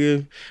 People like,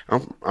 nigga,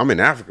 I'm in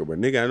Africa, but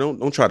nigga,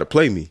 don't try to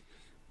play me.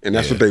 And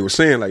that's what they were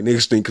saying. Like,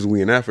 niggas think because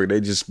we in Africa, they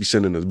just be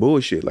sending us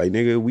bullshit. Like,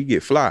 nigga, we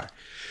get fly.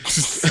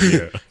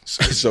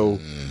 So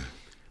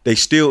they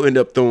still end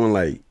up throwing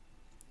like,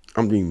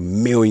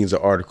 millions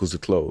of articles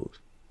of clothes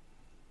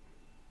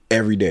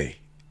every day.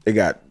 They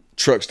got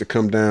trucks to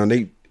come down.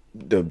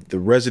 The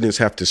residents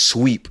have to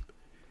sweep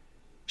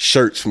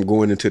shirts from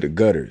going into the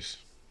gutters.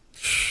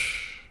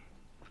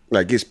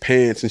 Like it's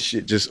pants and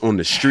shit just on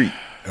the street.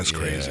 That's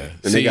crazy.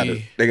 And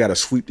they gotta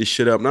sweep this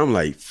shit up. And I'm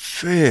like,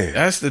 fam,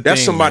 That's the thing,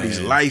 somebody's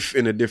man. life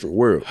in a different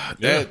world.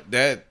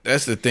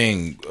 That's the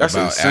thing That's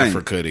about insane.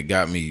 Africa that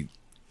got me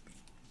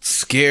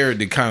scared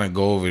to kind of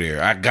go over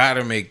there. I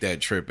gotta make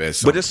that trip at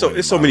some But it's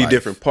point so in my many life.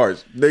 different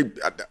parts.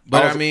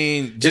 I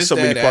mean, just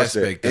that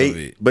aspect of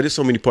it. But it's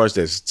so many parts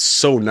that's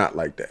so not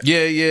like that.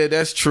 Yeah,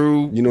 that's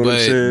true. You know what I'm but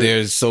saying?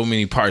 There's so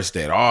many parts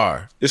that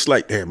are. It's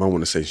like, damn, I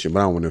want to say shit, but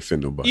I don't want to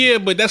offend nobody. Yeah,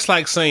 but that's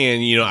like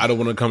saying, I don't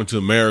want to come to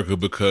America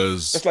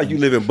because It's like you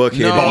live in Buckhead.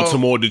 No.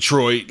 Baltimore,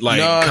 Detroit,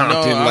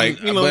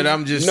 Compton, but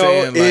I'm just No,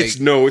 saying,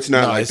 like, it's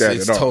not like that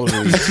it's at all.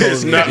 Totally,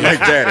 It's not like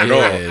that at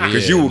all.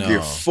 Because you will no.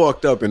 get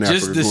fucked up in Africa.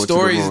 Just the going to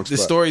stories, wrong the spot.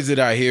 stories that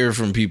I hear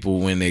from people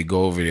when they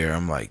go over there.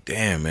 I'm like,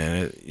 damn,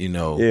 man,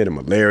 Yeah, the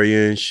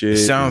malaria and shit. it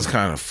sounds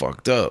kind of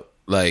fucked up.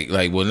 Like,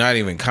 well, not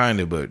even kind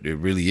of, but it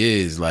really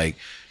is. Like,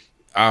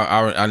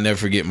 I'll never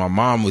forget. My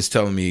mom was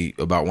telling me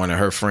about one of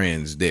her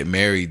friends that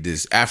married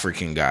this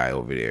African guy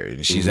over there,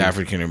 and she's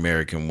African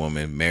American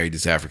woman, married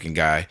this African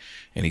guy,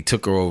 and he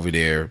took her over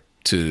there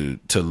to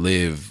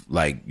live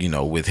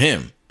with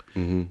him.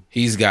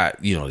 He's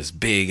got this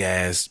big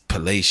ass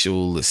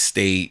palatial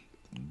estate,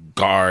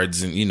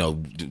 guards,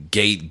 and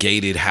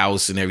gated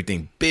house and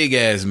everything, big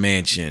ass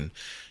mansion.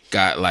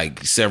 Got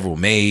like several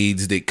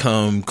maids that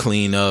come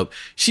clean up.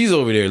 She's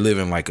over there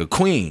living like a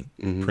queen.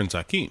 Prince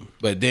Hakeem.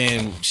 But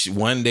then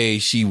one day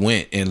she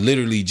went and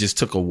literally just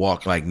took a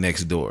walk like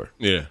next door.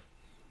 Yeah.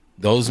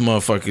 Those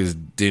motherfuckers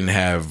didn't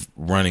have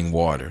running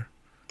water.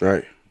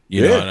 Right.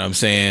 You know what I'm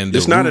saying?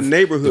 It's not a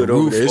neighborhood the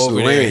over roof there. It's over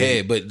their land.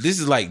 head. But this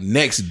is like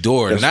next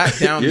door, not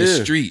down the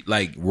Yeah. street,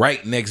 like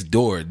right next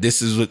door.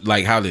 This is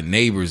like how the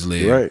neighbors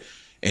live. Right.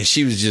 And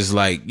she was just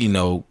like,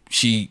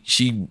 she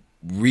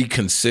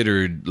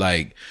reconsidered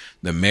like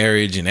the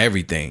marriage and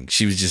everything.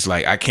 She was just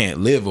like, I can't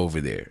live over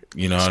there.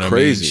 You know what I mean?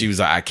 crazy. She was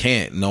like, I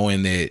can't,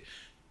 knowing that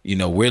you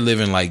know, we're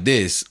living like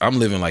this. I'm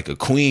living like a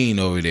queen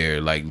over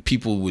there. Like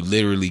people would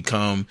literally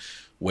come,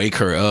 wake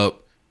her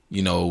up,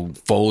 you know,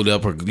 fold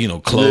up her, you know,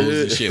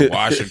 clothes and shit,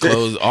 wash her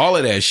clothes. All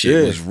of that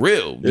shit was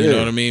real. You know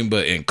what I mean?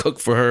 And cook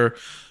for her,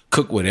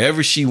 cook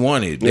whatever she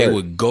wanted. They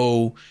would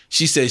go.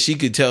 She said she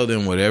could tell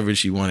them whatever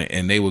she wanted,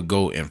 and they would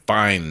go and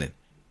find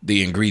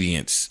the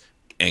ingredients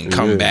and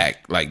come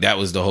back. Like that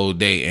was the whole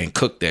day and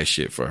cook that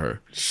shit for her.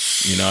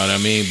 You know what I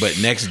mean? But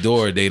next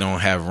door they don't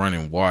have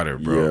running water,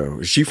 bro.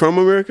 Yeah. Is she from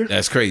America?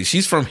 That's crazy.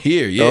 She's from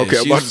here. Yeah. Okay,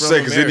 I'm about to say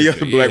because any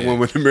other black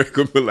woman in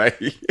America be like,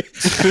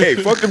 "Hey,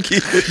 fuck them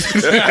kids."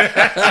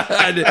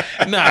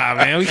 Nah,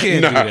 man, we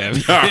can't do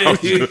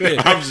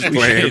that. I'm just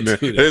playing, man.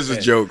 This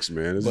is jokes,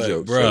 man. This is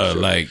jokes, bro.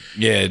 Like,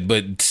 yeah,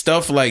 but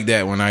stuff like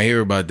that. When I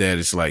hear about that,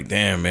 it's like,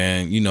 damn,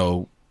 man. You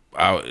know,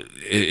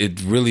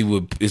 it really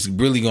would. It's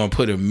really gonna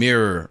put a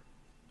mirror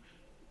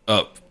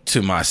up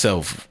to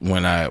myself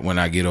when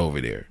I get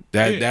over there.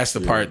 That's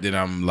the part that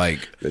I'm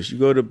like, as you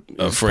go to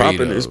afraid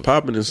of. It's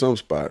popping in some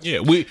spots.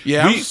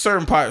 Yeah,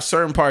 certain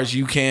parts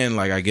you can,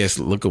 like, I guess,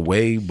 look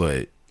away,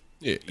 but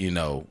you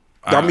know,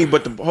 I mean,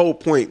 but the whole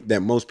point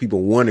that most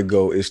people want to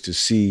go is to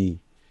see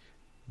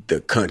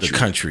the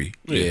country.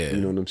 Yeah,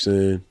 you know what I'm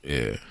saying.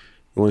 Yeah, you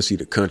want to see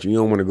the country. You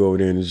don't want to go over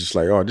there and it's just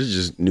like, oh, this is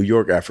just New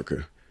York,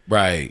 Africa,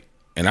 right?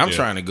 And I'm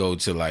trying to go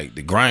to like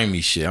the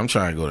grimy shit. I'm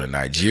trying to go to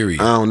Nigeria.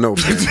 I don't know.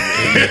 You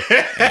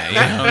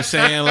know what I'm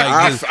saying?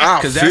 Like,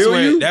 because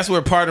that's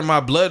where part of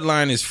my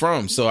bloodline is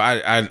from. So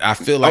I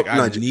feel like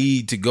I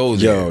need to go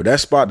there. That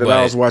spot that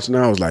I was watching,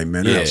 I was like,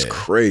 man, that was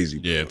crazy.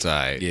 Bro. Yeah, it's all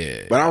right.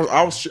 Yeah, but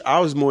I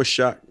was more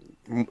shocked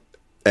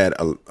at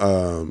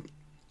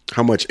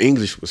how much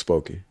English was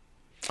spoken.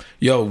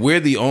 Yo, we're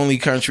the only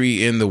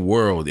country in the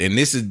world, and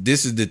this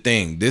is the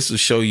thing. This will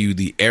show you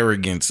the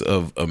arrogance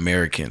of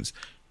Americans.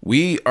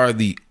 We are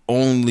the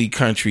only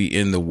country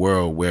in the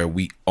world where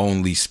we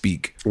only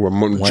speak where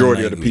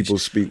majority of the people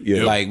speak.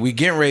 Yeah, like we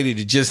getting ready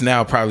to just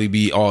now probably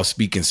be all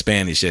speaking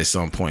Spanish at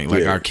some point.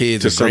 Like our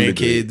kids or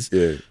grandkids.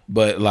 Yeah,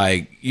 but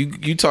like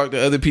you talk to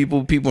other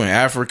people in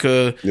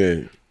Africa.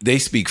 Yeah, they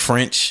speak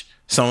French.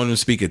 Some of them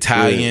speak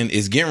Italian.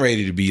 It's getting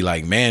ready to be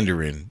like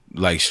Mandarin,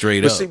 like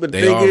straight up. But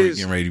they all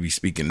getting ready to be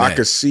speaking that. I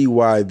could see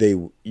why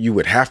you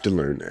would have to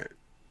learn that.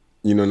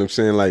 You know what I'm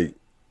saying? Like.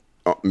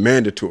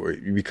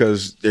 Mandatory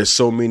because there's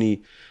so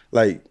many,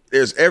 like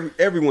there's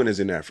everyone is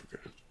in Africa.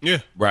 Yeah,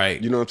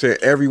 right. You know what I'm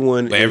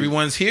saying?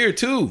 Everyone's here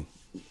too.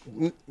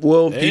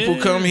 Well,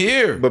 people come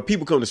here, but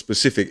people come to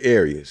specific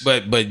areas.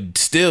 But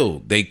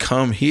still, they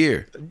come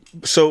here.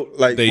 So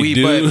like but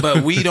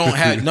we don't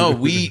have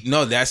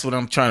no. That's what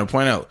I'm trying to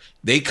point out.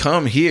 They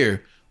come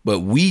here,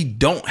 but we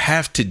don't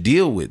have to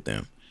deal with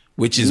them,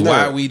 which is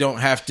why we don't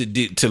have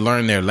to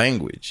learn their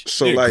lange.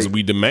 So like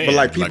we demand, but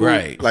like people,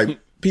 like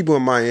people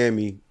in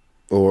Miami.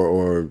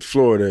 Or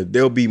Florida,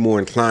 they'll be more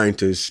inclined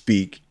to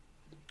speak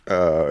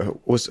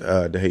what's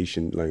the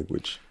Haitian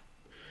language?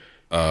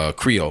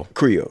 Creole.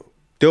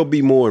 They'll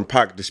be more in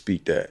pocket to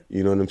speak that.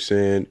 You know what I'm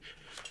saying?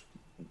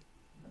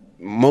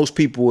 Most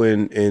people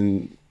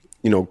in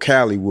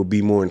Cali will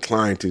be more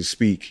inclined to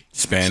speak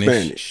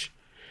Spanish.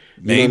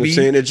 You know what I'm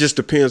saying? It just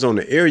depends on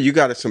the area. You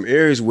got some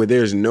areas where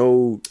there's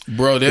no...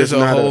 Bro, there's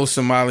a whole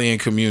Somalian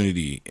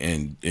community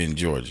in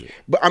Georgia.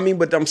 But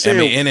I'm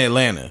saying... in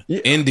Atlanta.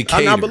 In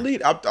Decatur. I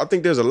believe... I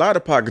think there's a lot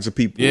of pockets of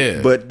people.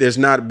 Yeah. But there's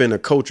not been a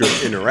culture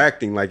of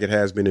interacting like it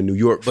has been in New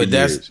York for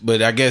years.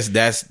 But I guess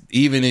that's...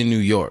 Even in New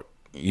York,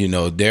 you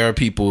know, there are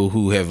people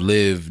who have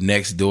lived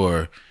next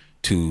door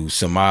to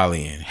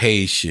Somalian,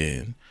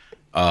 Haitian,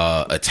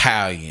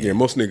 Italian, yeah,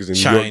 most niggas in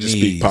Chinese, New York just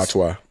speak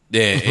patois.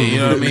 Yeah, and you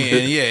know what I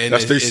mean? And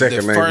that's their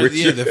second language.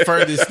 The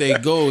furthest they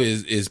go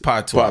is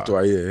patois.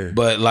 Patois, yeah.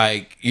 But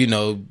like, you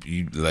know,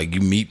 you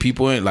meet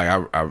people in like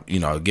I you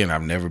know, again,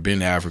 I've never been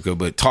to Africa,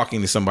 but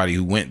talking to somebody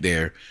who went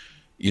there,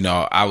 you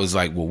know, I was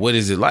like, well, what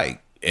is it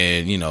like?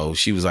 And you know,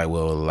 she was like,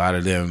 well, a lot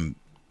of them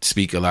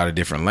speak a lot of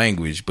different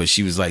language, but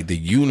she was like, the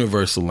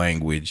universal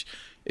language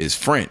is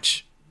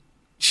French.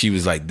 She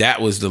was like,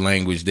 that was the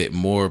language that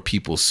more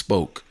people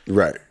spoke,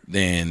 right?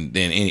 Than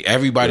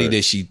everybody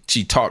that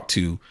she talked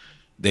to.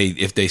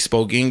 If they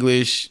spoke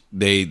English,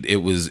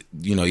 it was,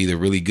 you know, either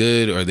really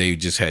good or they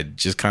just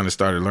kind of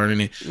started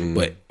learning it.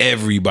 But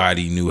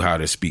everybody knew how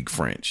to speak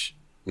French.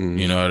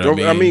 You know what I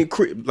mean? I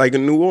mean, like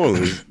in New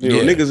Orleans, you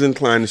know, niggas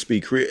inclined to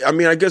speak Creole. I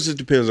mean, I guess it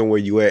depends on where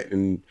you at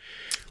and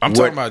I'm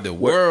talking about the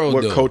world.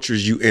 What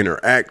cultures you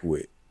interact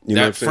with. You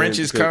know what I'm saying? French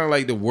is kind of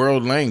like the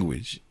world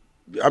language.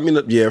 I mean,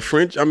 yeah,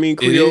 French. I mean,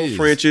 Creole,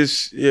 French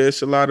is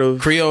it's a lot of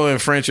Creole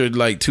and French are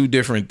like two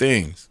different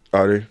things.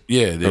 Are they?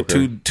 Yeah, they're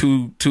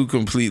two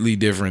completely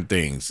different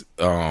things.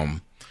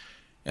 And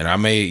I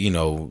may, you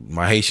know,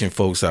 my Haitian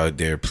folks out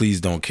there,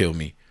 please don't kill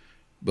me.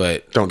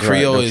 But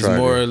Creole is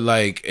more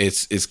like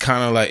it's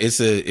kind of like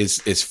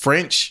it's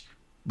French,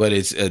 but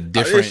it's a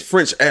different. It's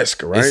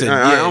French-esque, right?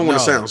 I don't want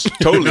to sound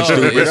totally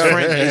stupid.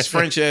 It's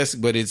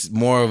French-esque, but it's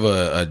more of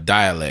a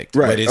dialect.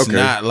 Right. But it's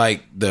not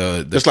like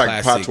the it's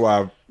classic, like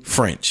patois.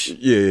 French.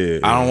 Yeah.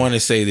 I don't want to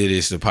say that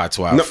it's the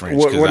patois No, French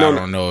well, because no, I no.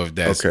 don't know if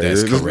that's Okay,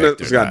 that's correct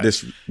let's or not not.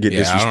 get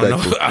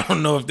disrespectful. I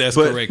don't know if that's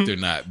But- correct or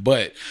not.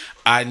 But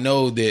I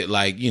know that,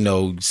 like, you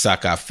know, ça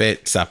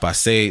fait, ça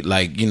passe,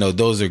 like, you know,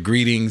 those are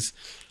greetings.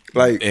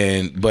 Like,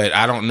 But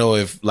I don't know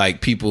if,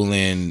 like, people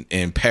in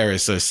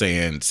Paris are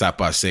saying ça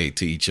passe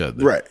to each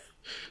other. right.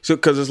 So,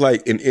 because it's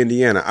like in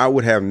Indiana, I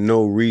would have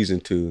no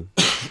reason to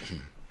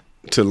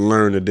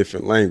learn a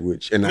different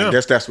language, and I Yeah.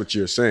 guess that's what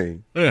you're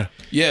saying. Yeah.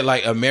 Yeah,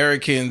 like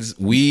Americans,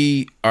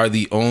 we are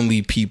the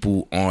only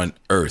people on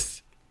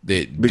Earth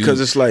that Because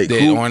it's like,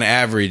 that who- on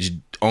average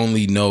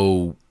only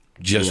know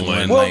just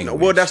one Well, language.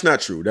 well, that's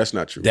not true. That's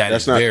not true. That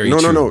that's is not. very no,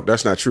 true. no,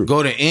 that's not true.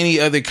 Go to any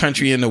other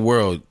country in the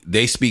world,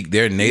 they speak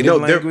their native No,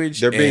 they're-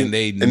 language, they're being- and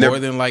they and they're- more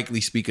than likely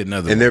speak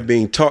another. And one. they're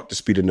being taught to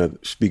speak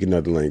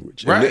another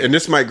language. Right. And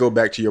this might go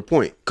back to your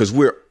point because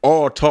we're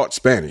all taught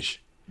Spanish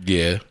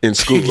Yeah, in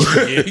school.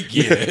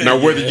 yeah. Now,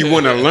 whether you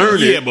want to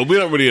learn it, Yeah, but we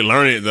don't really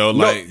learn it though.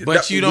 Like,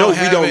 but you don't No, we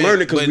have don't it, learn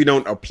it because but- we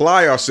don't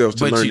apply ourselves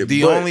to but learn you, it.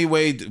 the But only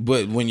way,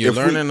 but when you're if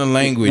we- learning a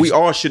language, we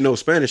all should know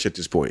Spanish at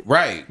this point,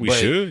 right? We but,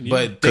 should, yeah.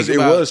 but because think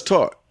it about was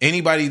taught.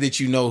 anybody that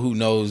you know who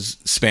knows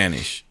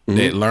Spanish Mm-hmm.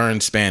 that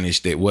learned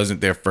Spanish that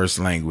wasn't their first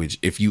language.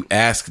 If you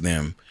ask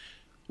them,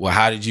 well,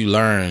 how did you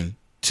learn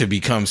to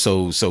become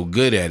so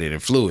good at it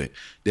and fluent?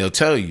 They'll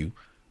tell you,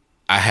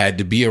 I had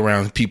to be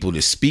around people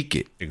to speak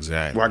it.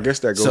 exactly. Well, I guess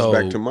that goes So-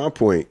 back to my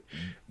point.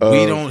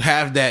 We don't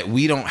have that.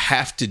 We don't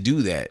have to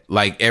do that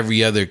like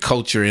every other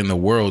culture in the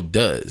world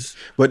does.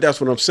 But that's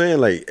what I'm saying.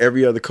 Like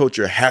every other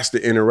culture has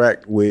to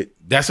interact with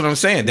That's what I'm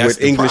saying. That's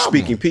the English problem.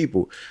 speaking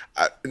people,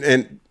 I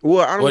don't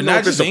Well, know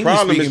not if it's just a English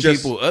problem. speaking It's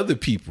just people, other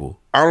people.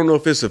 I don't know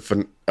if it's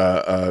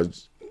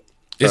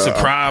It's a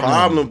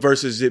problem.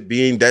 versus it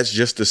being that's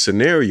just the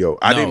scenario.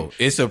 I No, didn't.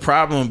 it's a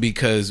problem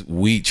because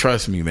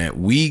trust me,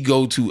 man. We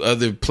go to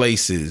other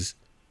places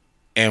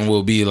and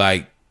we'll be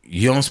like,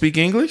 "You don't speak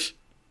English?"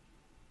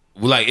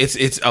 Like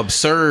it's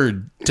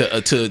absurd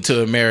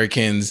to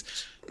Americans,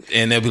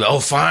 and they'll be like, "Oh,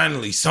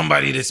 finally,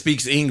 somebody that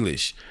speaks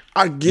English."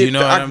 I get. You know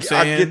that, what I'm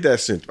saying? I get that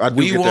sense. I do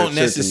We get won't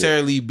that sentiment.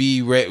 necessarily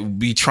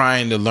be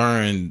trying to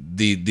learn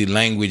the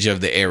language of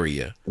the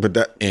area.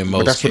 But in but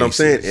most that's what I'm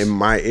saying. cases. In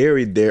my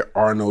area, there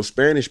are no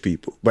Spanish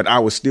people, but I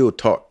was still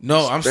taught.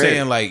 No, I'm Spanish.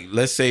 saying, like,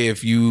 let's say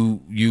if you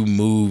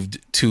moved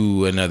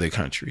to another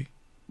country,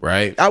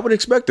 right? I would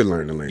expect to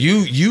learn the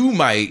language. You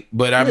might,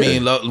 but I Yeah.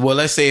 mean, well,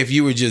 let's say if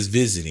you were just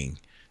visiting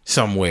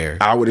somewhere.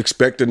 I would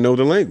expect to know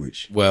the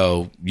language.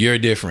 Well, you're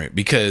different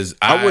because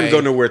I wouldn't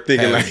go nowhere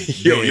thinking have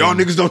like, yo, been- y'all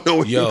niggas don't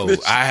know Yo, English.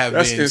 I have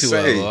That's been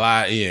insane. to a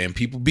lot, yeah, and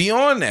people be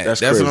on that. That's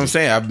That's what I'm crazy.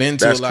 saying. I've been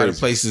to That's a lot of crazy.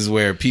 places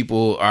where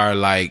people are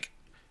like,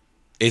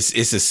 it's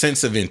a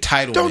sense of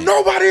entitlement. Don't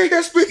nobody in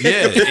here speak.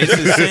 Yeah,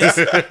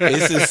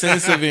 it's a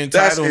sense of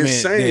That's entitlement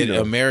insane, that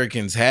though.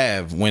 Americans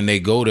have when they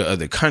go to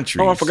other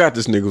countries. Oh, I forgot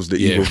this nigga was the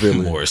Yeah, evil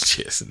villain. Morris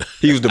Chestnut.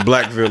 He was the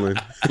black villain.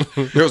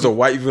 There was a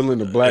white villain,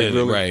 a black Yeah,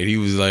 villain. right. He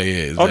was like,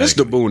 yeah, Oh, this is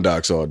the exactly.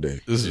 Boondocks all day.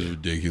 This is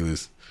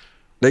ridiculous.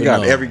 They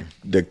got no.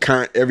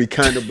 every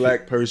kind of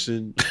black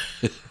person,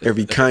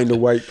 every kind of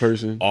white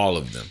person. All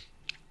of them.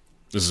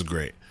 This is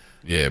great.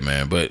 Yeah,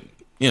 man. But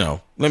you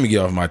know, let me get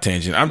off my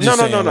tangent. I'm No, just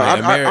no, saying, no, no.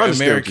 like, I understand what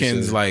you're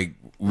Americans, saying. like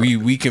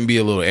we can be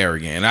a little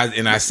arrogant,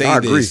 and I say I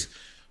agree. this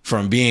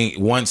from being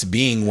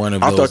one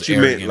of I those thought you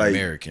meant arrogant like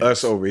Americans.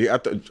 us over here.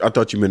 I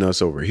thought you meant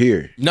us over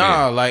here.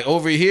 Nah, like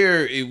over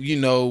here, you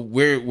know,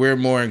 we're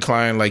more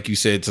inclined, like you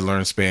said, to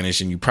learn Spanish,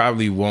 and you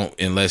probably won't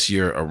unless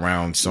you're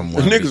around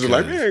someone. Niggas are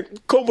like, man,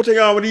 como te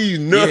llamo these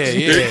nuts?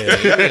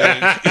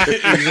 yeah,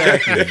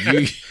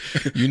 exactly.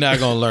 You're not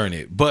gonna learn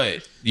it,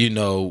 but you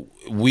know,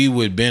 we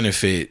would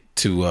benefit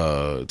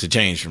to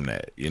change from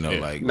that. You know,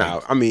 like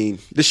Nah, I mean,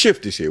 the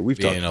shift is here. We've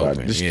talked being about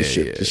open. it. The Yeah,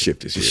 shift, yeah. the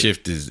shift is The here.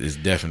 shift is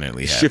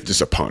definitely The happening. shift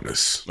is upon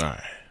us. All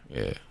right.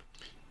 Yeah.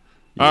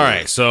 All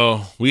right.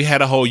 So we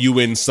had a whole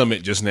UN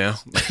summit just now.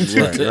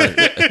 Right.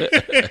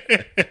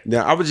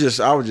 Now I was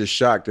just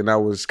shocked, and I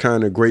was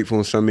kind of grateful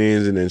in some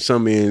ends, and then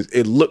some ends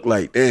it looked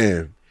like,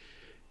 damn,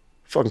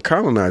 fucking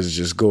colonizers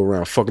just go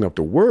around fucking up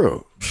the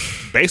world.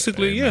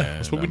 Basically, yeah, Man,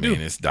 that's what I we do.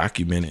 mean, it's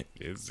documented,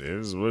 It's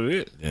what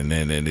it is. and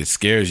then it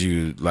scares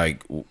you.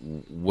 Like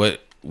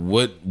what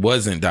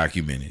wasn't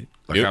documented?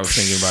 Like Yep. I was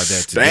thinking about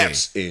that today.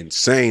 That's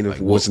insane. If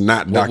Like, what's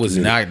not what documented. was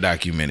not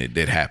documented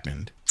that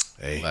happened?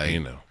 Hey, Like, you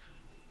know.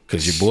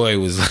 Because your boy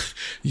was,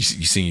 you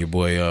seen your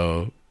boy,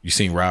 you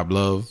seen Rob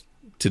Love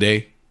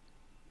today?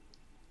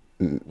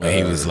 When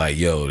he was like,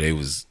 "Yo, they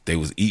was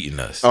eating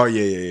us." Oh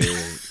yeah.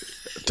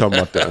 Talking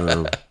about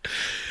the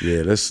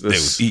yeah, let's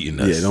was eating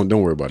us. Yeah,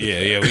 don't worry about it.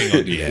 Yeah, we ain't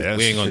gonna do that. that's-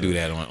 We ain't gonna do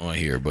that on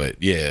here.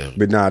 But yeah,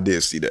 But nah, I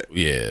did see that.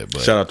 yeah.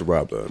 But Shout out to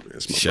Rob Love, man.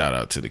 It's my shout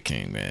out to the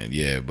king, man.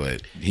 Yeah,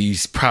 but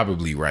he's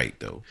probably right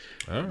though.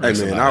 Hey Makes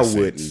a man, lot I of sense.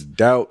 wouldn't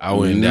doubt I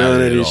wouldn't none doubt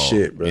of it at this all.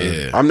 shit, bro.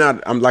 Yeah.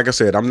 I'm like I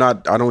said, I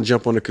don't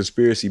jump on the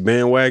conspiracy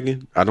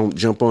bandwagon. I don't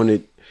jump on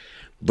it,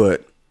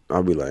 but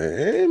I'll be like,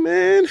 hey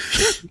man,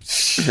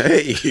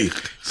 hey,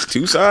 it's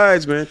two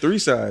sides, man, three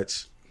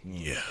sides.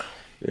 Yeah.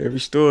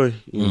 Every story,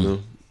 you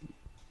know.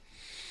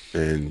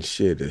 And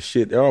shit, the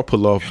shit they all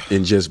pull off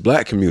in just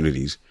black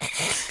communities.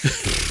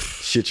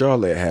 Shit, y'all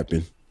let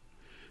happen.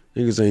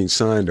 Niggas ain't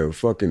signed a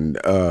fucking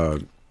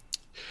The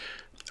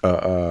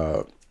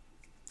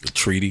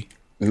treaty.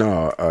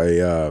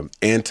 a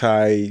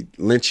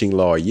anti-lynching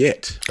law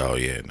yet. Oh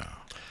yeah, no.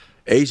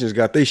 Asians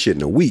got their shit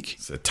in a week.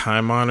 It's a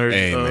time-honored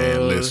Hey,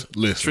 man, listen.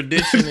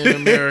 tradition in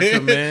America,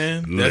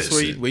 man. That's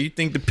Listen. where you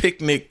think the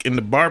picnic and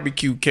the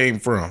barbecue came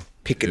from.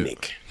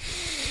 Picnic.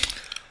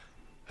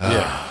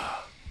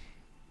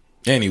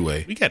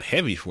 Anyway, We got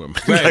heavy for him.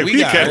 Right, we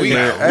got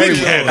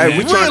Hey,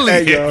 we trying to,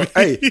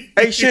 hey, y'all.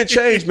 Hey, shit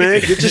change, man.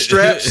 Get your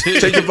straps.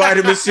 Take your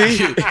vitamin C.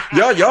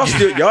 Y'all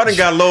done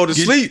got low to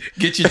sleep.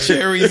 Get your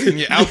cherries and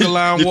your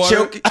alkaline Your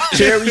water.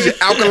 cherries, your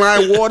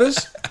alkaline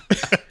waters.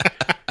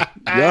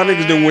 Y'all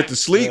niggas done went to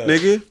sleep,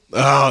 nigga.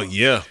 Oh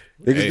yeah,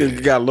 Niggas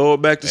done got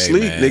lowered back to Hey,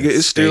 sleep, man, nigga.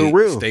 It's still stay-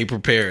 real. Stay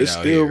prepared. It's out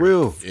still here.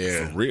 real.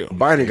 Yeah, for real.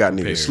 Biden got niggas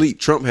prepared. sleep.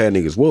 Trump had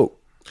niggas woke.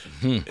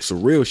 It's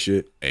some real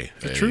shit. Hey,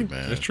 that's Hey, true.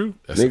 man. That's true.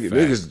 That's a fact.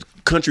 Niggas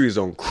country is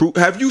on cruise.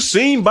 Have you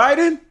seen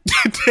Biden?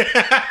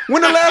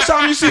 When the last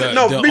time you seen?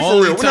 No, be for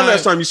only real. When the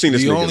last time you seen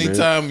this The nigga, only man?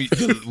 time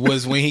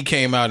was when he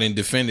came out and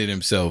defended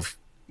himself.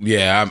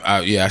 Yeah,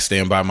 I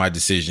stand by my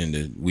decision.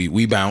 That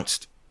we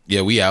bounced.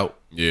 Yeah, we out.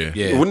 Yeah.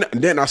 Yeah.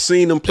 Then I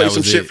seen him play That some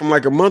was shit it. from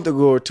like a month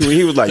ago or two, and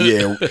he was like,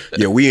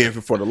 "Yeah, we in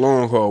for the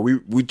long haul.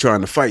 We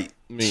trying to fight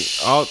I mean,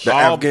 all the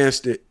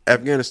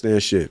Afghanistan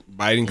shit."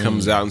 Biden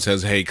comes out and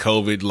says, "Hey,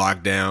 COVID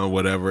lockdown,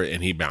 whatever,"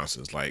 and he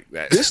bounces like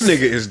that. This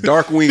nigga is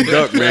Darkwing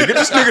Duck, man. Get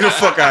this nigga the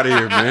fuck out of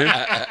here,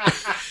 man.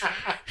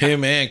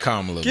 Him and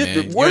Kamala, Get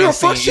man. the- where You the ain't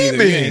fuck seen she either.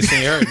 been? You ain't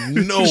seen her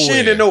nowhere. She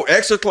ain't in no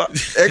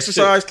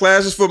exercise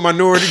classes for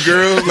minority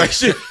girls. Like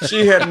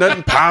she had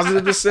nothing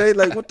positive to say.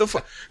 Like what the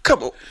fuck?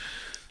 Come on,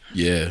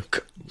 Yeah,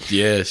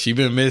 she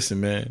been missing,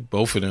 man.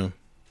 Both of them.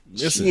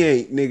 she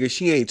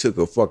ain't took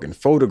a fucking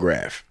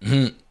photograph.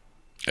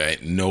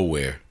 Ain't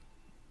nowhere.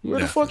 Where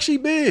the fuck she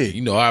been?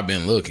 You know I've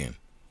been looking.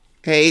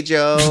 Hey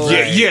Joe.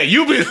 yeah,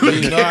 you been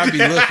You know I be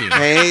looking.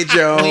 Hey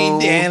Joe. We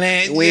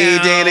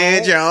did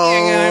it,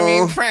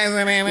 Joe.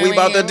 We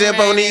about to dip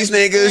on these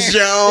niggas,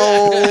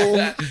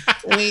 Joe.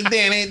 We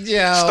did it,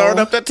 Joe. Start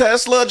up the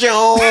Tesla,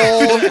 Joe.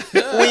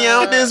 We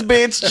out this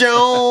bitch,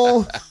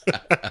 Joe.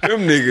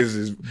 Them niggas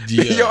is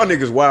y'all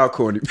niggas wild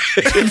corny.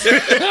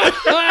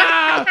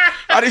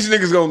 How these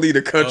niggas gonna leave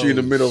the country in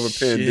the middle of a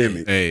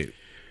pandemic? Hey,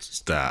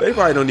 stop. They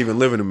probably don't even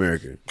live in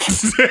America.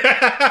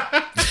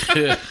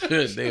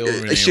 They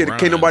over in Shit, Iran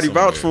can't nobody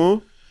vouch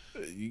somewhere. for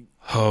him.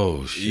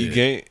 Oh shit! You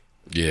can't.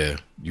 Yeah,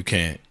 you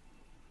can't.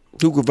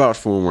 Who could vouch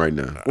for him right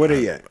now? Where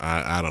they at?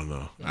 I don't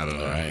know. I don't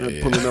know. Right,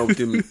 yeah. Pulling up with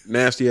them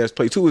nasty ass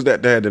plates. Who was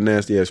that had the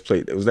nasty ass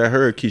plate? Was that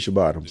her or Keisha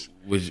Bottoms?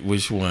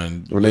 Which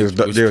one? When they Which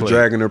were plate?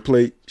 dragging her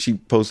plate, she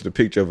posted a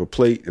picture of a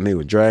plate and they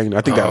were dragging.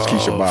 I think that was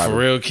Keisha Bottoms. For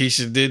real,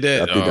 Keisha did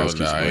that. I think that was Keisha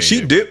nah, I Bottoms. ain't She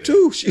never dipped did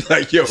too. She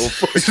like, yo,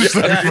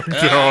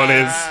 fuck All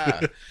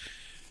this.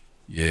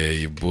 Yeah,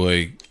 your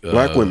boy.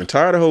 black women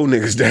tired of holding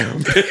niggas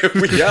down.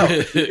 Man. We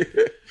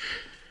out.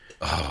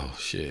 Oh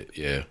shit!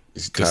 Yeah,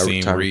 Tyra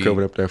Kasim Reed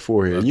covered up that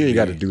forehead. You ain't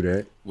got to do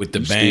that. with the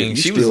You bangs.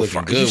 still- She you was still looking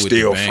fine. good You with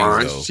still the bangs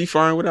fine. though. She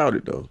fine without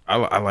it though.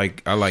 I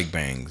like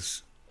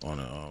bangs on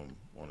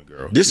a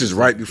girl. This is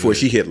right before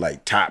she hit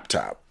like top.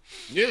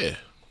 Yeah.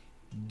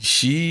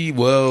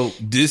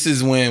 This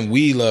is when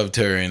we loved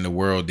her and the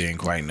world didn't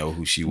quite know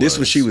who she was. This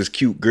when she was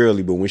cute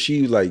girly, but when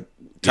she like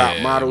top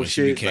Yeah, model when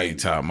she shit, became like,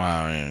 top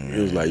model.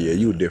 it was like, yeah,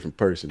 you a different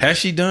person. Has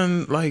she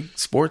done like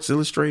Sports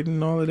Illustrated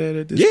and all of that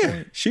at this Yeah,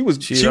 point? she was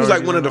She like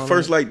already one of the done all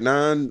first that? like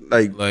nine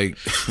like Like,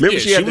 remember Yeah,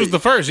 she she was the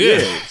first, yeah.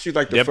 she was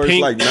like the Yeah, first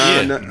pink, like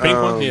nine yeah, pink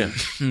one, yeah.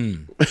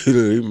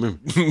 remember.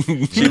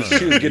 she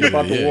was getting up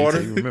out the Yeah,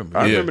 water. you remember.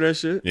 I Yeah. remember that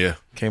shit. Yeah.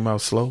 came out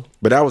slow.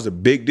 But that was a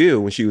big deal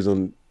when she was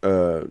on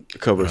the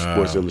cover of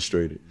Sports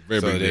Illustrated.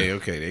 Very So big deal.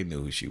 they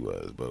knew who she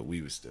was, but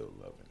we was still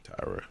loving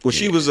Tyra. Well,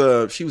 she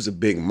was a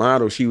big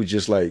model. She was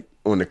just like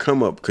on the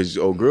come up because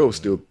old girl was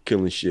still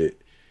killing shit.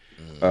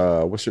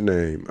 What's her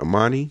name?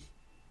 Iman.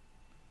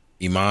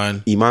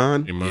 Iman.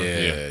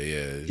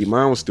 Yeah.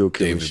 Iman was still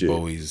killing David shit.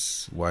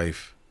 Bowie's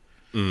wife.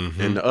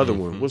 And the other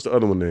one, what's the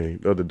other one name?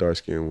 The other dark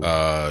skinned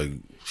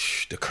one.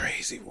 The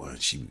crazy one.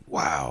 She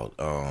wild.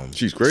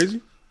 She's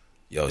crazy.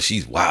 Yo,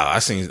 she's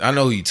wild. I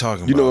know who you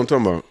talking You know what about.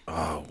 I'm talking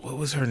about? What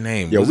was her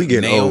name? Yeah, Was we it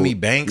getting Naomi old.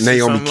 Banks.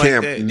 Naomi or something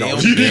Camp. Like that? No,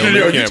 Naomi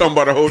you Camp. talking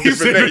about a whole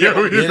different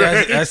name. Did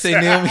I say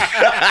Naomi?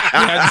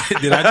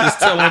 Did I just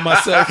tell on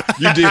myself?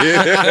 You did.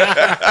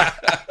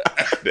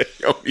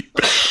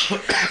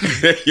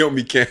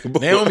 Naomi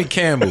Campbell. Naomi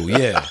Campbell.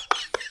 Yeah,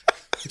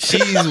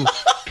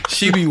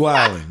 she be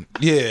wilding.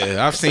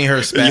 Yeah, I've seen her.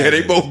 Spazzing. Yeah,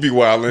 they both be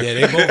wildin'. Yeah,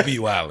 they both be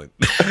wilding.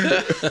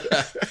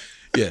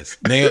 Yes,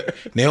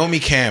 Naomi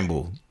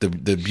Campbell, the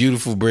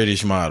beautiful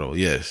British model.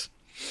 Yes.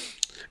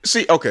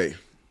 See, okay.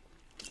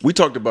 We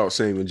talked about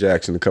Samuel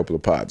Jackson a couple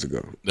of pods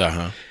ago.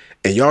 Uh-huh.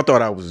 And y'all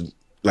thought I was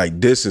like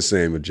dissing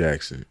Samuel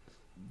Jackson.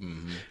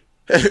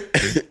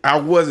 I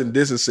wasn't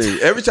dissing Samuel.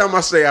 Every time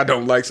I say I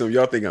don't like something,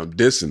 y'all think I'm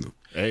dissing him.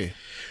 Hey.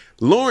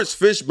 Lawrence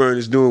Fishburne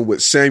is doing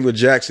what Samuel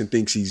Jackson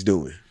thinks he's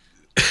doing.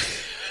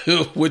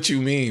 What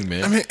you mean,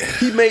 man?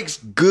 He makes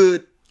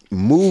good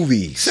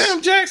movies.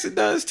 Sam Jackson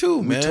does too,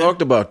 We man.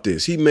 talked about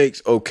this. He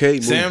makes okay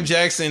movies. Sam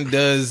Jackson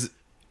does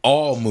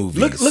all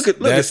movies. Look at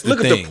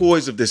the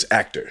poise of this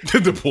actor.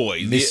 The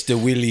boys.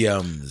 Mr.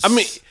 Williams. I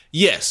mean,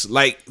 yes,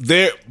 like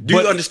there. Do you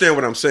understand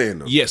what I'm saying,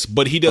 though? Yes,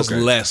 but he does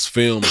Okay. less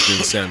films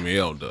than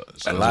Samuel does.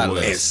 a lot as well.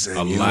 less. A A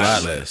lot lot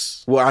less.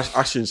 less. Well,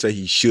 I shouldn't say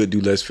he should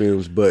do less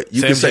films, but you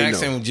Sam can say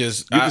Jackson no.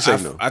 just. You can say I,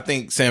 no. I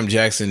think Sam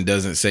Jackson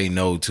doesn't say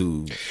no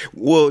to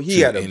Well,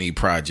 he had any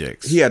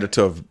projects. he had a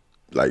tough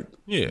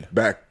Yeah.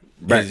 background.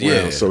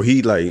 Yeah. So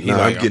he like, He nah,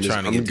 like, I'm getting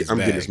trying to this, get this I'm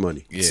getting bag. this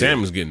money. Yeah.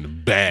 Sam is getting the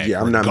bag.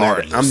 Yeah, I'm not mad.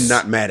 regardless. I'm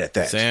not mad at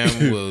that.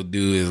 Sam will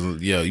do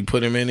his. You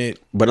put him in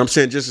it. But I'm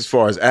saying just as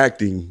far as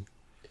acting,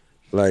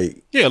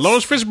 like Yeah,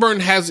 Lawrence Fishburne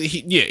has.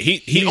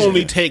 He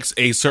only takes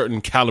a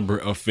certain caliber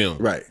of film.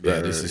 right, Yeah,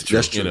 right, this right. is true.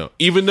 That's true. You know,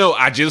 even though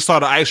I just saw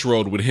the Ice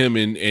Road with him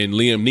and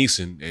Liam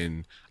Neeson,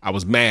 and I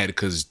was mad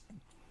because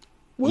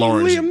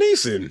Lawrence Liam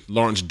Neeson.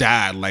 Lawrence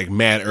died like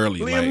mad early.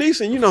 Liam like,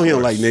 Neeson, you know he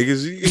don't like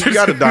niggas. He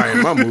got to die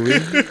in my movie.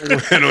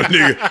 No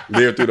nigga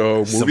live through the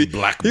whole movie.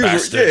 black he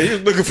was, bastard. Yeah, he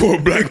was looking for a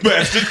black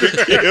bastard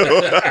to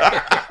kill.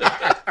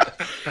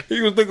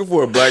 He was looking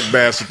for a black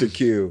bastard to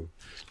kill.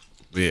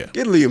 Yeah,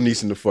 Get Liam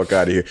Neeson the fuck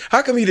out of here.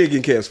 How come he didn't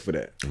get canceled for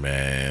that?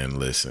 Man,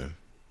 listen.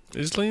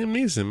 it's Liam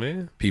Neeson,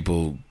 man.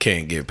 People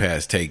can't get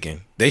past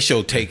Taken. They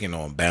show Taken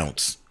on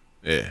Bounce.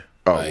 Yeah,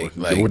 Oh,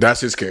 Like- well,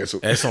 that's his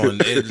cancel. That's on.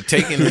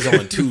 Taken is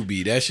on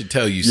Tubi. That should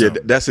tell you Yeah,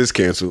 something. that's his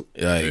cancel.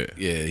 Like,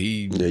 yeah,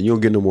 he. Yeah, you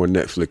don't get no more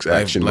Netflix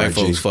action. Black like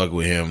folks G. fuck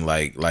with him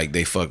like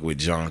they fuck with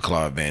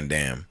Jean-Claude Van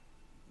Damme.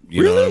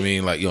 You know what I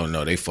mean? Like,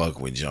 no, they fuck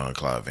with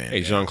Jean-Claude Van Damme.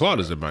 hey, Jean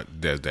Claude is about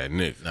that's that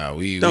nigga. Nah,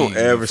 we Don't we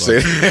ever fuck say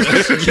with-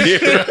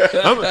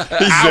 that.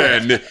 He's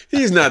that nigga.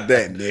 He's not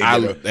that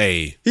nigga.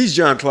 Hey, He's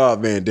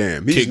Jean-Claude Van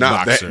Damme. He's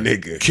not that kickboxer,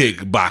 nigga.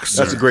 Kickboxer.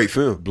 That's a great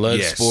film.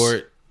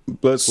 Bloodsport.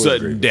 Bloodsport's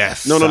Sudden a great death.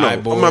 film. No.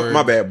 Cyborg.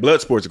 My bad.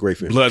 Bloodsport's a great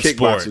film. Bloodsport.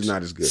 Kickboxer's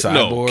not as good. Cyborg.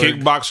 No,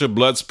 Kickboxer,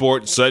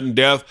 Bloodsport, Sudden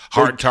Death,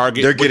 Hard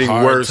Target. They're getting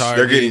Hard worse. Target.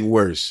 They're getting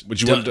worse.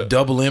 What you want to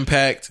Double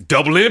Impact.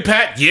 Double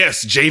Impact?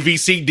 Yes.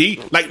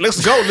 JVCD. Like,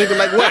 let's go, nigga.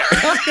 Like what?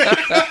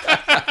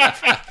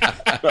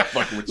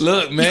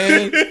 Look,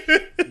 man.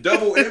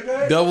 Double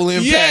Impact? Double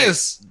Impact.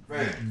 Yes.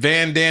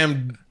 Van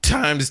Damme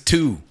times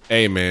 2.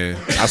 Hey man,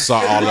 I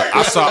saw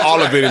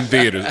all of it in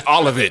theaters.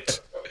 All of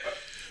it.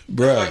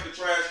 Bruh. The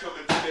trash coming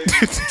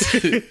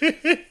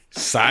today.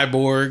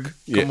 Cyborg.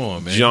 Come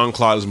on, man.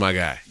 Jean-Claude is my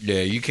guy.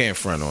 Yeah, you can't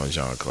front on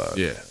Jean-Claude.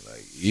 Yeah.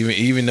 Like,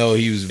 even though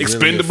he was really a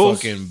Expendables?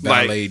 fucking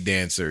ballet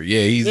dancer.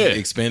 Yeah, he's Yeah.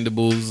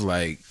 Expendables.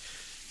 Like,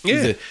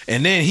 Yeah.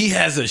 and then he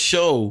has a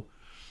show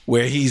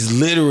where he's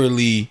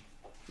literally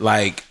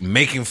like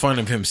making fun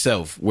of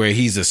himself, where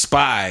he's a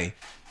spy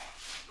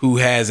who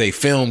has a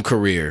film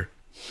career.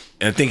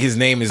 And I think his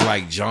name is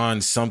like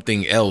John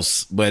something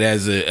else, but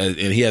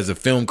and he has a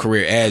film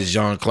career as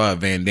Jean-Claude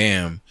Van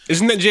Damme.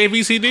 Isn't that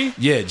JVCD?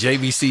 Yeah,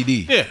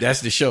 JVCD. Yeah.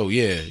 That's the show.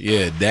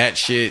 Yeah. That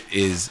shit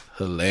is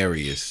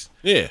hilarious.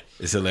 Yeah.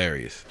 It's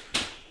hilarious.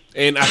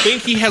 And I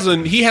think he has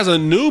a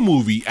new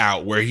movie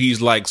out where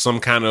he's like some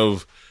kind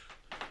of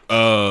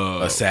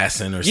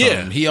Assassin or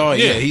yeah. something.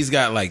 He's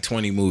got like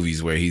 20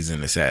 movies where he's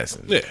an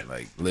assassin. Yeah.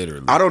 Like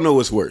literally. I don't know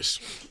what's worse.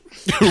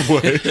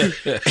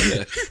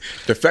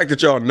 The fact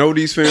that y'all know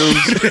these films,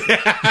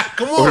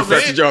 Come or the on, fact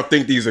man. that y'all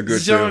think these are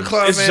good films.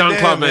 It's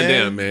Jean-Claude Van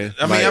Damme, man.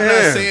 I mean, Like, I'm yeah.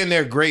 not saying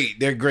they're great.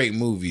 They're great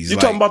movies. You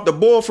talking about the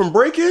boy from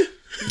Breaking?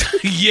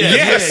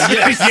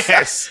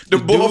 Yes. The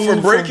boy dude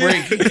from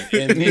Breaking?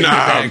 and in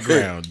Nah, the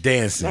background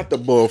dancing. Not the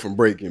boy from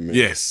Breaking, man.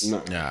 Yes.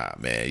 No. Nah,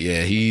 man.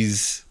 Yeah,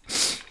 he's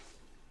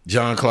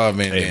Jean-Claude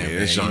Van Damme. man,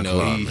 Man, it's you know,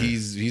 Jean-Claude, man.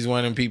 he's one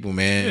of them people,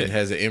 man.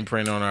 Has an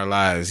imprint on our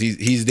lives.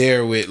 He's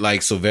there with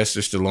like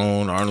Sylvester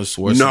Stallone, Arnold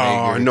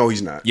Schwarzenegger. No,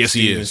 he's not. Yes,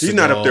 he is. He's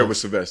not up Seagal. there with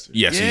Sylvester.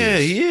 Yes, Yeah,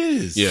 he is. he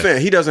is. Yeah.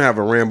 Man, he doesn't have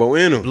a Rambo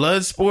in him.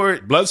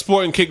 Bloodsport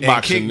Bloodsport and and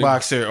kickboxing.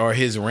 Kickboxer are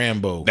his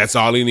Rambo. That's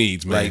all he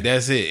needs, man. Like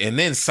that's it. And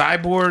then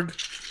Cyborg,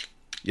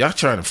 y'all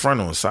trying to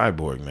front on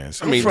Cyborg, man.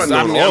 I mean, fronting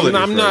on all of this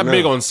I'm not right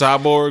big now. on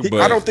Cyborg,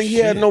 but I don't think he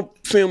had no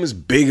film as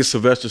big as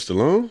Sylvester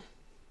Stallone.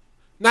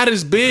 not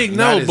as big.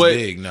 Not No, as but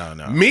big. No.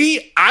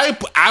 me,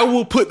 I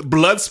will put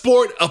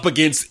Bloodsport up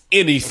against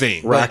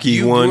anything. Right. But Rocky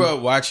you one. grew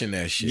up watching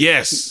that shit.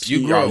 Yes.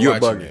 You grew up you're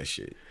watching bugging. that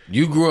shit.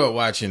 You grew up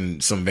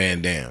watching some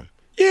Van Damme.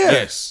 Yeah.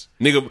 Yes,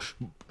 nigga.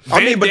 I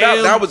mean, but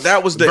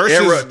that was the versus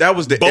era. That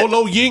was the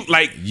Bolo Yink.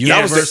 Like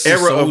that was versus the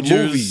era of soldiers.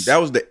 movies. That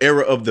was the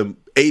era of the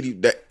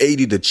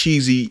 80, the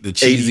cheesy, The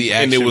cheesy 80s.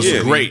 action. and it was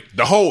Yeah. great.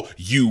 The whole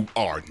 "you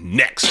are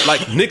next,"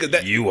 like nigga.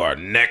 That You are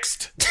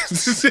next.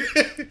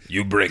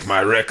 You break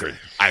my record.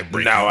 I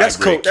break. Now That's I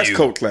break cult. That's you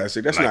cult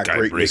classic. That's like not I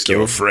greatness, break your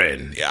though.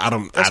 friend. Yeah, I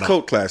don't. That's I don't,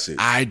 cult classic.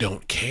 I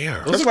don't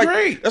care. That's are like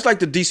great. that's like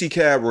the DC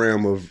Cab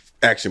realm of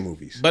action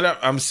movies. But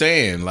I'm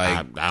saying, like,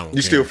 I don't. You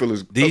care. still feel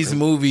as these okay.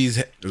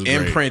 movies great.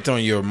 imprint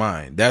on your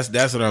mind. That's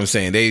what I'm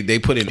saying. They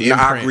put an No,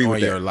 I imprint agree on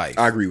with your that. life.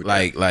 I agree with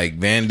like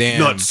Van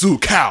Damme Nutsu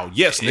cow.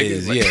 Yes, nigga.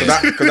 is Like,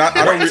 yeah.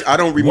 Because I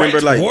don't remember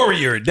White like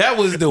Warrior. That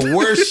was the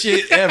worst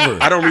shit ever.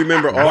 I don't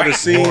remember all the White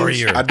scenes.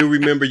 Warrior. I do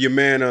remember your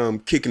man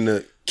kicking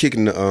the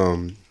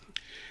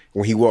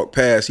when he walked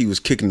past, he was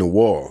kicking the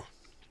wall.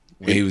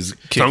 When he was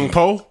Tong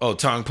Po? Oh,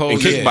 Tong Po.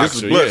 And yeah. kickboxer, This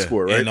was blood yeah.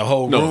 sport, right? And the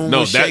whole room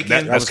was shaking.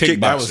 that was kickboxer.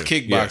 That was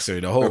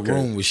kickboxer. The whole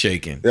room was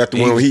shaking. That's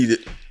the one where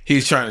he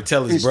was trying to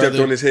tell his he brother.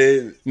 stepped on his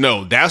head.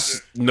 No,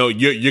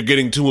 you're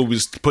getting two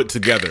movies put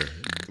together.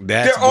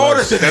 That's They're all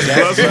blood- the- that's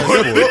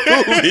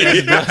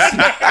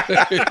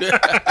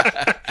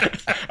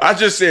I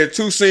just said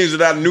two scenes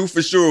that I knew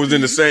for sure was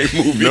in the same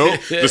movie. Nope.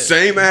 The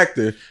same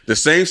actor, the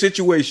same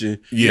situation,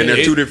 and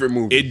they're two different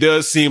movies. It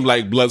does seem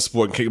like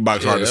Bloodsport and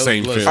Kickboxer Yeah, are the that was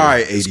same Bloodsport. film. All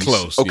right, It's 80s.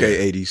 close.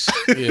 Okay, yeah.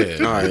 80s.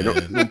 Yeah. All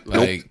right, man.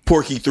 don't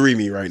Porky 3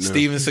 me right now.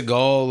 Steven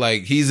Seagal,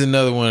 like he's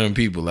another one of them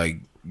people. Like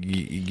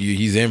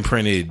he's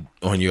imprinted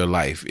on your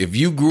life. If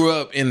you grew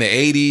up in the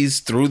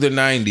 80s through the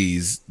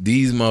 90s,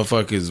 these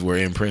motherfuckers were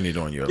imprinted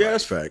on your Yeah, life.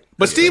 that's fact.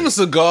 But Steven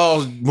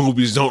Seagal's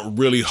movies don't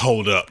really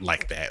hold up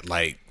like that.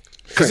 Like,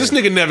 because this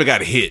nigga never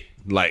got hit.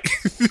 Like,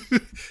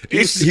 He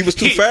was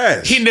too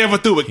fast. He never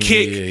threw a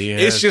kick. he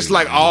It's has just to.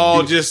 like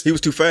all just. He was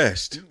too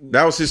fast.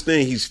 That was his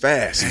thing. He's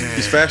fast.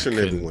 He's faster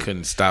than everyone.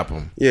 Couldn't stop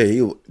him. Yeah,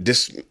 he Mark for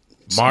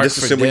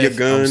disassemble your Death.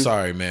 gun. I'm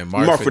sorry, man.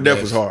 Mark for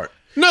Death was hard.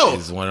 No.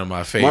 Is one of my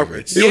Mark,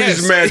 favorites. he was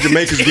just mad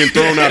Jamaicans getting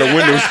thrown out of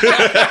windows.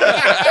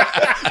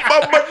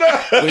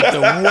 With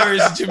the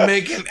worst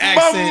Jamaican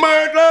accent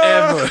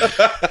ever.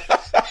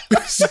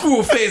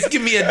 Screwface,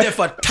 give me a death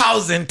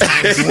 1,000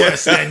 times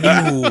worse than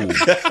you.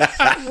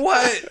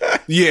 What?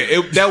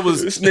 Yeah, that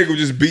was. This nigga was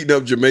just beating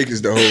up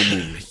Jamaicans the whole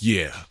movie.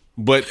 Yeah.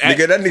 But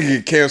Nigga, that nigga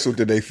get canceled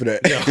today for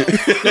that.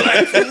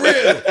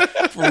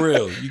 Like, for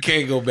real. You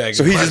can't go back.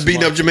 So and he just watch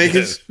beating up Mark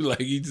Jamaicans? Death. Like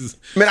he just.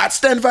 Man, I'd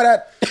stand for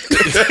that.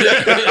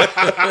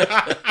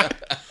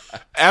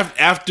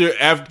 after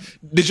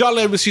did y'all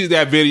ever see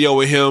that video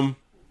with him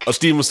of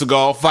Steven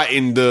Seagal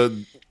fighting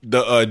the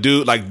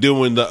dude, like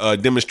doing the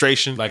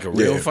demonstration? Like a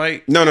real Yeah.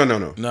 fight? No.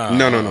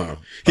 Nah.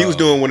 He was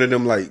doing one of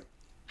them like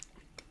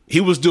he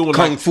was doing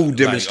kung like, fu Like,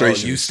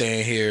 demonstrations. you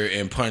stand here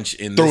and punch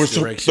in throw this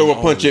direction. a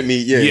punch only. at me.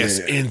 Yeah, yes,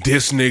 yeah. and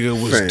this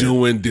nigga was Fam.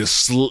 doing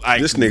this.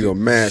 Like, This nigga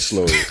mad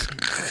slow.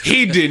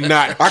 he did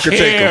not I could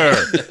take care.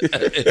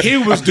 He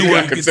was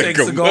doing. You can take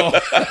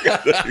Seagal.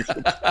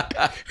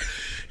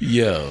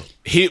 Yo.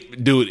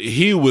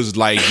 He was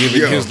like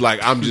giving Yo. his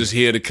like, I'm just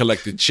here to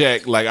collect the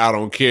check. Like, I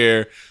don't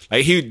care.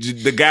 Like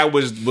the guy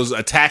was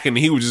attacking. And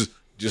he was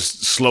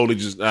just slowly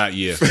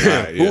yeah.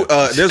 Who,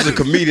 there's a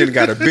comedian that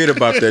got a bit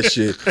about that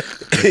shit.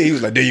 He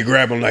was like, then you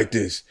grab him like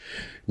this.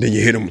 Then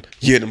you hit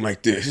him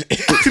like this.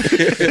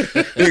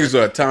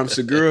 Niggas Tom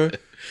Segura.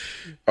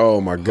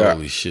 Oh my God.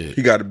 Holy shit.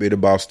 He got a bit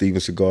about Steven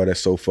Seagal that's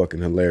so fucking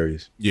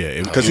hilarious.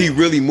 Yeah, Because he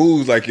really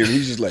moves like him.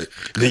 He's just like,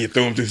 then you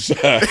throw him to the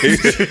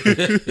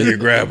side. Then you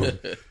grab him.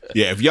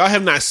 yeah. If y'all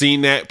have not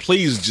seen that,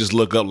 please just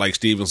look up like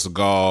Steven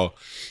Seagal.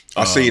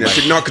 I seen that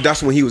shit. No, because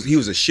that's when he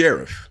was a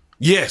sheriff.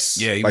 Yes,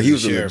 Yeah, Like, he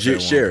was a sheriff legit at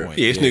one sheriff. point.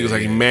 Yeah, this nigga's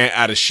like mad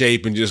out of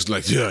shape and just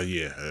like Yeah,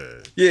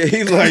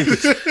 he's like,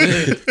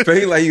 but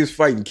he like he was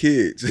fighting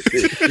kids.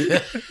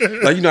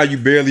 Like, you know how you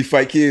barely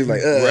fight kids?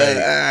 Like,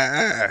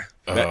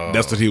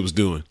 That's what he was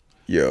doing.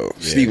 Yo,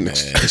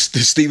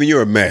 Steven,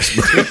 you're a mess,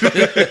 bro.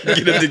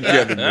 Get it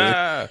together,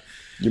 man.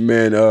 Your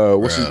man,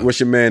 what's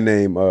your man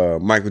name?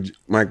 Michael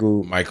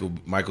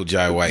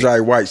Jai White. Jai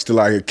White still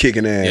out here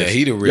kicking ass. Yeah,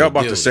 he the real Y'all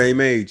about deal. the same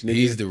age, nigga.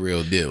 He's the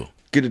real deal.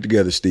 Get it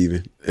together,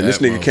 Steven. And this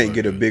That nigga can't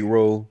get a motherfucker. big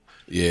role.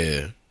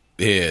 Yeah.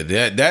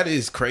 That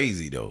is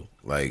crazy though.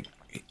 Like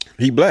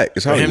He black.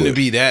 It's for him Hollywood. to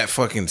be that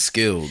fucking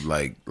skilled,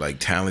 like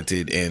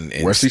talented and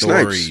Wesley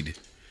storied. Snipes.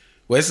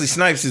 Wesley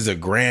Snipes is a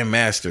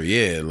grandmaster,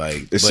 yeah.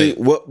 Like,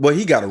 but Well,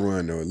 he got to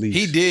run though. At least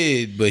he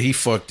did, but he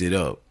fucked it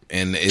up,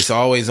 and it's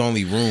always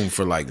only room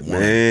for like one.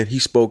 Man, he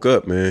spoke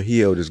up, man. He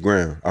held his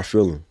ground. I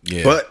feel him.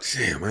 Yeah. But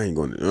damn, I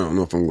don't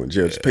know if I'm going to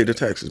jail. Just pay the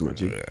taxes, my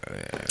G.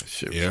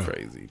 Shit was Yeah.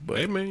 crazy, but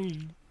Hey man, you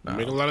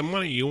make a lot of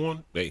money. You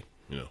want you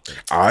know.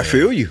 I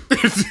feel you.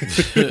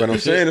 But I'm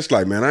saying it's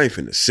like, man, I ain't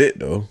finna sit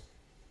though.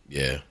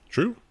 yeah.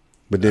 True.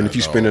 But then if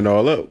you spend it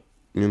all up,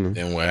 you know,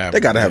 Then what happened? they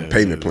got to have a Yeah,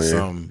 payment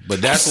plan.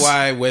 But that's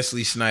why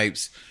Wesley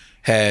Snipes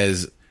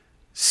has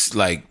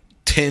like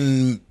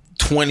 10,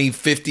 20,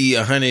 50,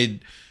 100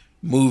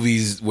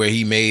 movies where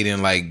he made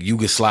in like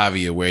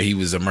Yugoslavia where he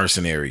was a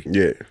mercenary.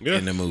 Yeah.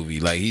 In the movie.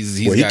 Like he's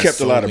Well, he got kept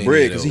so a lot of many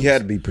bread because he those.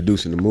 had to be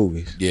producing the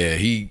movies. Yeah,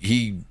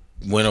 he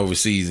went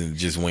overseas and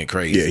just went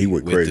crazy. Yeah, he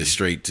went with crazy. the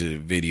straight to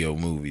video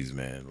movies,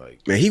 man. Like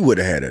Man, he would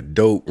have had a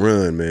dope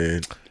run,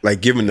 man.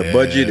 Like given the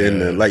budget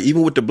and the, like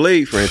even with the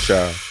Blade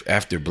franchise.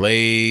 after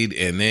Blade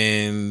and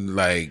then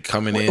like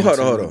coming Wait, into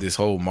hold on. this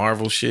whole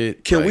Marvel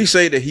shit. Can like, we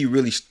say that he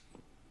really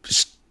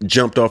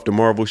jumped off the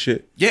Marvel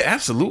shit? Yeah,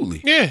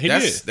 absolutely. Yeah, he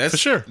that's, did, That's for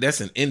sure. That's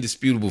an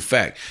indisputable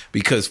fact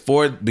because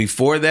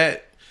before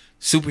that,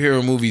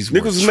 superhero movies Niggas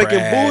were was making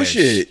trash.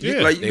 bullshit. Yeah,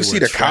 Like you they can see were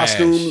the trash.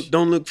 costume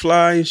don't look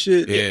fly and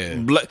shit. Yeah,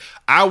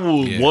 I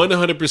will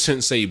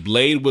 100% say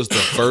Blade was the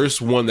first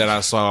one that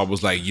I saw. I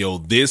was like, yo,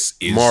 this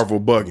is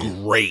Marvel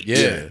bugging. great.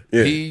 yeah.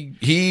 Yeah.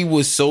 He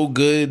was so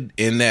good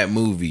in that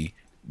movie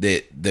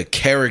that the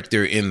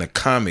character in the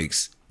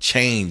comics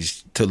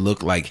changed to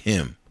look like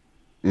him.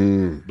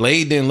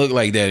 Blade didn't look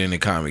like that in the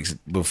comics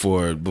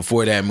before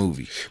that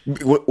movie.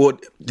 Well,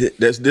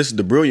 this is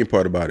the brilliant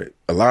part about it.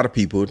 A lot of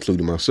people,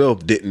 including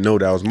myself, didn't know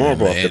that was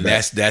Marvel off the And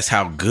bat. that's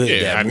how good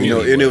Yeah, that I movie knew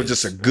was. And it was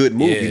just a good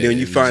movie. Yeah, Then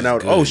you it find was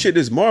out, good. oh shit,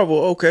 this Marvel.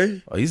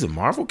 Okay, Oh, he's a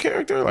Marvel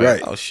character? Like,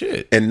 right. oh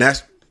shit. And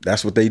that's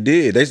what they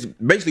did. That's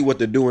basically what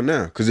they're doing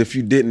now. Because if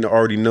you didn't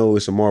already know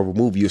it's a Marvel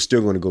movie, you're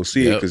still going to go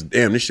see it. Yep. Because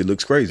damn, this shit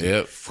looks crazy.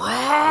 Yep.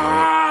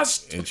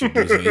 Frost.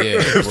 Introducing,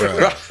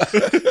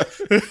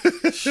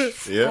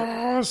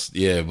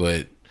 yeah,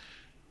 but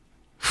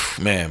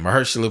man,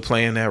 Mahershala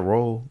playing that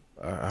role.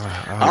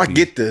 I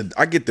get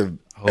the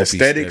hope he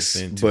aesthetics,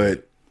 steps into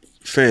but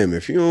fam,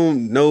 if you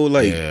don't know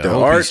like Yeah, I the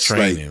hope arts, he's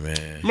training, like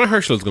man.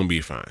 Mahershala's gonna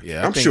be fine.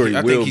 Yeah, I'm sure he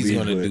will he's be.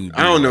 gonna But do.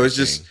 I don't know. the It's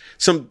just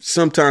thing.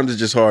 sometimes it's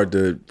just hard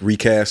to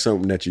recast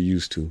something that you're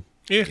used to.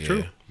 Yeah,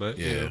 true. But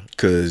Yeah,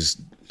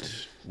 Because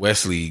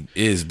Wesley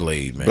is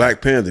Blade, man.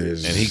 Black Panther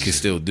is, and he can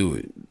still do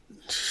it.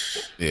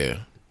 Yeah,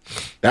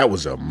 that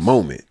was a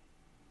moment.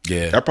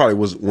 yeah. That probably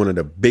was one of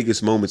the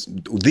biggest moments,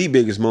 the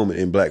biggest moment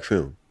in black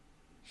film,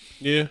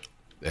 yeah,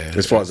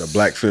 as far as a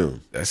black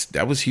film.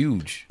 that was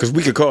huge. Because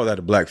we could call that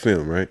a black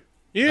film, right?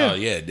 yeah, Oh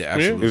yeah,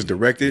 absolutely. It was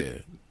directed.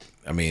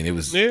 Yeah. I mean, it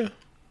was yeah.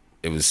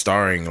 it was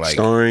starring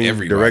Starring,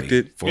 everybody.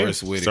 directed.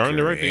 Forrest Yeah, Whitaker, starring,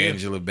 directed, yeah.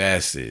 Angela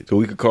Bassett. So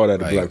we could call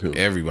that a Like, black film.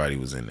 everybody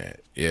was in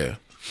that. Yeah.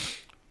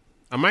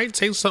 I might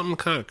take something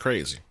kind of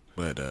crazy,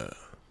 but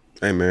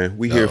Hey man,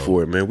 we here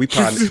for it, man. We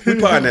potting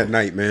at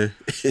night, man.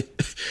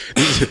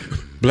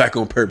 Black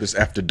on Purpose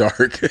After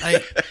Dark.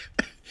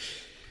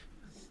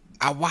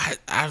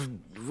 I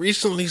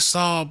recently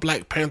saw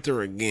Black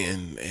Panther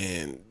again,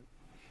 and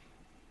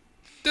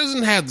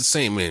doesn't have the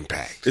same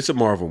impact. It's a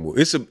Marvel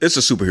movie. It's a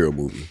superhero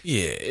movie.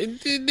 Yeah,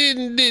 it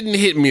didn't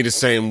hit me the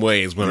same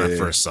way as when I Yeah.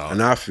 first saw it.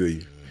 And I feel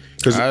you.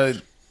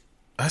 Because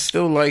I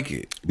still like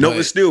it. no, but,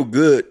 it's still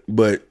good,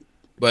 but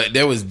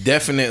there was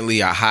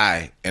definitely a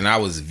high, and I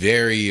was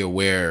very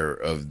aware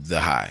of the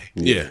high.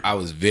 Yeah. I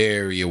was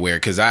very aware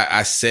because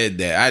I said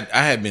that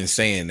I had been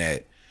saying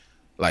that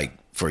like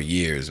for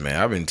years, man.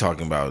 I've been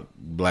talking about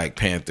Black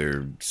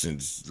Panther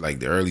since like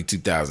the early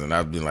 2000s.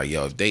 I've been like,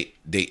 yo, if they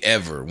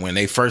ever, when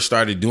they first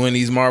started doing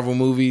these Marvel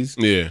movies,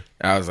 Yeah,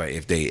 I was like,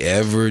 if they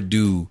ever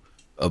do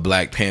a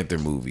Black Panther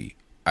movie,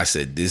 I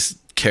said this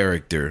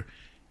character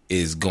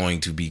is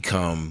going to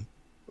become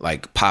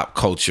like pop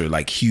culture,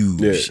 like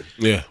huge.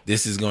 yeah.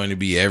 This is going to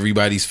be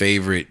everybody's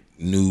favorite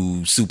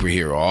new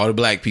superhero. All the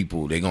black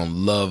people, they're gonna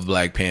love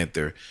Black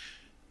Panther.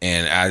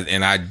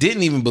 And I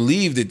didn't even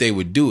believe that they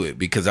would do it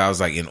because I was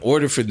like, in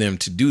order for them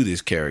to do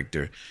this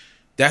character,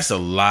 that's a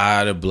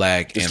lot of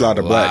black It's and a lot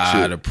of black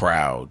shit. of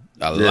proud.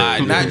 A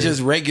lot, not just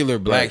regular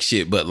black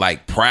shit, but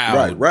like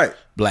proud Right.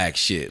 black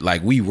shit.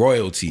 Like we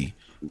royalty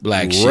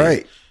black shit.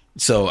 Right.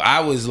 So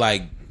I was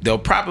like, they'll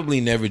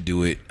probably never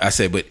do it. I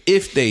said, but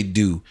if they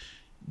do,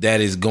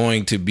 that is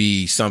going to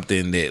be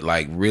something that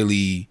like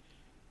really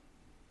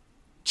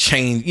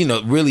change,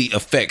 really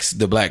affects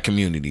the black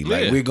community.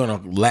 Like Yeah. we're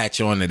gonna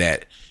latch onto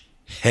that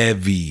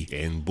heavy.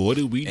 And boy,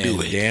 did we do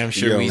And it! damn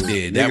sure Yo, we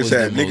did. That niggas was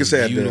had- the niggas most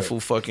had the- beautiful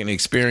fucking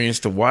experience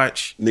to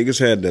watch. niggas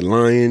had the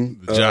lion.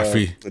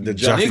 Joffrey. The Joffrey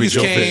Joffrey. Niggas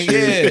Joe came,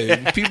 Pesci.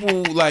 yeah.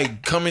 People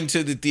like coming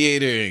to the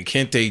theater in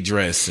kente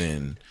dress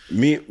and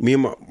Me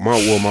and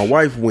my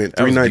wife went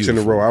 3 was nights in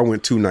a beautiful. row. I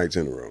went 2 nights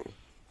in a row.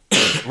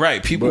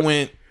 right. People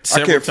went I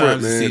several can't front,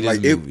 times to see man. this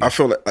Like movie. I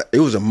felt like it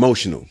was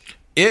emotional.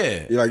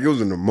 Yeah. Like it was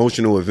an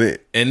emotional event.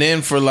 And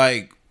then for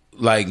like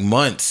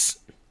months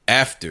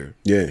after,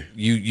 Yeah.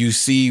 you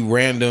see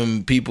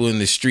random people in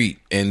the street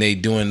and they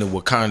doing the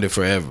Wakanda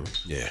Forever.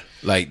 Yeah,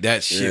 Like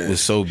that shit Yeah.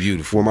 was so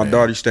beautiful. When my man.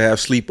 daughter used to have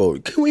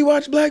sleepover, can we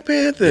watch Black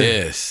Panther?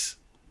 Yes.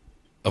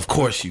 Of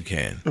course you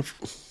can.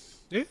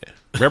 yeah.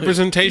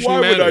 Representation Why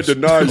would I matters.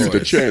 deny you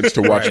the chance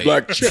to watch Right.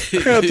 Black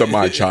Panther,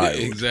 my child?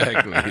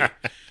 Exactly.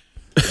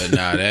 But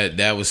nah,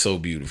 that was so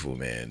beautiful,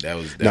 man. That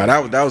was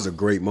That was a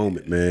great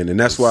moment, man, and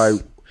that's why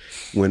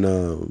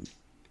when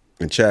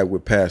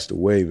Chadwick passed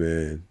away,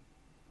 man,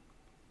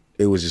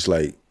 it was just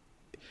like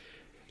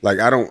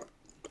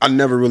I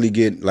never really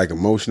get like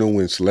emotional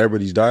when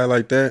celebrities die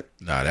like that.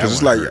 Nah, that 'Cause it's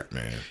it's like, hurt,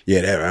 man.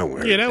 Yeah, that one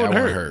hurt. Yeah, that would That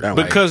one hurt. hurt. That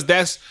one Because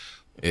that's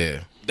Yeah.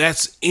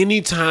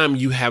 anytime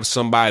you have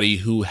somebody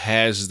who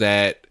has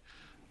that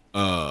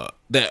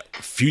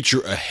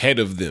future ahead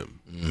of them.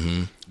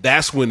 Mm-hmm.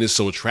 That's when it's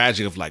so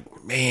tragic. Of like,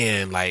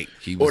 man, like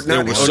He was there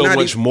not- was or so not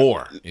much even-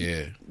 more.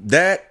 yeah.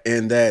 That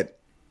and that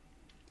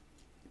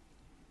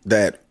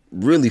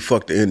really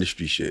fucked the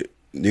industry shit.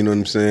 You know what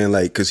I'm saying?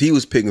 Like, cause he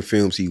was picking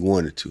films he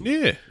wanted to.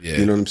 Yeah, Yeah.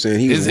 You know what I'm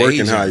saying? He was His working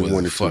agent how he was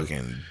wanted a to.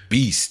 fucking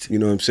beast. You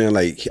know what I'm saying?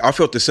 Like, I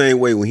felt the same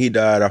way when he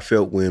died. I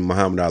felt when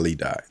Muhammad Ali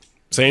died.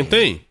 same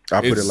thing. I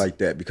put it It's- like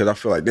that because I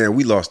feel like, damn,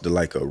 we lost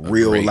like a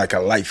real, great- like a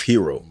life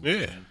hero,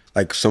 yeah,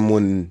 like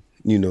someone,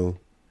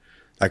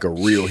 like a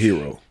real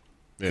hero.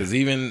 Because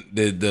even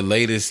the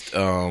latest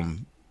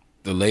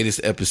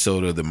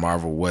episode of the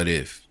Marvel What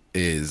If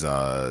is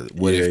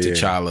what if Yeah.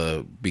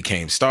 T'Challa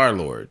became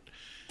Star-Lord.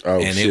 Oh,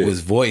 And shit. it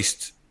was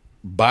voiced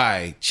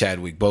by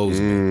Chadwick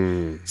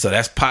Boseman. So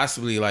that's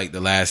possibly like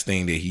the last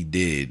thing that he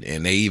did.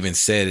 And they even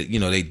said, you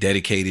know, they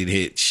dedicated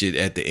hit shit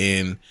at the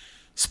end.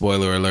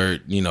 Spoiler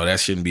alert, you know, that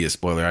shouldn't be a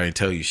spoiler. I didn't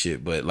tell you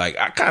shit, but like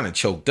I kind of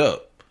choked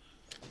up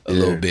a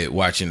little bit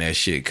watching that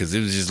shit, because it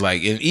was just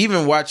like, and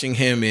even watching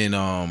him in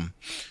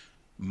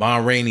Ma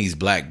Rainey's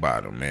Black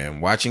Bottom,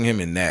 man, watching him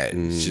in that,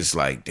 it's just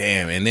like,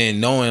 damn. And then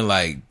knowing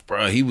like,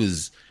 bro, he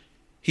was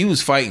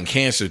fighting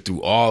cancer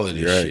through all of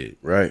this shit.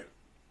 Right.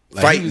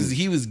 Like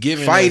he was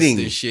giving us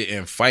this shit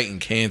and fighting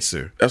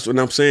cancer. That's what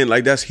I'm saying.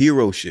 Like, that's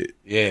hero shit.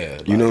 Yeah.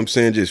 You know what I'm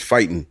saying? Just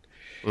fighting.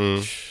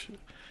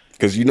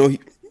 Because, you know, he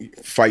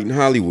fighting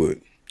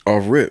Hollywood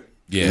off rip.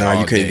 Yeah. Nah, you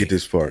all can't day. get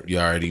this part. You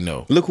already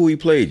know. Look who he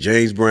played.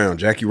 James Brown,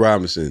 Jackie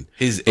Robinson.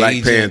 His Black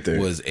agent Panther.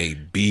 was a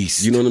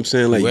beast. You know what I'm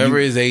saying? Like, whoever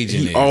his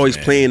agent he is, always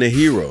man. playing a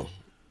hero.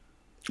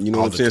 You know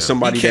what I'm saying?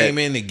 Somebody he came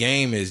that in the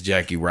game as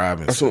Jackie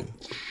Robinson. That's what,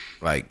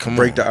 like, come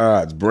break on. the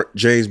odds.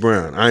 James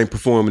Brown. I ain't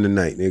performing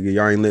tonight, nigga.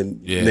 Y'all ain't letting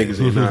niggas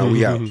in. Nah,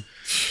 we out.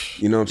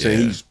 You know what I'm saying?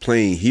 Yeah. He's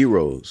playing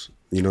heroes.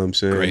 You know what I'm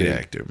saying? Great And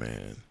actor,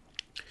 man.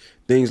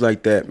 things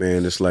like that,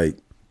 man. It's like,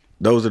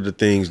 those are the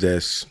things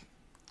that's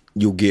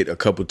you'll get a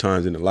couple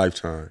times in a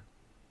lifetime.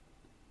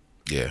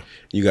 Yeah.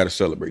 You got to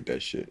celebrate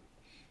that shit.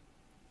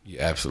 You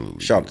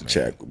absolutely. Shout out do, to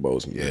man. Chadwick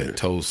Boseman. Yeah, man.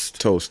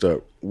 toast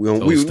up. We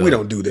Toast up.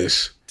 don't do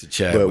this to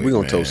Chadwick, but we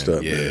gonna man. toast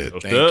up, Yeah, man.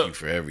 Toast thank up. you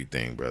for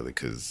everything, brother.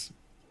 Because,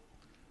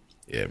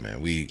 yeah,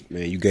 man,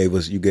 Man, you gave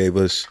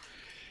us,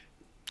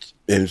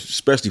 and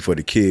especially for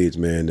the kids,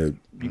 man. The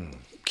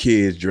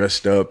kids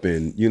dressed up,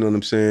 and you know what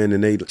I'm saying.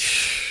 And they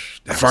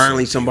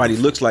finally somebody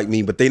looks like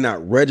me, but they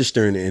not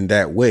registering it in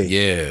that way.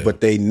 Yeah.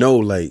 but they know,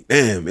 like,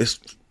 damn, it's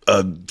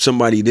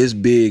somebody this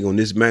big on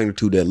this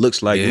magnitude that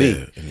looks like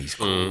me. and he's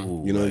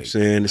cool. You know what I'm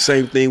saying? The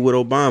same thing with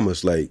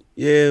Obama's. Like,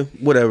 yeah,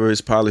 whatever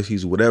his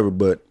policies, whatever.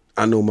 But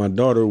I know my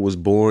daughter was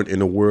born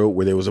in a world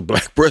where there was a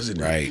black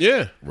president. Right.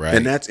 Yeah. Right.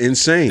 And that's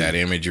insane. that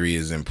imagery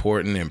is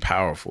important and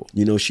powerful.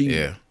 You know,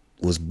 she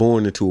was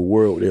born into a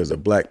world where there's a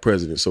black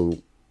president. So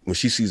when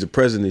she sees a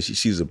president, she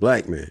sees a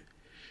black man,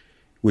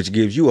 which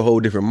gives you a whole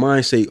different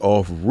mindset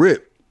off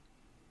rip.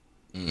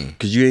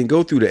 Because you didn't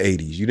go through the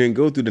 80s. You didn't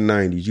go through the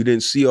 90s. You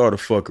didn't see all the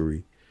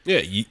fuckery. Yeah.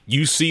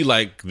 You see,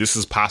 like, this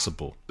is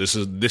possible. This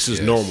is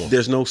normal.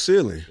 There's no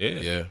ceiling. Yeah.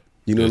 Yeah.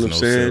 You know There's what I'm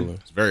saying? ceiling.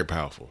 It's very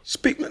powerful.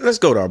 Let's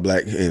go to our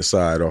black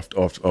inside off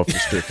the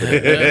strip for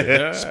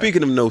that.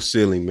 Speaking of no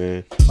ceiling,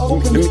 man.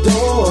 Open the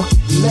door,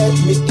 let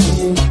me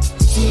in.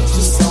 Teach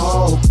us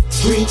all,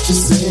 preach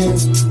us in.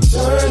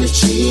 Turn the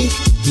cheek,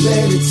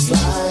 let it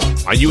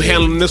slide. Are you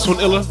handling this one,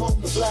 Illa?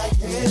 The black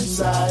hand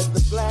side,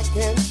 the black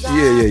hand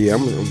side. Yeah.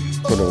 I'm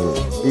hold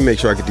on. Let me make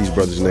sure I get these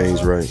brothers'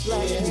 names right.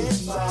 Black hand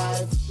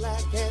side,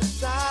 black hand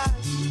side.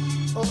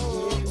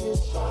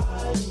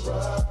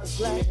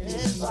 Black hand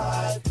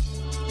side.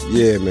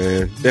 Yeah,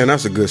 man. Damn,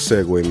 that's a good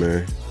segue,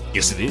 man.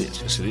 Yes, it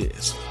is. Yes, it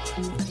is.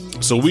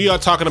 So we are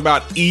talking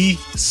about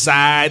East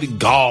Side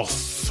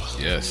Golf.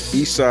 Yes.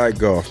 Eastside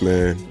Golf,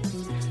 man.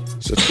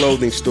 It's a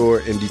clothing store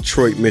in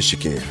Detroit,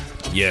 Michigan.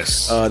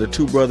 Yes. The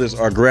two brothers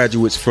are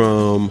graduates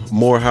from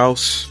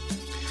Morehouse.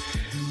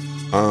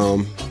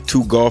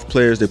 Two golf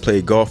players. They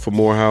played golf for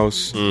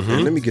Morehouse.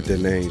 And let me get their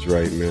names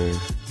right, man.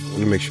 Let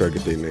me make sure I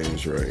get their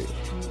names right.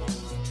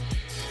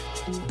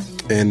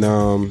 And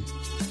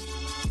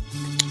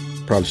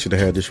probably should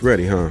have had this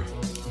ready, huh?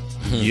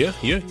 Yeah.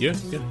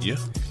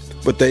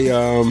 But they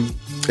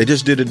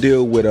just did a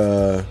deal with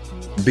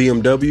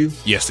BMW,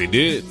 Yes, they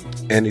did.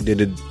 and they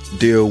did a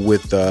deal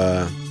with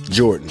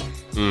Jordan.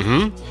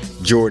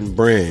 Jordan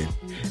brand,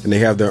 and they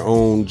have their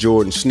own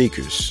Jordan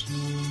sneakers.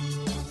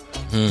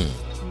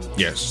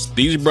 Yes.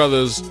 These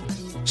brothers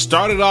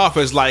started off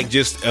as like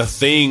just a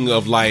thing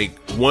of like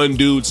one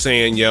dude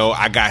saying, yo,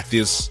 I got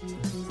this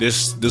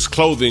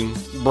clothing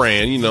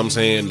brand, you know what I'm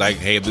saying? Like,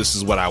 hey, this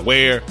is what I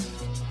wear.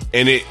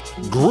 And it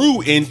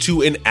grew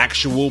into an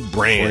actual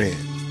brand.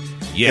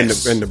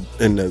 Yes. And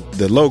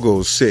the logo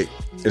is sick.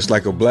 It's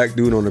like a black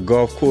dude on a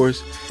golf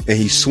course, and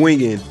he's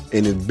swinging,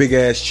 and his big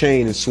ass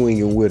chain is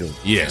swinging with him.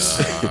 Yes.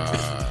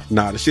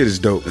 Nah, the shit is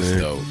dope, man.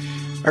 Dope.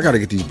 I gotta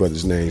get these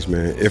brothers' names,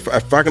 man. If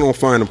I can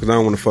find them, because I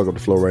don't want to fuck up the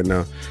flow right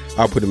now,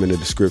 I'll put them in the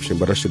description.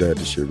 But I should have had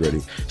this shit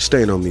ready.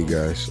 Staying on me,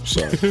 guys. I'm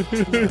sorry.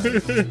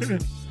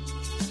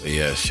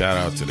 Yeah, shout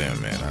out to them,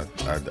 man.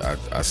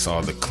 I saw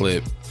the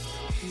clip.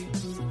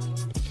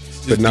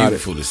 It's But just not-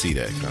 beautiful to see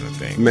that kind of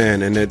thing.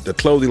 Man, and the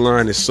clothing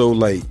line is so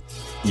like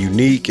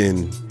unique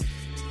and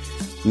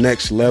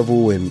next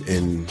level,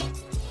 and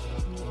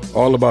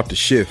all about the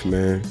shift,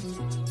 man.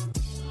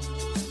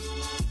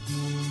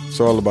 It's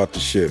all about the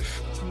shift.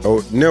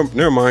 Oh,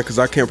 never mind, because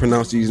I can't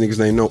pronounce these niggas'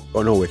 name. No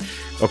way.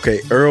 Okay,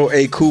 Earl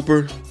A.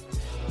 Cooper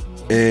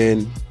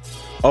and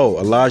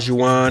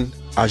Olajuwon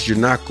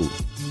Ajunaku.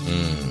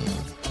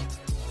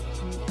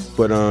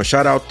 But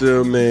shout out to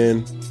them,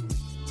 man.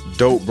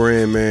 Dope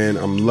brand, man.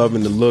 I'm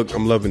loving the look.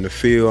 I'm loving the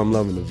feel. I'm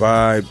loving the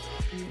vibe.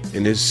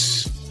 And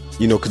it's,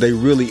 you know, because they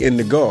really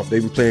into golf.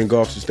 They've been playing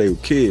golf since they were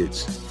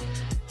kids.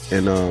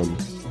 And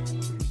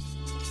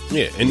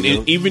Yeah, and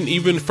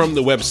even from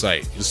the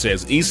website, it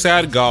says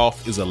Eastside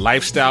Golf is a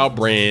lifestyle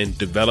brand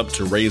developed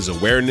to raise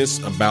awareness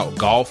about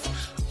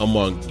golf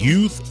among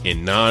youth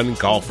and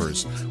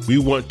non-golfers. We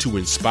want to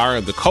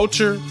inspire the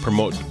culture,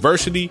 promote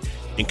diversity,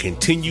 and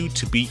continue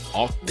to be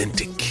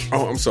authentic.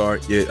 Oh, I'm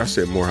sorry. Yeah, I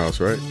said Morehouse,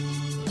 right?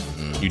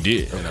 You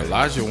did. And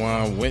Elijah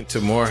Wan went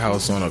to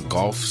Morehouse on a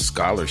golf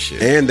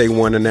scholarship. And they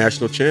won a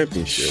national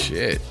championship.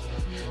 Shit.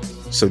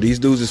 So these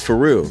dudes is for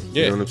real.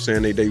 Yeah. You know what I'm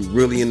saying? They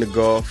really into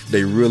golf.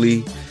 They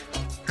really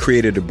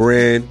created a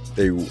brand.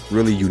 They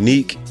really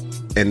unique,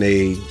 and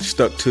they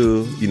stuck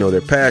to, you know,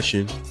 their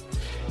passion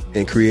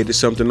and created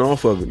something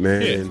off of it,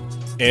 man. Yeah. And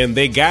And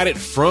they got it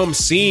from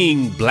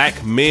seeing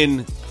black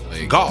men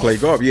golf. play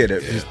golf. Yeah,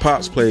 his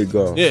pops played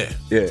golf. Yeah.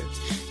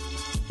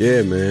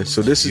 Yeah, man.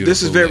 So this is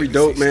Beautiful very legacy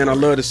dope, man. I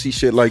story. love to see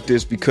shit like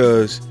this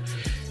because,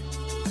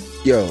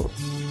 yo,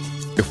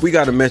 if we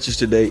got a message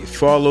today,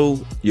 follow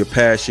your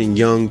passion,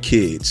 young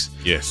kids.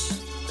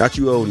 Yes. Not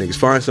you old niggas.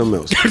 Find something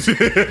else.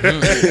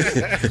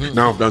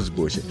 No, that's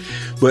bullshit.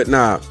 But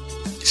nah,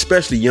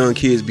 especially young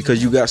kids,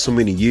 because you got so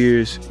many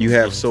years. You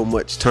have so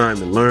much time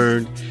to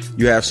learn.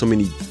 You have so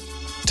many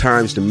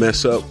times to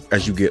mess up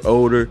as you get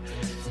older.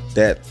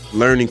 That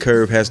learning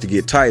curve has to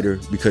get tighter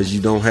because you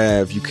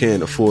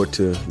can't afford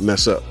to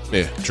mess up.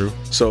 Yeah, true.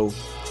 So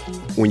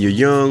when you're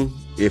young,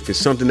 if it's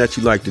something that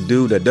you like to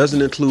do that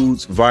doesn't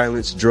include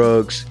violence,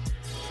 drugs,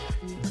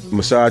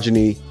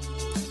 misogyny,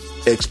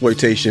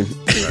 exploitation,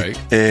 Right.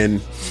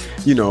 and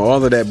you know,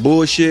 all of that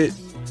bullshit,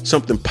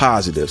 something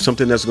positive,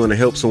 something that's going to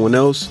help someone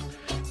else,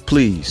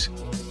 please,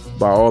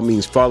 by all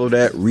means, follow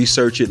that,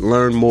 research it,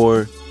 learn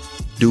more,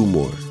 do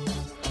more.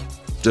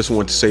 Just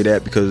want to say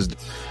that because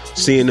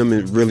seeing them,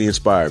 it really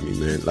inspired me,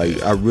 man.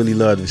 Like, I really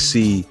love to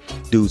see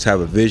dudes have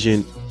a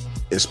vision,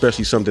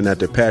 especially something that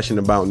they're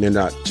passionate about, and they're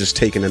not just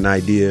taking an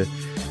idea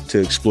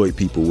to exploit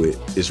people with.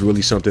 It's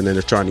really something that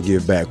they're trying to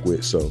give back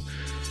with. So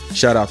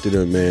shout out to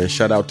them, man.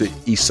 Shout out to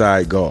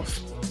Eastside Golf.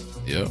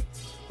 Yep.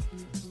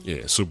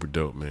 Yeah, super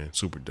dope, man.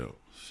 Super dope.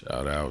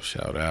 Shout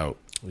out.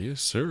 Yes,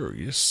 sir.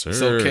 Yes, sir.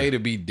 It's okay to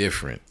be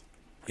different.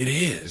 It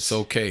is. It's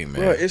okay,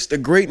 man. Bro, it's the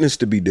greatness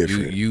to be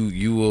different.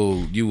 You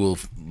will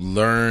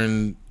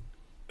learn,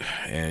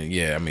 and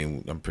yeah, I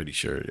mean, I'm pretty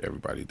sure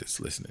everybody that's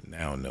listening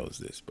now knows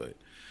this, but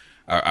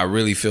I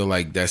really feel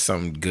like that's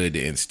something good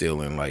to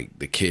instill in like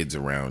the kids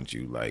around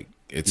you. Like,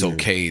 it's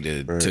okay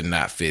to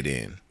not fit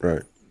in.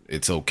 Right.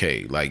 It's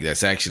okay. Like,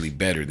 that's actually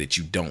better that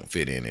you don't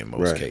fit in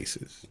most Right.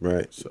 cases.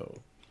 Right. So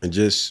And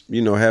just,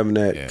 you know, having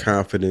that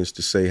confidence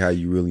to say how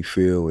you really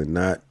feel and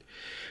not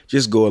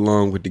just go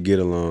along with the get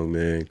along,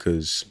 man.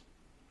 Because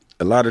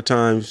a lot of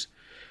times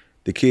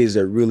the kids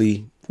that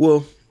really,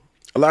 well,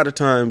 a lot of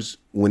times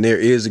when there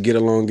is a get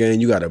along game,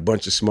 you got a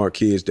bunch of smart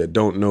kids that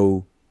don't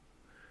know,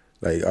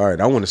 like, all right,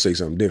 I want to say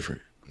something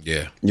different.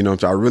 yeah, You know what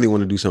I'm saying? I really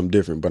want to do something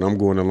different, but I'm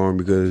going along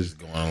because,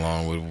 going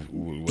along with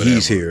whatever,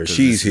 He's here, 'cause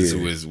she's this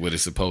here. is what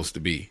it's supposed to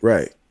be.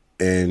 right.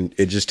 And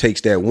it just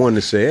takes that one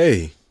to say,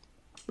 hey,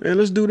 man,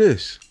 let's do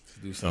this.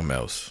 Do something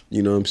else.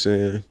 You know what I'm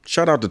saying?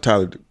 Shout out to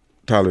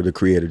Tyler the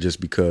Creator,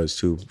 just because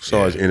too.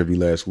 Saw his interview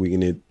last week,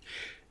 and it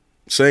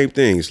same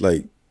things.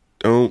 Like,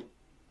 don't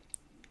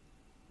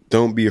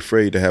be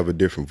afraid to have a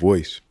different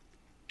voice.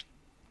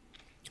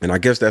 And I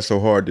guess that's so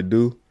hard to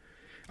do.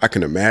 I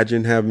can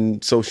imagine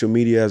having social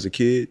media as a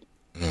kid,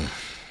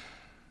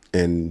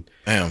 and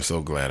Man, I'm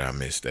so glad I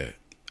missed that.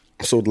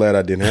 I'm so glad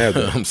I didn't have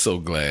that. I'm so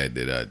glad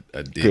that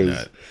I did 'Cause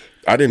not.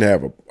 I didn't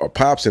have a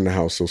pops in the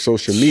house, so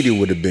social media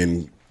would have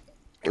been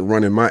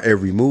running my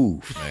every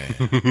move.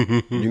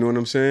 Man, You know what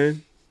I'm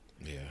saying?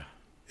 yeah,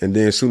 And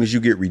then as soon as you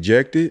get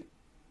rejected,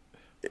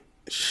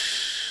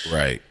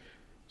 right.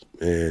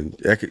 and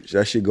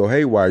that shit go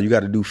haywire. You got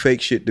to do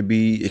fake shit to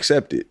be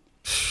accepted,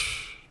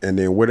 and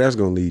then where that's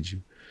gonna lead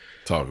you.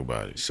 Talk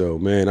about it. So,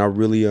 man, I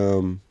really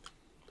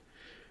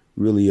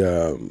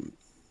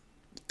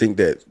think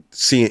that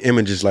seeing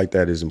images like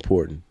that is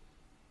important.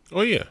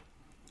 Oh yeah,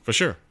 for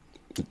sure.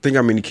 Think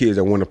how many kids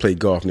that want to play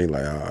golf and they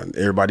like,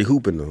 everybody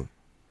hooping them.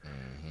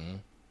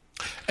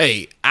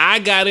 Hey, I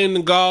got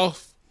into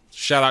golf.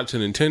 Shout out to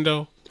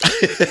Nintendo.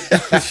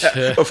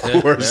 Of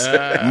course.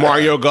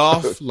 Mario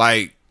Golf.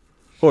 Like,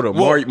 Hold on,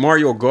 Well-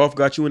 Mario Golf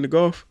got you into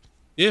golf?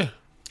 yeah.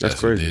 That's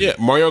crazy. Yeah,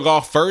 Mario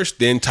Golf first,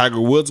 then Tiger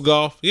Woods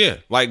Golf. Yeah,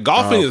 like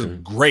golfing is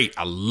great.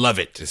 I love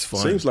it. It's fun.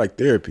 Seems like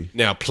therapy.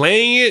 Now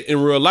playing it in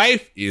real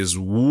life is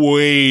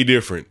way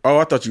different. Oh,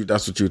 I thought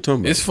that's what you were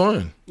talking about. It's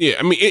fun. Yeah,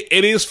 I mean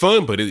it is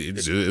fun, but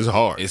it's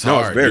hard. It's No,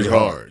 it's hard. very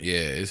hard. Yeah,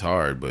 it's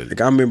hard, but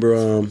Like, I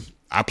remember,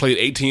 I played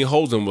 18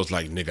 holes and was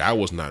like, nigga, I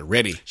was not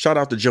ready. shout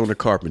out to Jonah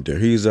Carpenter.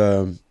 He's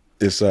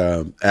this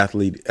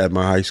athlete at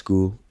my high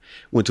school.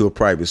 Went to a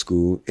private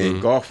school,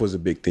 and golf was a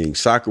big thing.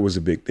 Soccer was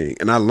a big thing,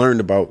 and I learned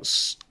about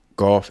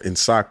golf and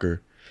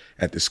soccer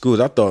at the schools.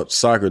 I thought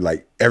soccer,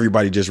 like,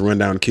 everybody just run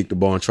down and kick the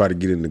ball and try to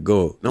get in the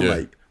goal. And I'm Yeah.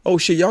 like, oh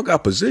shit, y'all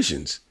got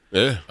positions.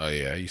 Yeah. oh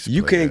yeah, I used to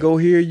You play can't that. go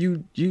here.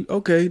 You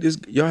okay?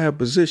 Y'all have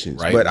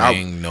positions. Right but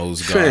wing,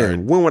 nose fam,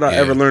 guard. when would I Yeah.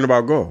 ever learn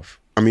about golf?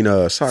 I mean,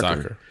 soccer.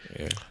 Soccer.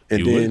 Yeah. And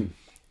You then wouldn't.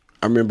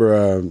 I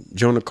remember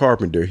Jonah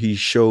Carpenter. He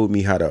showed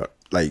me how to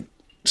like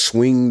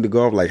swing the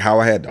golf, like how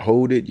I had to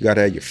hold it. You got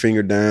to have your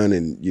finger down,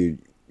 and you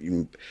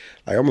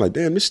like. I'm like,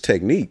 damn, this is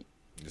technique.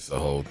 It's the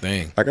whole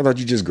thing. Like I thought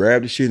you just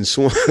grabbed the shit and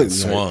swung.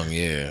 Swung,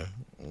 yeah.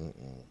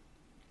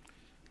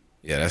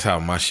 Yeah, that's how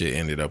my shit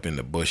ended up in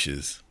the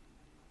bushes.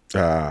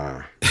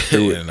 And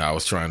I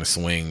was trying to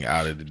swing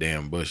out of the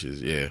damn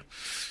bushes. Yeah.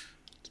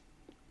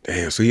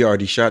 Damn. So he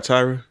already shot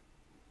Tyra?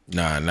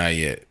 Nah, not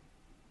yet.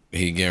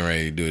 He getting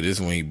ready to do it. This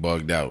is when he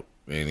bugged out,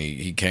 and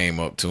he came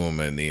up to him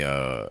in the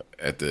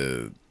at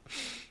the.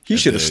 He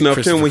should have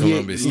snuffed him when he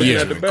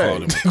had the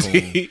bag.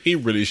 He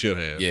really should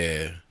have.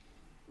 Yeah,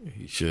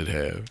 he should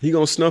have. He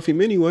gonna snuff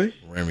him anyway.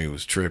 Remy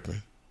was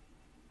tripping.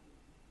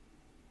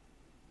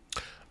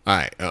 All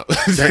right. Yeah,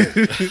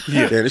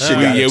 this shit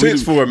got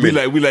intense for a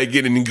minute. We like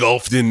getting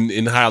engulfed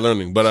in high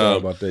learning, but Sorry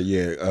about that.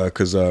 Yeah,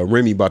 because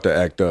Remy about to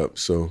act up.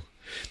 So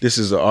this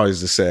is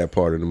always the sad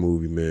part of the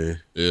movie, man.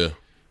 yeah.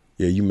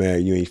 Yeah, you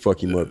mad you ain't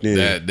fuck him up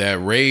then.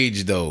 That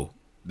rage though,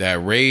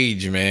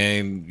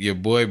 man. Your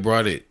boy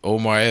brought it.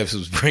 Omar Epps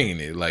was bringing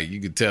it. Like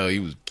you could tell he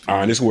was.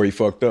 This is where he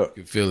fucked up.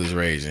 You could feel his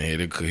rage, and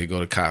here go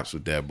the cops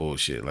with that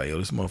bullshit. Like, yo,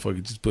 this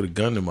motherfucker just put a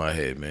gun to my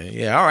head, man.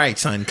 Yeah, all right,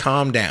 son,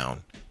 calm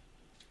down.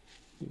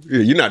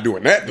 Yeah, you're not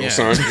doing that though,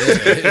 son.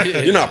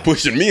 You're not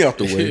pushing me out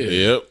the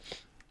way.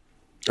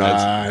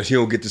 Yep. He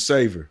don't get to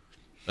save her.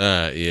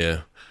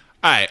 Yeah.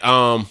 All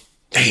right.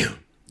 Damn.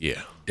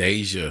 Yeah.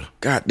 Deja.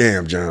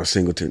 Goddamn, John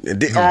Singleton.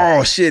 And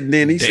oh shit!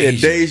 Then he said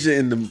Deja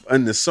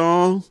in the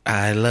song.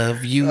 I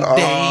love you,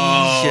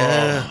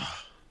 Deja.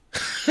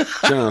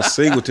 John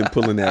Singleton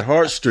pulling that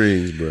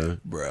heartstrings, bro.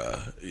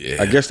 Bruh.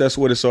 Yeah. I guess that's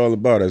what it's all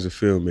about as a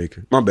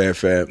filmmaker. My bad,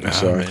 Fab. I'm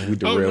sorry. Man. We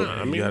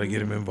derailed. You gotta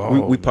get him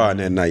involved. We potting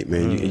that night,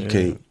 man.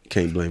 You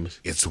can't blame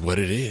us. It's what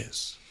it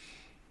is.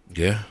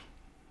 Yeah.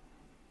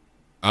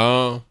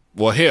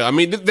 Well, here, I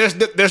mean, there's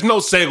no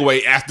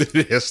segue after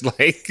this.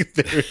 Like,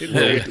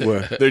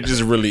 there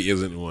just really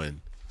isn't one.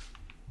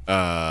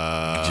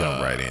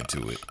 Jump right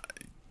into it.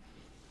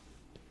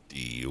 Do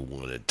you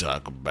want to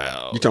talk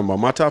about? You talking about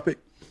my topic?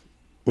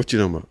 What you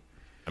talking about?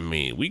 I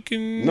mean, we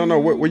can. No.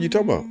 What you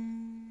talking about?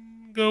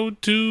 Go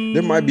to.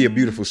 There might be a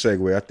beautiful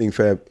segue. I think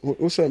Fab.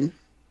 What's up? That's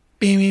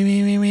what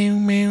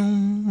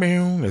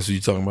you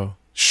talking about?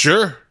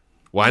 Sure.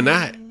 Why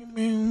not?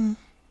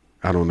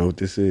 I don't know what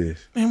this is.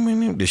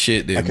 The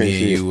shit that can't me and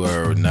see you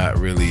are not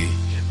really.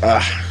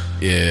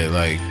 Yeah,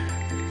 like.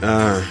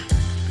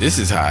 This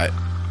is hot.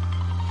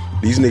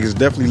 These niggas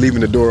definitely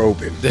leaving the door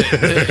open.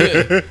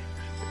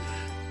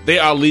 They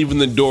are leaving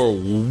the door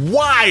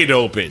wide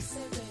open.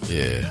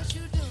 Yeah.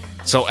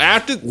 So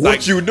after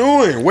What you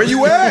doing? Where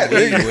you at?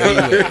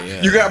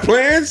 Yeah. You got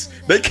plans?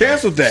 They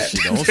canceled that.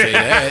 Don't say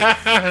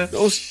that.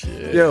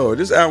 Yo,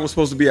 this album was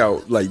supposed to be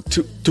out like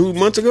two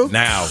months ago.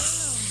 Now.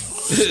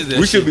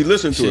 We should be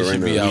listening to it right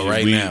should be now. out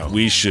right now.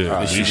 We should.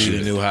 This should be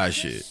the new hot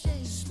shit.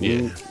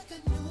 Yeah.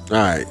 All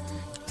right.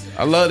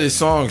 I love this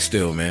song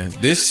still, man.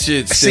 This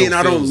shit still See, and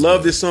I don't feels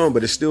love good. this song,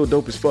 but it's still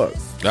dope as fuck.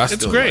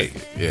 It's great.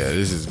 Like it. Yeah,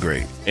 this is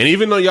great. And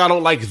even though y'all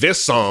don't like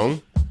this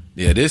song,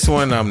 Yeah, this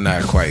one I'm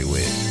not quite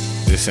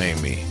with. This ain't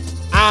me.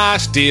 I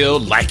still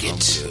like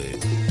it.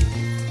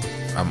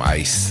 Good. I'm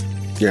ice.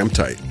 Yeah, I'm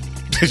tight.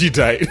 You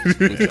tight.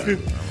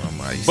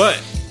 I'm ice. But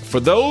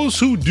for those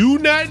who do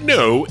not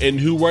know and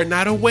who are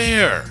not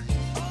aware,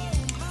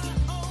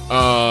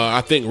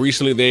 I think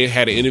recently they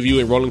had an interview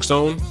in Rolling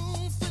Stone,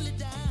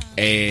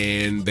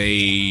 and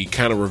they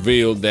kind of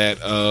revealed that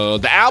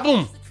the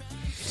album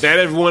that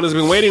everyone has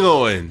been waiting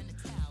on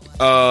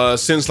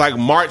since like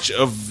March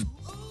of,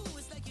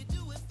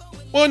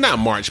 well, not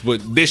March,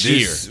 but this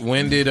year.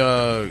 When did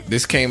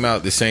this came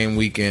out the same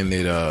weekend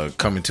that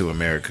Coming to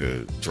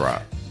America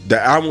dropped?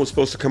 The album was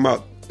supposed to come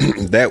out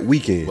that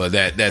weekend. Well,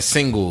 that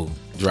single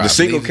dropped. The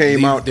single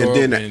came out, and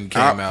then the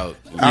came out.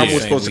 album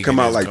was supposed to come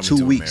out like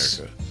 2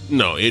 weeks.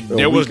 No,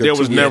 there was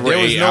never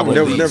a album.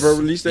 There was never a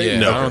release date. Yeah,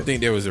 No. I don't think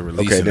there was a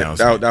release Okay,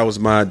 announcement. that was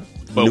my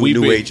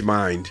new age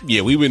mind.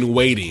 Yeah, we've been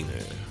waiting,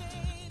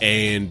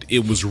 and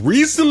it was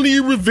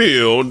recently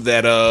revealed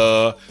that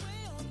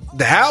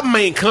the album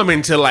ain't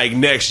coming till like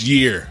next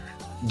year,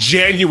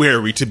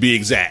 January to be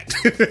exact.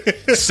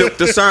 Silk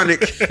the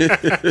Sonic.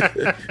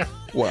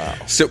 Wow,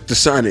 Silk the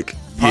Sonic.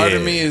 Part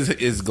of me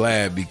is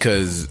glad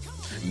because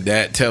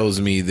that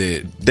tells me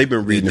that They've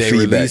been reading the they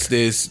feedback. released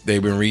this.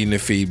 They've been reading the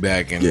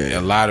feedback, and Yeah.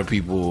 a lot of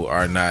people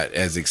are not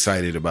as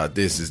excited about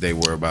this as they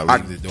were about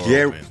leaving the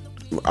door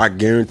open. I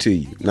guarantee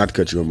you, not to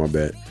cut you on my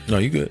bad. No,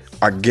 you good.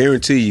 I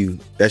guarantee you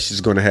that's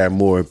just going to have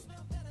more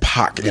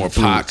Pac More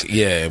influence. Pac,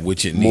 yeah,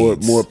 which it More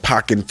needs.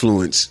 Pac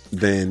influence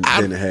than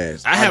it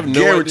has. I have no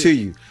guarantee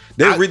idea.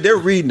 you.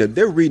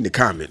 They're reading the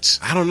comments.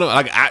 I don't know.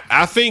 Like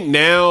I think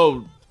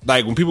now,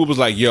 like when people was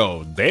like,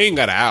 "Yo, they ain't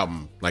got an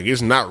album. Like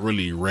it's not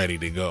really ready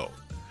to go."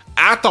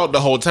 I thought the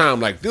whole time,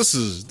 like this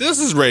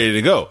is ready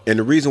to go. And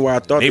the reason why I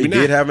thought Maybe they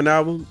did not. have an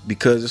album,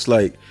 because it's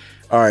like,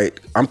 all right,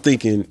 I'm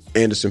thinking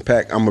Anderson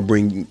 .Paak, I'm gonna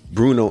bring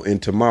Bruno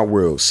into my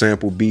world.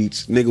 Sample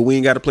beats, nigga. We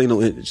ain't got to play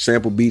no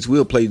sample beats.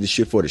 We'll play the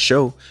shit for the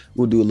show.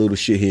 We'll do a little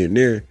shit here and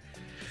there.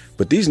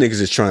 But these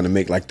niggas is trying to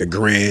make like the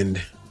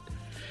grand.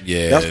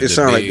 Yeah, It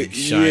sounds like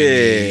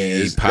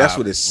that's pop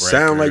what it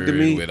sound like to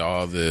me with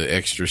all the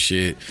extra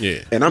shit. Yeah.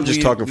 And I'm just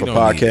We- talking we for don't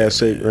need podcast that,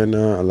 sake right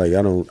now. Like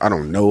I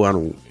don't know.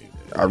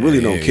 I really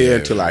don't care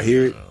until I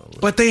hear it.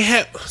 But they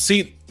have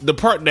the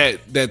part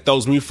that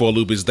throws me for a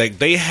loop is like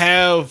they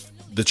have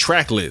the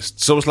track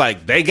list, so it's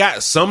like they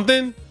got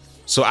something.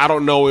 So I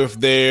don't know if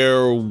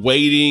they're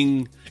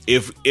waiting.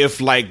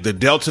 If like the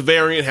Delta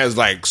variant has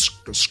like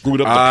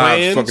screwed up the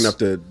plans, Fucking up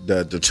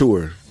the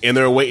tour. and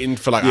they're waiting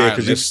for like, Yeah, all right,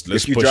 because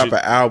let's if you push drop it. an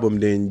album,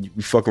 then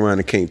you fuck around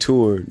and can't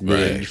tour, then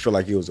Right. you feel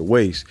like it was a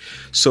waste.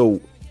 So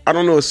I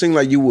don't know. It seemed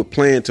like you would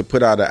plan to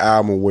put out an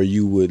album where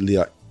you would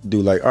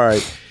do like, all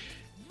right,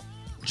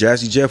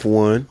 Jazzy Jeff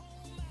won,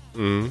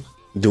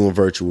 doing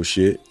virtual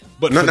shit.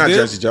 But not for not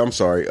them- Jazzy Jeff. I'm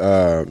sorry.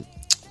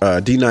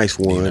 D Nice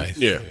won, Nice.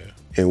 Yeah.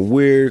 and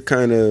we're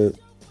kind of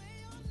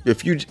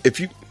if you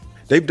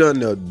they've done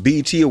the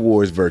BET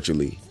Awards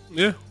virtually.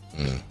 Yeah.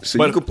 So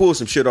But- you could pull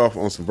some shit off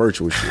on some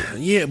virtual shit.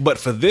 Yeah, but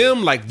for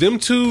them, like them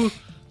two,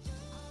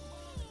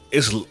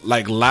 it's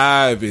like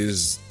live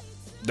is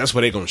that's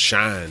where they gonna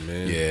shine,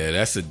 man. Yeah,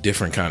 that's a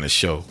different kind of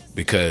show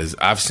because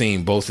I've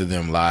seen both of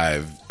them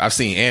live. I've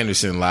seen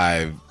Anderson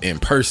live in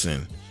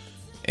person,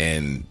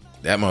 and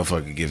that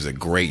motherfucker gives a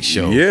great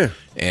show. Yeah.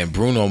 And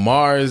Bruno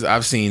Mars,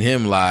 I've seen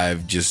him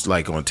live just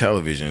like on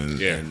television.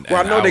 Yeah. And, Well,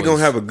 I and know they're gonna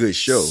was have a good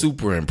show.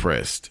 Super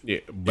impressed. Yeah,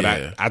 but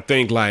Yeah. I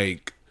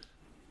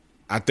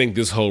think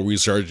this whole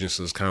resurgence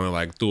is kind of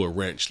like threw a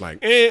wrench.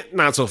 Like,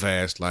 not so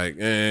fast. Like,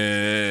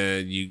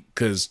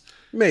 because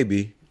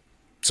Maybe.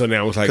 so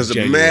now it's like Because the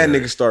January. mad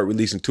niggas start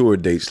releasing tour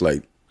dates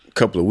like a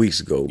couple of weeks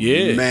ago.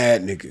 Yeah.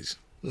 Mad niggas.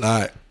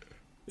 Lot.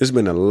 There's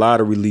been a lot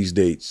of release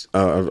dates.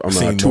 I'm I've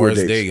seen tour Morris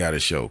dates. Day got a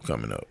show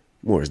coming up.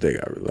 Morris Day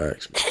got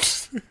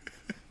relaxed. Man.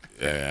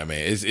 Yeah, I mean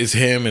it's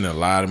him and a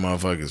lot of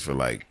motherfuckers for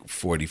like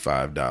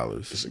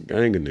 $45. It's a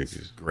gang of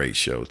niggas. Great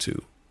show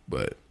too.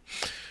 But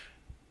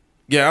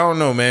yeah, I don't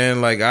know,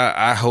 man. Like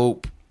I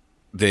hope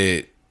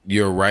that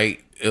you're right,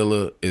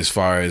 Illa, as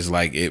far as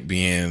like it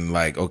being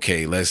like,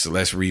 okay,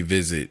 let's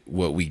revisit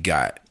what we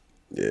got.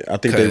 Yeah, I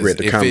think they 'Cause read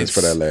the if comments for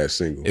it's- that last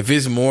single. If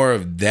it's more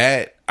of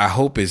that, I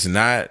hope it's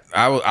not.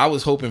 I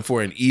was hoping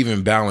for an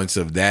even balance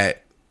of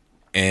that,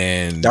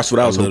 and That's what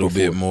I was a little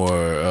hoping bit for. more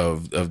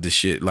of the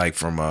shit like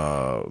from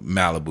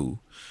Malibu.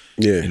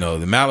 Yeah. You know,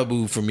 the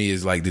Malibu for me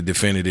is like the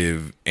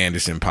definitive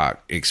Anderson .Paak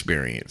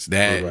experience.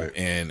 That Right.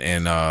 and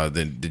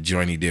the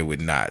joint he did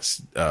with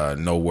Knots,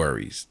 No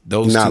Worries.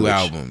 Those Knowledge. two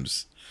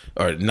albums,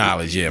 or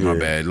Knowledge, my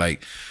bad.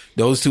 Like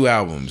those two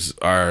albums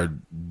are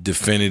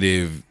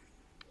definitive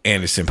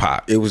Anderson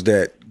 .Paak. It was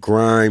that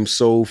grime,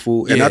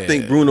 soulful. And I Yeah.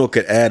 think Bruno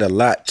could add a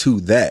lot to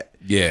that.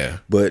 Yeah.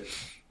 But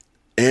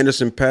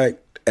Anderson .Paak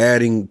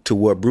adding to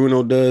what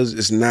Bruno does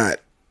is not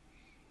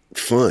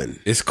fun.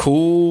 It's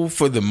cool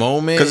for the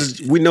moment.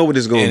 Because we know what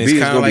it's going and to it's be.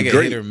 It's kind of going like to be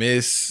a hit great. or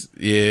miss.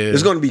 Yeah.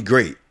 It's going to be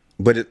great.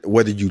 But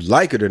whether you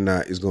like it or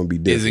not, it's going to be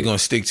different. Is it going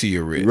to stick to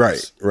your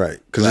ribs? Right.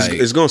 Because Like-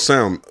 it's going to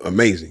sound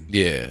amazing.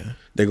 Yeah.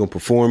 They're going to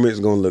perform it. It's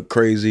going to look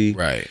crazy.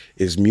 Right.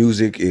 It's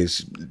music.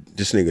 It's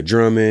this nigga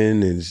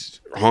drumming. It's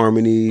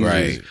harmonies.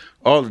 Right. It's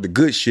all of the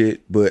good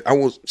shit. But I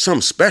want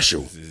something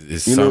special.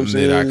 It's You know what I'm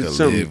something that I saying? could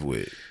Something- live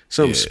with.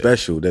 Something Yeah.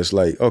 special that's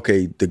like,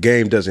 okay, the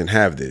game doesn't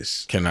have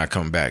this. Can I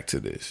come back to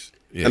this?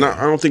 Yeah. And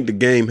I don't think the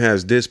game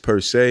has this per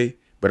se,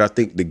 but I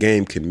think the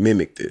game can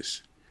mimic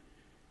this.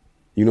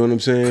 You know what I'm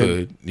saying?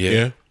 could.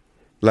 Yeah.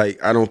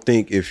 Like, I don't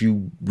think if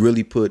you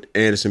really put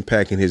Anderson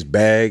 .Paak in his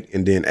bag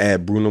and then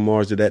add Bruno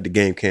Mars to that, the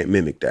game can't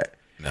mimic that.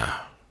 Nah.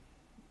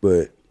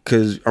 But,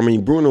 because, I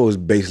mean, Bruno is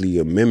basically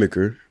a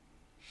mimicker.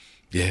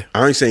 Yeah.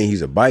 I ain't saying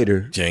he's a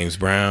biter, James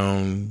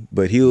Brown,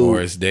 but he'll,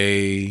 Morris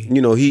Day.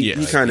 you know, he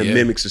Yes. kind of Yeah.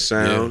 mimics a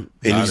sound,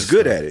 Yeah. and Lot he's of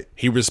good stuff. at it.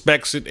 He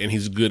respects it and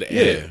he's good at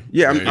it.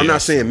 Yeah, I'm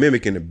not saying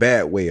mimic in a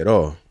bad way at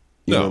all.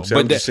 You know what I'm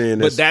saying? I'm just saying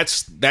but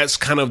that's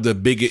kind of the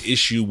bigger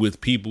issue with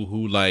people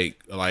who like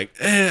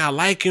I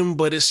like him,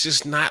 but it's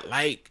just not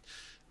like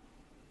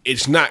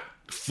it's not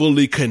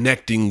fully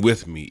connecting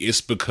with me. It's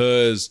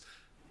because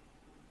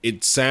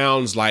it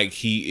sounds like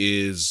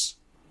he is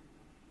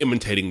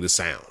imitating the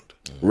sound.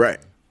 Right.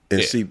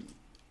 And Yeah. see,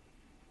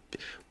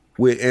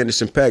 with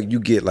Anderson .Paak, you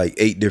get like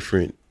 8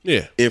 different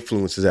Yeah.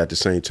 influences at the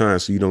same time,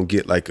 so you don't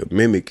get like a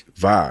mimic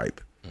vibe.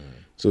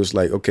 So it's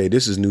like, okay,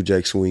 this is New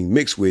Jack Swing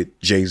mixed with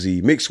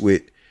Jay-Z, mixed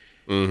with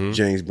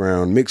James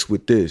Brown, mixed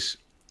with this.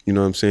 You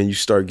know what I'm saying? You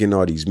start getting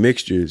all these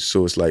mixtures,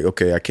 so it's like,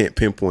 okay, I can't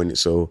pinpoint it,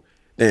 so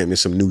damn,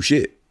 it's some new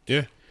shit.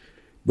 Yeah.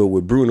 But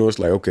with Bruno, it's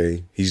like,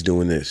 okay, he's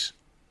doing this.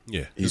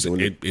 Yeah. He's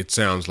doing it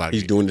sounds like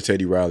He's doing the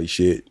Teddy Riley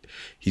shit.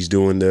 He's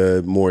doing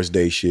the Morris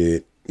Day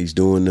shit. He's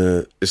doing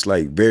it's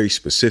like very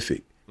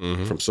specific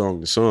from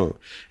song to song.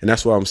 And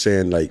that's why I'm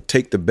saying, like,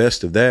 take the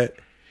best of that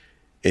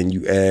and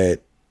you add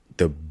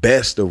the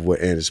best of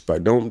what Anderson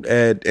 .Paak. Don't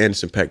add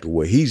Anderson .Paak to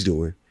what he's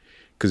doing.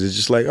 Because it's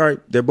just like, all right,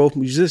 they're both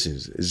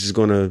musicians. It's just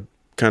going to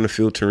kind of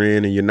filter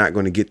in and you're not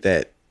going to get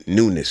that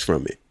newness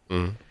from it.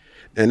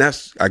 And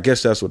I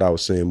guess that's what I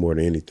was saying more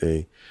than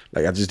anything.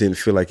 Like, I just didn't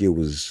feel like it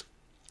was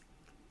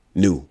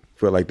new.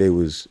 Felt like they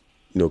was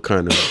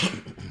kind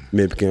of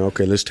mimicking.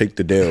 Okay, let's take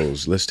the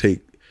Dells. Let's take,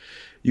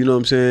 you know what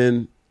I'm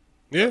saying?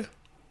 Yeah,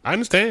 I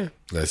understand.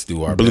 Let's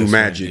do our Blue best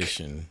Magic.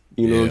 rendition.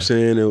 You know what I'm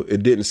saying?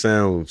 It didn't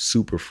sound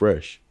super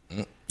fresh.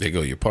 There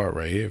go your part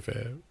right here,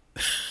 Fab.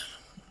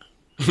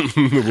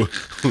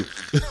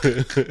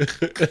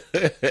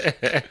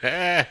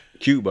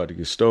 Q about to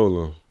get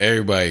stolen.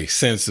 Everybody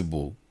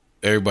sensible.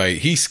 Everybody,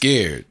 he's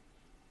scared.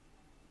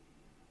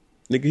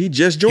 Nigga, he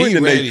just joined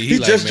the ready. nation. He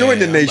like, just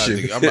joined the "Man,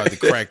 nation. I'm about to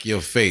crack your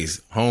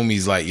face.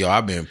 Homie's like, yo,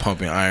 I've been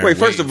pumping iron. Wait,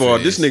 first waiting of all,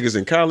 for this nigga's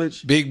in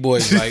college. Big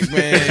boy's like,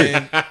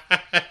 man,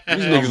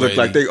 These niggas look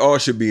like they all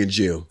should be in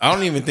jail. I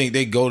don't even think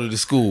they go to the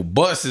school.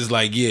 Bus is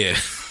like, yeah.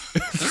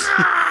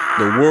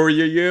 The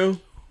warrior yell.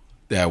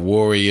 That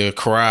warrior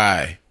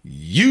cry.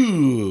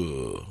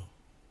 You.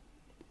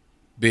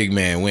 Big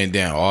man went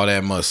down. All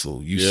that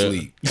muscle. You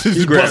sleep.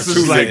 He grabbed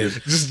two Like,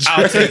 niggas.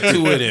 I'll take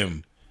two of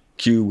them.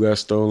 Q got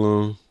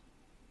stolen.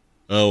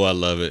 Oh, I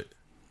love it.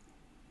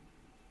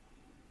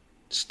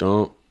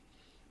 Stomp.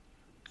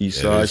 East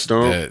Yeah, side this-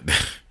 stomp.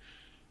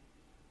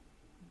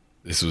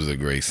 this was a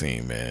great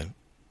scene, man.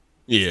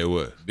 Yeah, it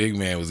was. Big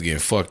man was getting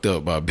fucked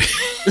up by big.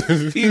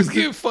 He was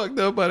getting fucked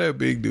up by that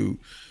big dude.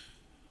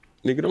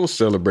 Nigga, don't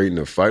celebrate in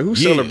the fight. Who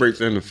Yeah.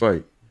 celebrates in the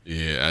fight?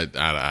 Yeah,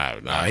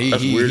 Nah, he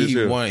That's weird as he,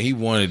 hell. he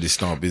wanted to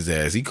stomp his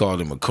ass. He called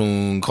him a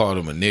coon, called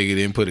him a nigga,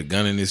 then put a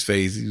gun in his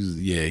face.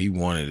 He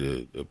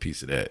wanted a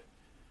piece of that.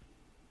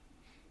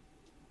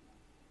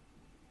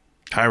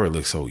 Tyra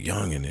looks so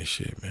young in this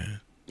shit,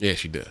 man. Yeah,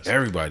 she does.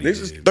 Everybody This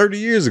is did. 30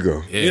 years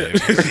ago. Yeah,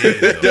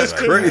 That's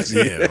crazy.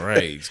 Yeah,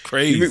 right. It's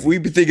crazy. We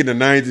be thinking the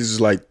 90s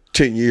is like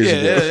 10 years Yeah,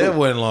 ago. that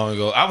wasn't long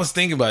ago. I was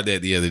thinking about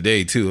that the other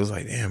day too. I was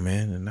like, damn,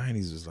 man, the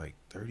 90s was like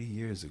 30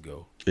 years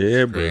ago.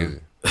 Yeah, bro. Crazy.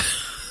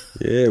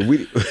 Yeah, we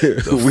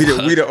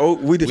the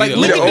old Like, look we at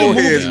the the old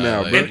movie heads now,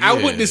 now, like- bro. And I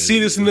went to see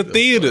this in the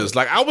theaters.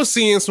 Like, I was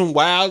seeing some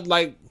wild,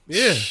 like,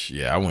 yeah.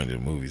 Yeah, I went to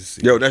the movies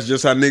to see. Yo, that's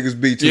just how niggas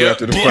be too Yeah.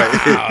 after the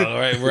fight.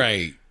 Wow,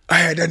 right. I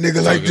had that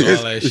nigga like Talking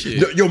all that this.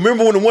 shit. Yo,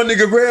 remember when the one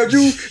nigga grabbed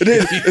you? And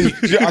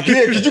then I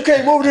can't because you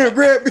came over there and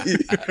grabbed me.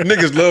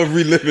 Niggas love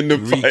reliving the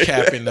fight.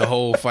 Recapping the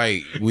whole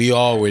fight. We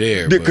all were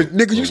there. Nigga,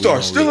 but you we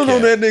start don't stealing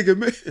on recap. that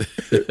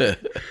nigga, man.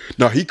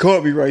 No, he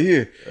caught me right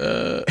here.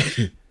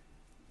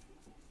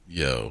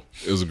 Yo,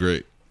 It was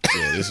great.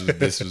 yeah,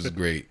 this was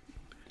great.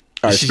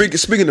 All right,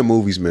 speaking of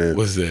movies, man.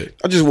 What's that?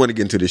 I just want to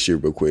get into this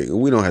shit real quick.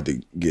 We don't have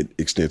to get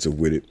extensive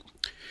with it.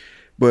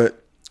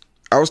 But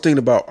I was thinking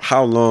about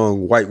how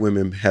long white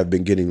women have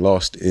been getting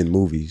lost in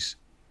movies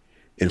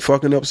and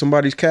fucking up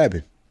somebody's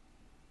cabin.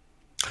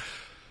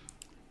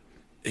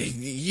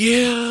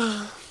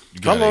 Yeah.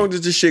 How long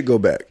does this shit go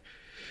back?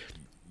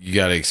 You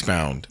gotta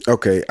expound.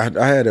 Okay, I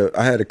had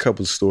a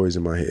couple of stories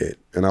in my head,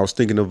 and I was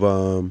thinking of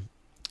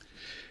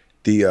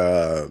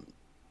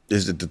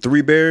is it the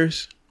Three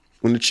Bears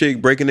when the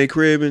chick breaking their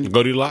crib and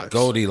Goldilocks.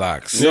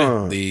 Goldilocks.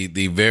 Yeah.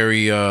 The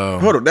very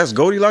hold on, that's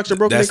Goldilocks that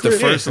broke their that's the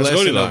crib. first that's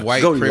lesson Goldilocks. of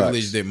white Goldilocks.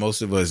 privilege that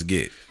most of us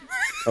get.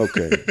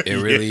 Okay,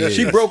 It really is.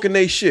 she broken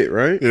their shit,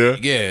 right? Yeah.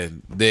 Yeah,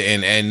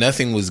 and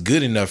nothing was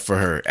good enough for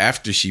her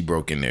after she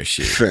broke in their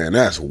shit. Man,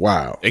 that's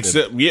wild.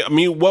 Except, yeah, I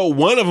mean, well,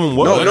 one of them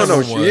was. No, one no, of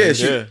no. them was, Yeah,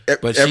 she yeah.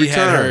 But every she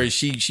had time. her.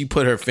 She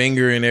put her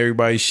finger in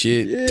everybody's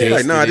shit. Yeah, tasted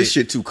like nah, it, this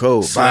shit too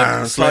cold.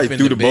 Slept, Probably in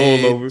threw the bowl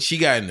bed. over. She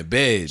got in the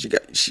bed.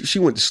 She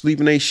went to sleep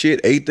in they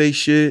shit, ate they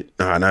shit.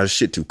 Nah, this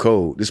shit too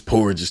cold. This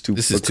porridge is too.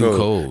 This is too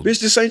cold.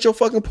 Bitch, this ain't your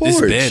fucking porridge.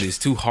 This bed is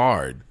too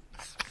hard.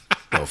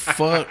 The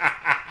fuck?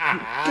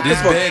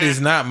 This bed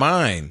is not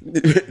mine.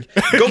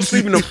 Go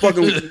sleep in the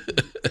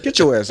fucking. Get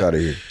your ass out of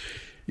here.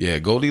 Yeah,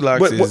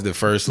 Goldilocks But is the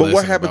first. But what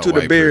lesson happened about to the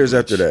white Bears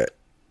privilege. after that?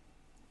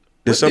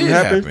 Did What something did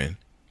happen?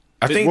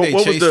 I think What they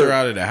was chased the- her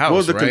out of the house, what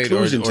was the right?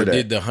 conclusion or to that?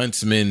 did the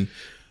huntsman?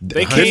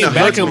 They Then came the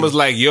back huntsman- and was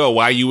like, yo,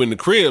 why you in the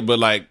crib? But,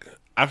 like,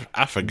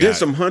 I forgot. Then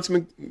some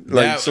huntsmen,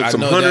 like I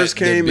some know hunters that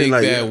came the and big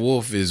like. bad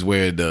wolf is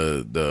where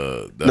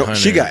the No, hunter,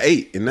 she got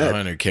 8 in that. The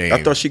hunter came.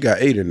 I thought she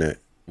got 8 in that.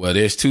 Well,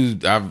 there's two.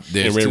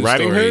 There's Red two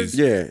Riding Hood? stories.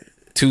 Yeah.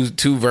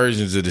 Two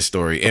versions of the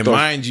story, and thought-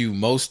 mind you,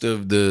 most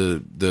of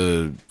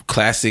the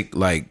classic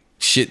like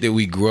shit that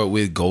we grew up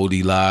with,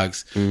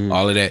 Goldilocks, Mm-hmm.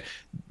 all of that.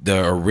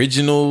 The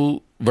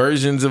original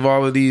versions of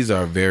all of these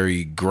are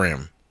very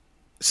grim.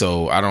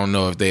 So I don't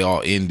know if they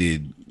all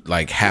ended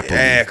like happily.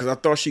 Yeah, because I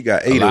thought she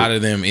got 8. A lot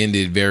of them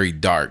ended very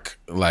dark.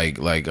 Like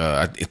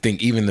I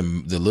think even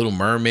the Little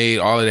Mermaid,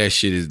 all of that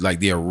shit is like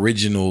the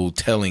original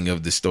telling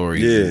of the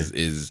story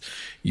is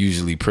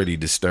usually pretty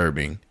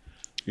disturbing.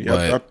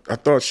 Yeah, I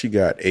thought she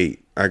got 8.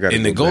 I got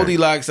In the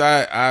Goldilocks,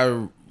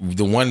 I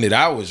the one that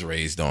I was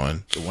raised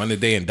on, the one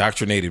that they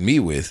indoctrinated me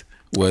with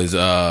was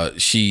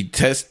she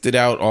tested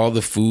out all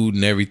the food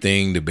and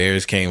everything. The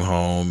bears came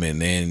home,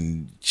 and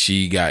then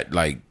she got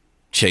like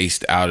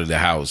chased out of the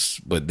house.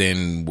 But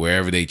then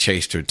wherever they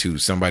chased her to,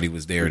 somebody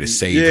was there to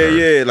save her.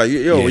 Yeah, like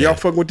yo, Yeah. y'all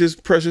fucking with this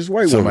precious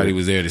white Somebody woman.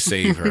 was there to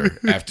save her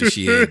after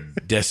she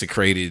had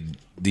desecrated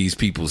these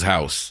people's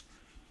house.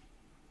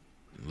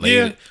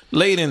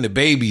 Laid in the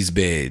baby's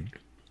bed.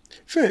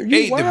 Fam, you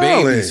ate the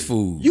wildin'. baby's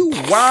food. You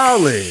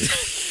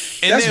wildin'.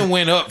 and then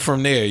went up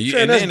from there. Yeah,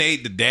 And then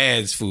ate the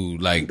dad's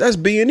food. Like That's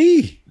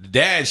B&E.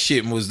 dad's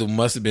shit must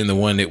have been the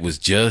one that was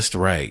just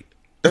right.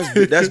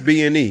 That's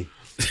B&E.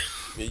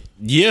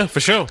 Yeah, for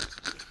sure.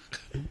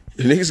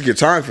 Niggas get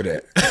time for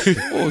that.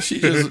 Oh, she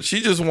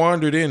just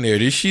wandered in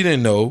there. She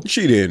didn't know.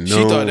 She didn't know.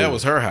 She thought that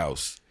was her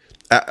house.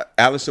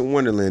 Alice in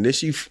Wonderland. Did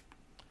she?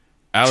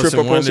 Alice Trip in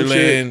up on some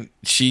Wonderland.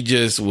 She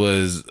just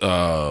was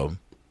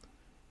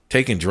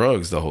taking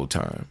drugs the whole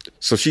time.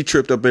 So she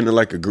tripped up into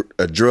like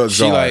a drug She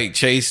czar.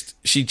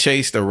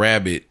 chased a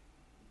rabbit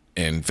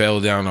and fell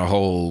down a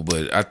hole.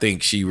 But I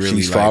think she really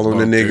She's following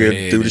the bumped her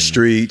nigga head through the and-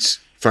 streets.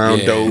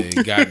 Found dope.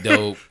 Got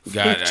dope.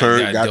 Got Got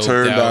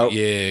turned out.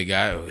 Yeah,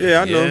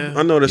 Yeah,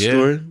 I know the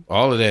story.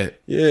 All of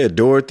that. Yeah,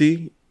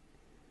 Dorothy.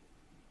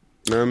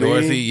 Know what I mean?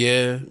 Dorothy,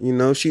 yeah, You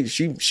know, she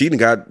done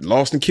got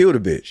lost and killed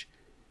a bitch.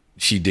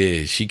 she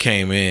did. She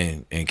came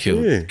in and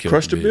killed. Yeah, killed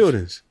crushed the bitch.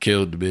 buildings.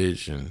 Killed the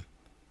bitch and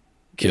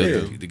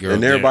killed Yeah. the girl.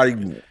 And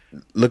everybody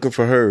looking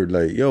for her.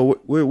 Like, yo,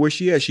 where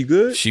she at? She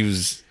good? She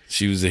was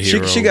a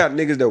hero. She got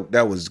niggas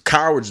that was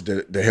cowards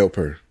to help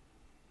her.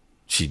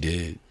 She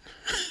did.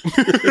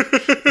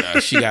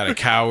 She got a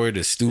coward,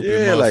 a stupid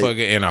Yeah, like-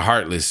 motherfucker, and a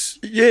heartless,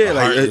 Yeah,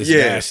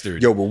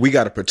 bastard. Yo, but we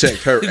gotta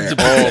protect her at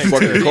all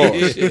fucking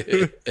costs.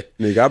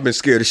 Nigga, I've been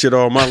scared of shit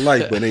all my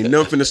life, but ain't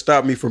nothing to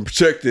stop me from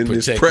protecting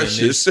this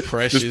precious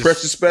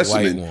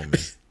specimen. white woman.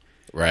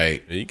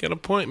 Right. You got a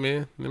point,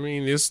 man. I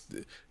mean, it's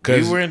We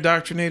because were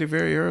indoctrinated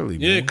very early.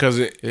 yeah, man. because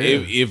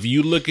if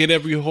you look at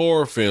every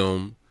horror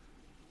film,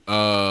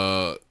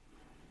 the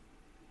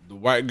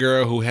white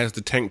girl who has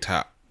the tank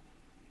top,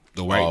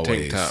 the white tank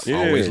Always. top, Yeah.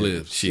 always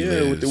lives. She Yeah,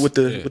 lives. with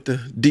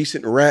the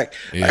decent rack.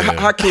 Like,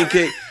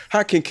 Yeah.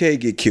 how Kincaid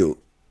get killed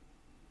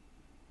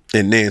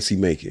and Nancy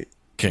make it?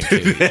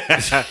 Kincaid.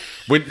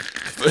 with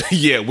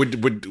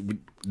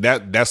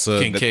that's a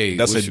Kincaid.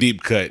 that's a Which-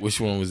 deep cut. Which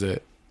one was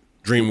that?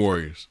 Dream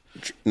Warriors.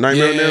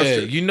 Nightmare on Elm Yeah,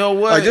 Street. you know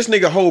what? Like this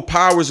nigga whole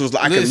powers was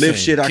like I can lift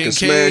shit, I can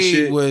smash Kincaid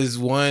shit. was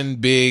one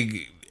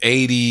big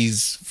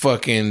 80s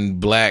fucking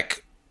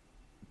black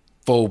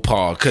faux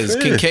pas because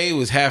Yeah. Kincaid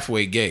was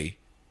halfway gay.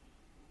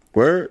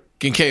 Word.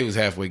 Kincaid was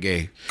halfway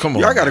gay. Come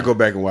on. Y'all got to man. go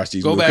back and watch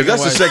these Go movies back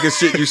because that's and the watch-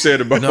 second shit you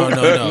said about No.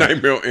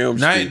 Nightmare on Elm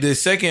Street. The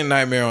second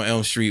Nightmare on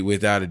Elm Street,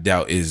 without a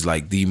doubt, is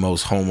like the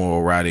most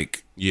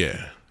homoerotic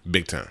Yeah,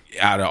 big time.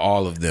 out of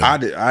all of them. I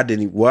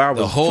didn't. Well, I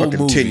was whole fucking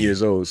movie. 10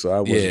 years old, so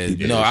I wasn't. Yeah,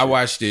 peeping no, that I shit.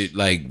 watched it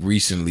like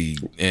recently,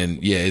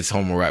 and yeah, it's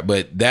homoerotic.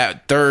 But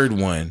that third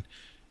one,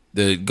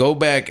 go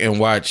back and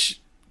watch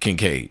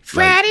Kincaid.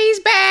 Freddy's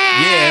back.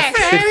 Yeah,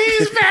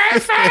 Freddy's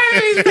back.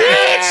 Freddy's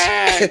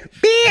back.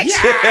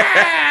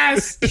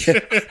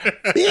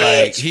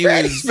 Like he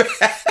was,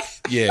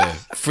 yeah,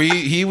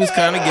 he was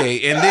kind of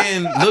gay, and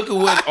then look at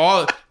what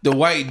all the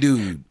white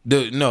dude,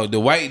 the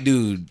white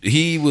dude,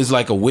 he was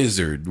like a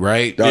wizard,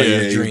 right? Oh, In yeah,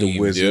 the he was the dream.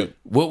 wizard. Yep.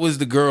 What was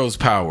the girl's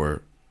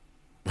power?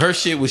 Her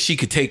shit was she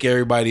could take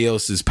everybody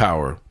else's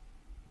power.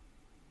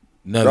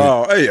 None of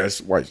Oh, hey, that's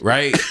white.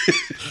 right?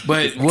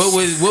 But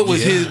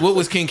what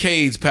was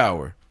Kincaid's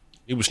power?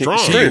 He was strong.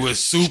 He Strength. was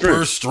super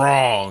Strength.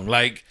 strong.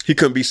 Like He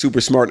couldn't be super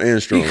smart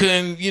and strong. he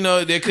couldn't,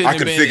 there couldn't I have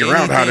could been figure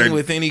out how anything to-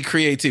 with any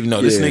creativity.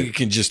 No, this Yeah. nigga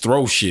can just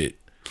throw shit.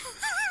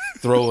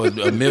 Throw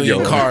a million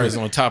Yo. cars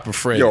on top of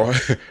Fred. Yo,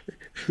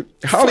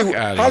 Hollywood,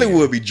 outta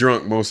Hollywood be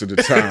drunk most of the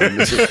time.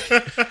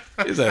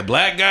 He's a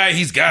black guy.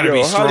 He's got to be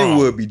Yo, strong.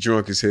 Hollywood be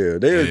drunk as hell.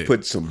 They would Yeah.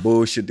 put some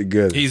bullshit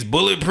together. He's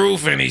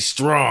bulletproof and he's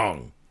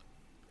strong.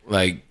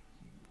 Like,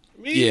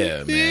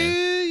 yeah,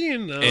 man. You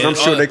know. And I'm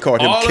sure they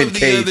called him all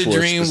Kincaid of the for other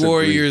a Dream specific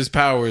Warriors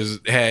powers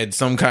had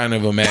some kind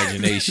of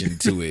imagination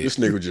to This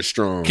it. nigga was just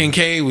strong.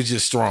 Kincaid was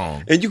just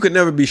strong. And you could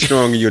never be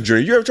strong in your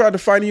dreams. You ever tried to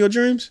fight in your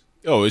dreams?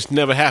 Oh, it's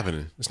never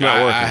happening. It's not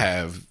working.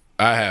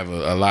 I have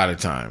a lot of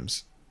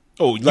times.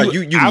 Oh, Like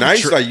you I've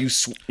nice, tr- like you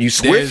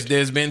swift.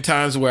 There's been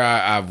times where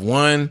I've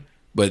won,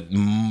 but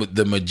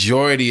the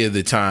majority of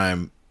the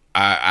time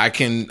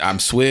I'm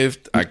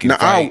swift. I can Now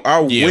fight.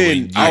 I'll Yeah, win.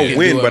 when- I'll can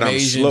win, do but I'm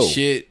amazing slow.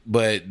 Shit,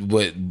 but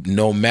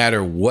no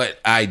matter what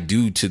I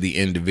do to the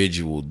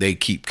individual, they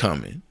keep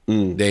coming.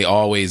 They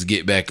always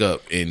get back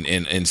up,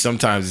 and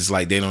sometimes it's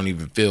like they don't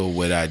even feel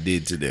what I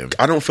did to them.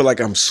 I don't feel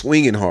like I'm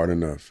swinging hard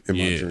enough in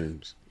my Yeah.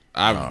 dreams.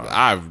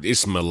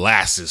 it's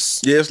molasses.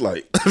 Yeah, it's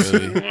like,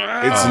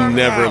 It's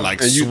never like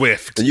and you,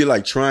 swift. and you're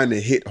like trying to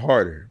hit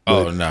harder.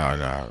 Oh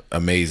no,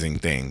 amazing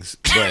things,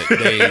 but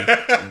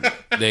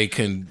they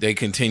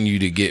continue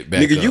to get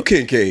back. Nigga, up. you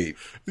Kincaid.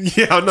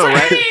 Yeah, I know,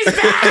 right?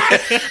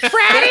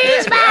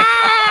 Freddy's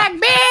back,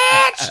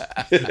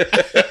 bitch.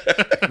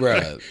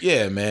 Bruh.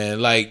 Yeah,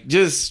 man. Like,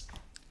 just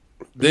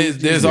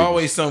there's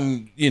always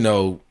some,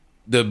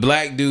 the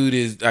black dude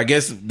is. I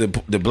guess the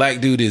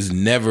black dude is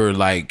never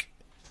like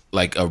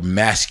a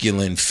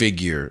masculine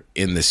figure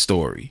in the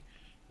story.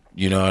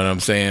 You know what I'm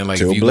saying? Like,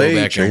 Till if you Blade go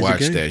back and changed the watch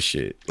game. that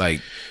shit,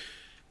 like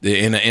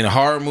in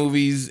horror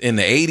movies in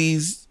the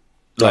 80s.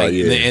 Like,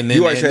 yeah. and You then,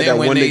 always had that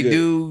when one they nigga-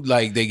 do,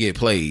 like, they get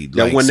played.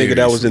 That like, one nigga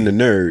that was in seriously.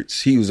 the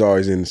Nerds, he was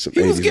always in some.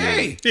 He was 80s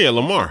gay. Yeah,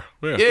 Lamar.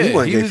 Yeah. Yeah, He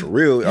wasn't gay for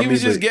real. He I mean,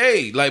 was just but-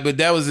 gay. Like, but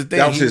that was the thing.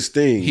 That was his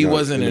thing, He like,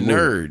 wasn't a in the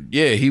movie. nerd.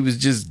 Yeah, he was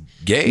just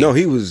gay. No,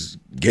 he was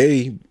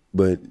gay,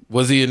 but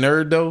Was he a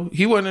nerd though?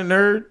 He wasn't a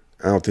nerd.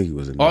 I don't think he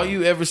was a nerd. All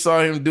you ever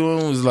saw him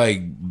doing was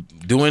like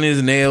doing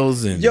his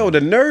nails and Yo, the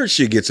nerd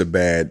shit gets a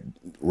bad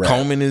rap.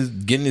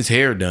 getting his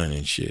hair done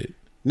and shit.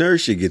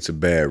 Nerd shit gets a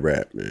bad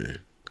rap, man.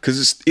 Because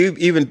it's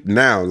even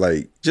now,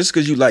 like, just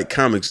because you like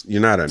comics,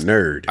 you're not a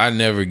nerd. I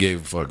never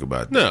gave a fuck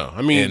about that. No,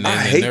 I mean, And then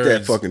I the hate that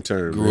nerds fucking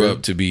term. Grew man.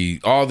 up to be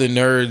all the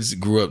nerds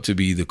grew up to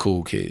be the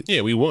cool kids.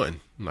 yeah, we won.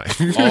 Like,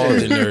 All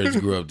the nerds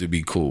grew up to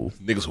be cool.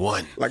 niggas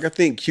won. Like, I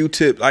think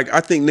Q-Tip, like, I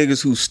think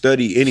niggas who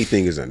study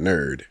anything is a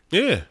nerd.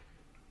 Yeah.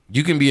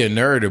 You can be a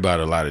nerd about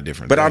a lot of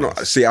different But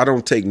things. I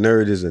don't take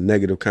nerd as a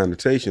negative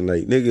connotation.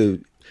 Like,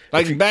 nigga,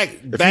 Like back,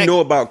 if you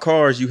know about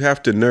cars, you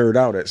have to nerd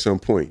out at some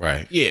point.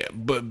 Right. yeah,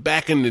 but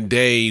back in the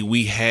day,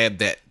 we had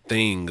that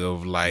thing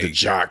of like, The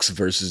jocks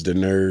versus the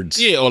nerds.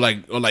 yeah, or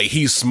like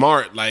he's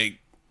smart. Like,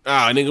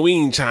 nigga, we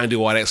ain't trying to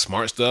do all that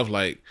smart stuff.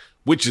 Like,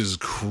 which is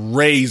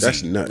crazy.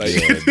 That's nuts.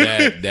 Like,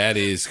 Yeah, that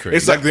is crazy.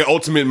 it's like the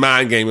ultimate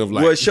mind game of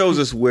like, Well, it shows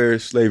us where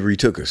slavery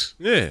took us.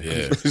 yeah,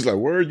 It's like,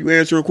 where are you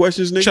answering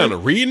questions, nigga? trying to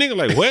read, nigga.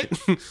 Like, what?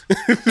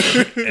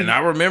 And I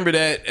remember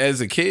that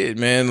as a kid,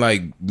 man.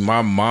 Like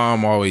my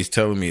mom always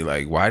telling me,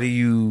 like, why do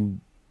you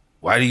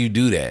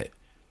do that?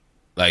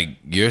 Like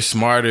you're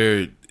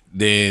smarter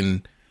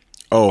than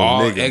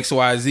all nigga.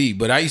 XYZ.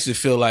 But I used to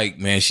feel like,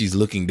 man, she's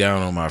looking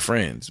down on my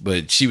friends.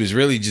 But she was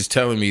really just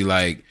telling me,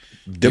 like,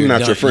 Them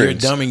not your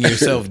friends. You're dumbing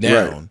yourself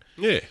down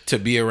Yeah. to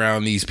be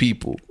around these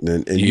people.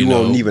 And You you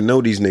won't know? even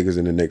know these niggas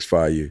in the next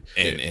 5 years.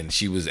 And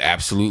she was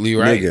absolutely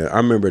right. Nigga, I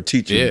remember a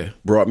teacher Yeah.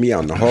 brought me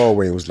out in the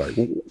hallway and was like,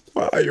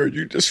 why are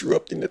you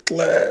disrupting the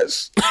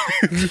class?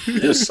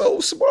 You're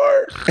so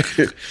smart.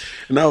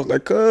 And I was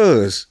like,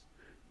 cuz,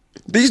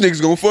 these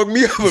niggas gonna fuck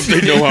me up if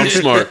they know I'm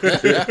smart.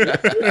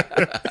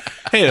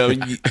 Hell,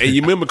 and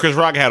you remember Chris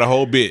Rock had a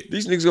whole bit.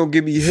 These niggas gonna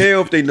give me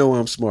hell if they know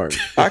I'm smart.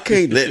 I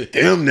can't let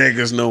them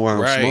niggas know I'm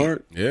Right.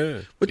 smart.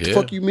 Yeah. What the Yeah.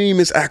 fuck you mean,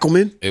 Miss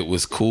Ackelman? It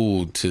was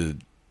cool to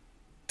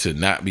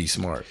not be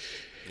smart.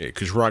 Yeah,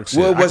 Chris Rock said,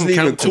 Well, it I wasn't can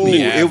even count to cool.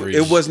 be average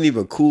It wasn't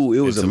even cool. It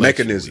was a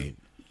intellectually. mechanism.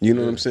 You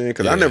know what I'm saying?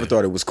 Because I Yeah. never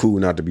thought it was cool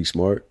not to be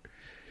smart.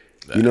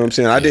 You know what I'm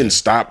saying? I didn't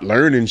stop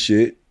learning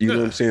shit. You know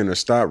what I'm saying? Or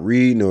stop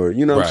reading or,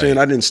 you know what I'm Right. saying?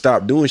 I didn't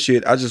stop doing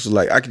shit. I just was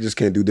like, just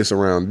can't do this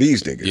around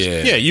these niggas.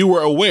 Yeah. Yeah, you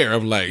were aware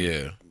of like,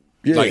 Yeah.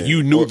 Yeah. like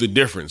you knew Or- the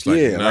difference. Like,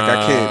 yeah, like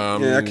I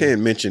can't. nah, I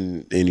can't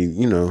mention any.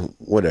 You know,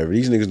 whatever.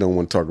 These niggas don't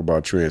want to talk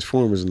about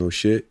Transformers and no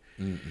shit.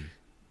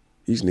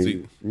 These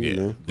niggas, yeah. you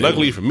know.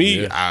 Luckily for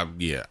me,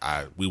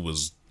 Yeah. we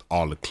was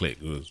all a clique.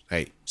 It was,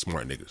 hey,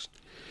 smart niggas,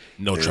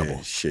 no trouble.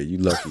 Yeah, shit, you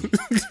lucky.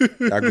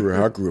 I grew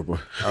up.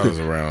 I was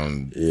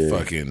around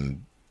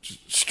fucking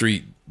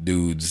street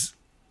dudes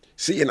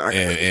See, and I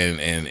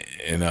and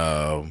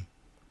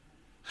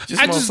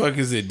just I just-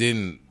 motherfuckers that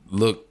didn't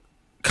look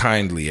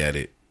kindly at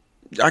it.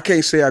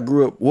 can't say I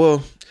grew up.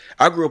 Well,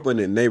 I grew up in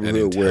a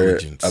neighborhood where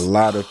intelligence. a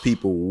lot of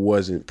people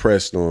wasn't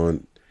pressed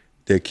on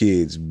their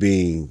kids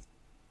being,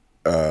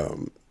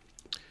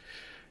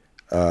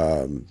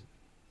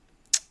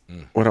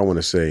 what I want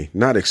to say,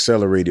 not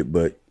accelerated,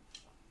 but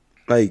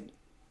like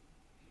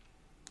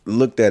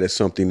looked at as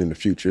something in the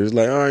future. It's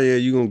like, oh yeah,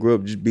 you gonna grow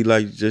up just be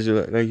like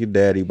like your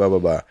daddy, blah blah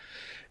blah.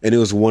 And it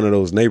was one of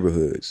those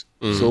neighborhoods,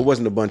 so it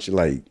wasn't a bunch of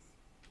like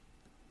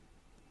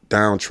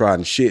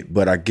downtrodden shit,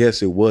 but I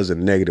guess it was a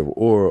negative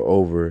aura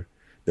over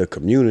the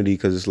community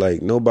because it's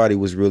like nobody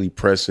was really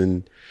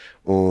pressing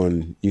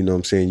on, you know what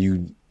I'm saying,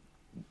 you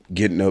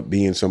getting up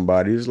being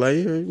somebody. It's like,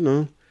 yeah, you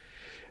know,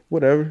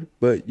 whatever,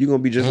 but you're gonna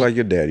be just like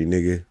your daddy,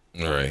 nigga.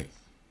 All right.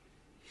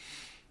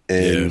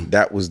 And Yeah.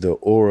 that was the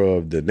aura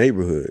of the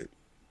neighborhood.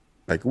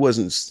 Like it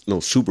wasn't no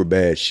super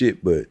bad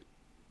shit, but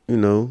you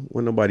know,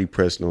 when nobody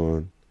pressed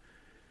on,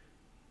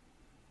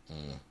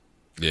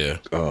 Yeah.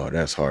 oh,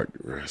 that's hard.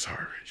 That's hard,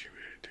 Reggie,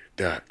 man.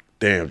 God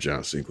damn,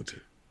 John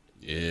Singleton.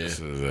 Yeah. This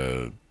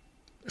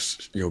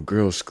is Your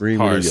girl screaming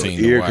Hard in scene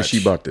your to ear because she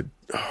watch. about to.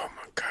 Oh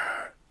my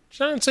god!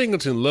 John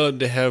Singleton loved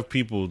to have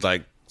people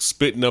like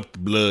spitting up the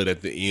blood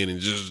at the end and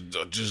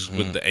just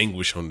with the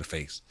anguish on the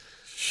face.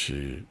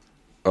 shit.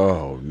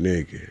 Oh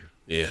nigga!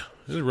 Yeah,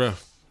 it was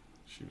rough.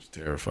 She was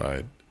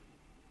terrified.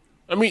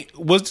 I mean,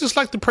 was this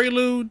like the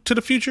prelude to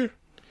the future?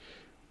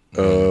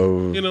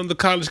 You know, the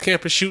college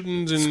campus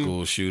shootings and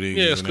School shootings.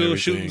 yeah, and school everything.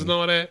 shootings and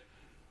all that.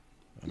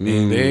 I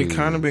mean, they had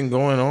kind of been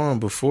going on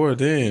before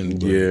then.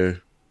 but- Yeah,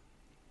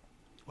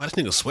 Why this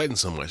nigga sweating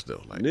so much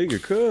though? Like,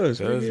 nigga, cuz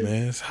nigga.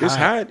 man, it's It's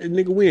hot,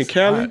 nigga. We in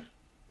Cali. hot.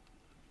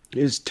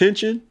 It's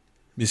tension.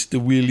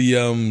 Mr.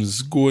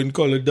 Williams, go and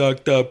call a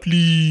doctor,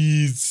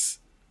 please.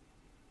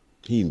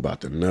 He about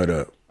to nut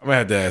up. I'm gonna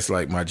have to ask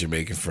like my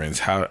Jamaican friends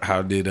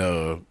how did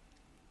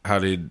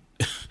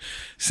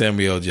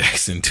Samuel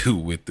Jackson do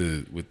with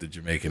the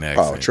Jamaican Oh,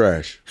 accent?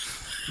 trash.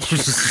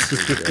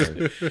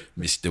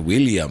 Mr.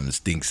 Williams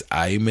thinks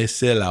I'm a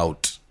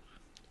sellout.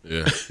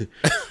 yeah,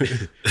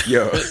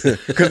 Yo,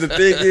 because the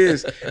thing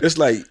is, it's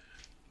like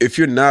if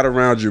you're not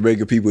around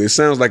Jamaican people, it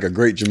sounds like a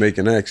great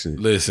Jamaican accent.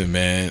 Listen,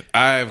 man,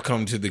 I have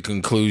come to the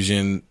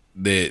conclusion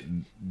that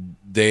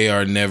they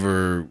are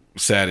never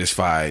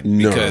satisfied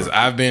No. because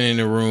I've been in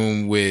a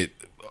room with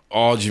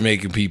all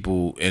Jamaican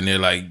people and they're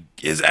like,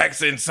 his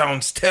accent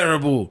sounds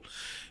terrible.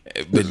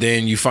 But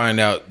then you find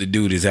out the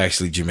dude is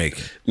actually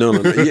Jamaican. No.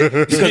 Yeah.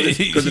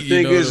 Because the You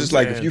thing know is, what it's I'm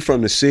like saying? if you're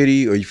from the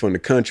city or you're from the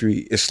country,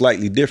 it's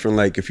slightly different.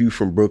 Like if you're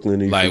from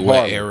Brooklyn and you're Like from what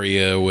Harlem.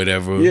 area or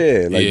whatever.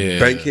 Yeah, like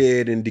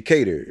Bankhead and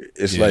Decatur.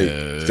 It's like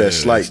Yeah, that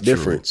slight that's true.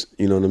 difference.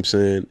 You know what I'm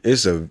saying?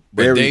 It's a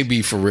But very they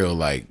be for real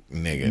like,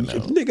 nigga, no.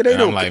 Nigga, they And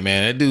don't- I'm like,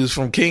 man, that dude's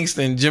from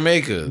Kingston,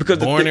 Jamaica. Because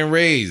the born thi- and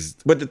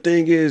raised. But the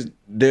thing is,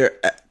 the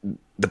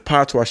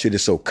patois shit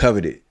is so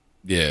coveted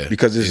Yeah.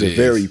 because it's it a is.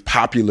 very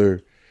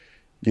popular.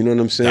 You know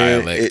what I'm saying?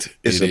 Dialect.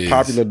 It's It a is.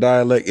 popular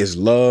dialect. It's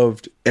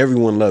loved.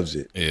 Everyone loves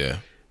it. Yeah.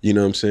 You know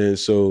what I'm saying?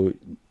 So,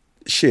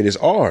 shit, it's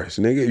ours,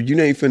 nigga. You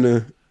ain't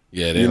finna.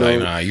 Yeah, they're You like,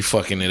 know, nah, you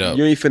fucking it up.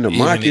 you ain't finna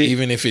mock it.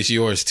 Even if it's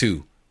yours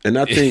too. And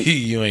I think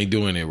you ain't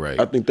doing it right.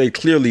 I think they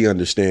clearly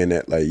understand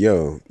that. Like,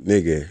 yo,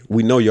 nigga,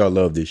 we know y'all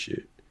love this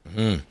shit.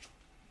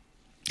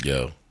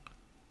 Yo.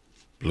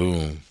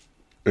 Bloom.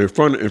 In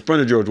front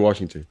of George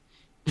Washington.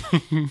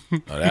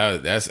 Oh,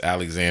 that's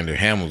Alexander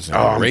Hamilton.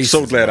 Oh, I'm Racist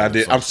so glad I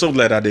did. I'm motherfucker. so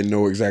glad I didn't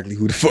know exactly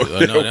who the fuck No,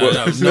 that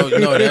no, was.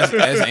 no,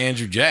 that's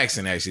Andrew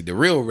Jackson, actually. The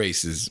real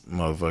racist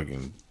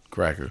motherfucking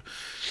cracker.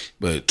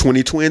 But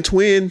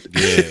 20twin.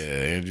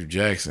 yeah, Andrew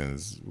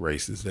Jackson's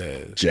racist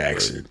ass.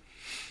 Jackson.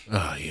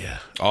 Oh yeah.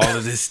 All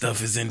of this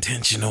stuff is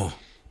intentional.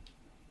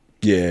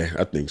 Yeah,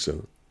 I think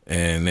so.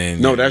 And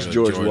then No, that's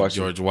George Washington.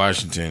 George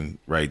Washington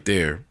right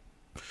there.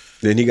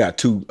 Then he got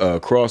two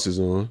crosses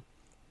on.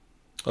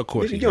 Of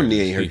course, Nigga, your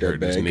knee ain't he hurt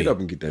that his bad. knee. Get up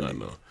and get that I knee.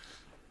 know.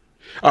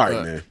 All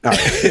right, man. All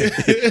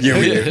right.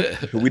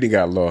 Yeah, we done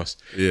got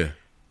lost. Yeah.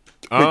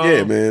 But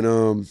yeah,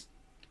 man.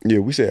 Yeah,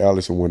 we said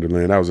Alice in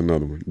Wonderland. That was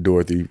another one.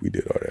 Dorothy, we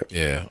did all that.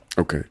 Yeah.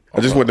 Okay.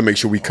 I just wanted to make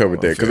sure we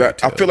covered that because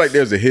I feel like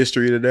there's a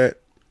history to that.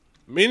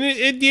 I mean,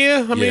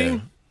 I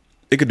mean,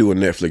 It could do a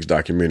Netflix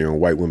documentary on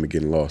white women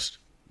getting lost.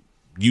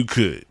 you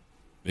could.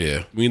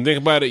 Yeah. When you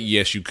think about it,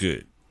 yes, you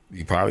could.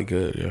 You probably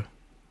could, yeah.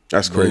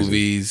 That's crazy.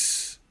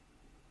 Movies,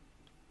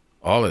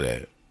 all of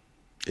that.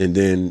 And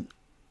then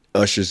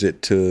ushers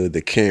it to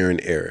the Karen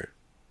era.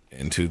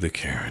 Into the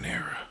Karen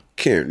era.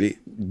 Karen,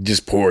 this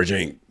porridge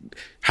ain't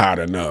hot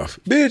enough.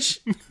 Bitch,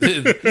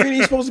 you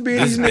ain't supposed to be in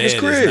This these niggas' bed is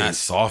crib. not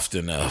soft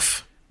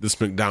enough. This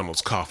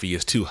McDonald's coffee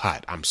is too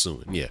hot. I'm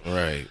suing. Yeah.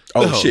 Right.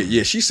 Oh, shit.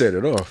 Yeah, she set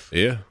it off.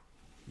 Yeah.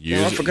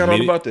 Oh, I forgot all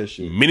about that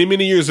shit.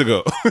 Many years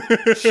ago.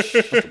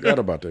 Forgot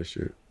about that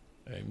shit.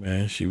 Hey,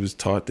 man, she was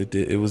taught that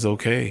it was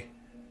okay.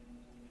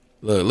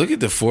 Look at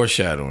the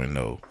foreshadowing,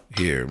 though,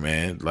 here,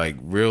 man. Like,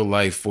 real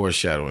life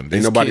foreshadowing.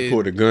 Ain't nobody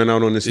pulled a gun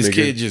out on this This nigga.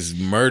 kid just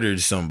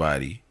murdered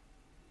somebody.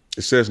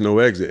 It says no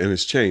exit and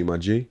it's chain, my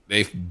G.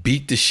 They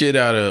beat the shit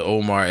out of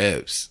Omar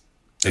Epps.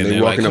 And And they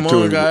they're like, walking come up to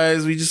on, him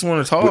guys, we just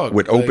want to talk.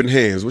 With Like, open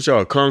hands. What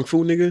y'all, kung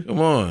fu nigga? Come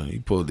on. He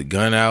pulled the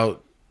gun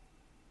out.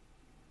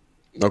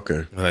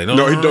 Okay. Like, No.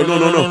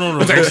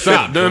 Like,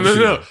 stop.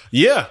 No.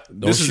 Yeah.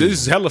 This shoot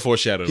is hella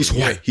foreshadowing. He's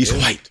white. He's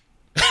white.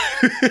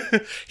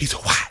 He's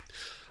white.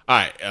 All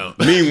right.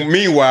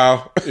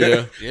 Meanwhile,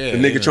 Yeah, the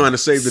nigga trying to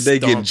save the day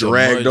getting Stomped the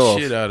dragged mud off.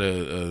 shit out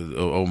of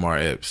Omar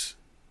Epps.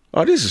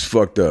 Oh, this is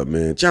fucked up,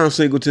 man. John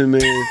Singleton,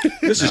 man.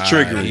 This is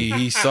triggering.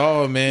 He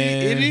saw,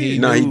 man. He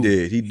Nah, he knew.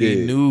 did. He did.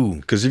 He knew.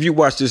 Because if you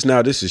watch this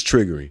now, this is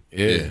triggering.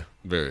 Yeah,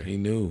 very. he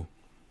knew.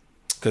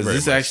 Because Very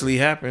this much actually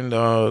happened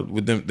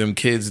with them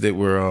kids that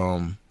were I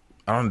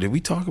don't know, did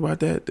we talk about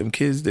that? Them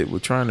kids that were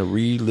trying to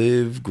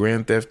relive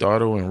Grand Theft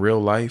Auto in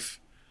real life.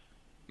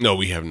 No,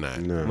 we have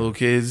not. No. Little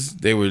kids.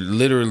 They were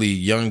literally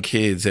young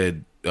kids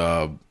had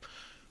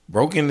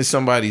broke into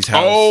somebody's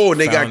house. Oh,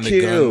 and they got found the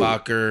gun killed.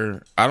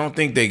 locker. I don't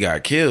think they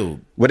got killed.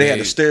 But they had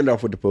a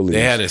standoff with the police.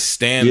 They had a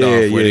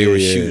standoff where they were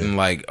yeah. shooting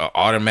like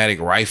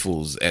automatic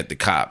rifles at the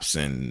cops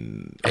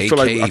and I feel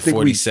like I think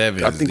we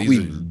AK-47s. I think These we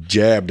are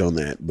jabbed on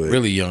that, but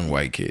really young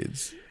white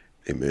kids.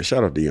 hey man,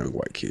 shout out to young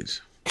white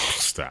kids.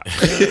 Stop.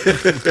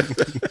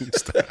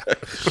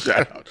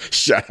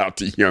 Shout out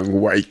to young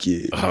white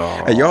kids.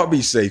 Oh. Hey, y'all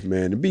be safe,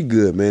 man, and be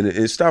good, man,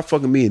 and stop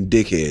fucking being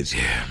dickheads.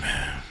 Yeah,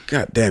 man.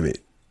 God damn it.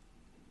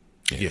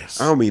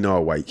 Yes. I don't mean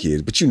all white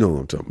kids, but you know what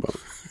I'm talking about.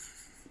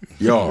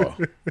 Y'all.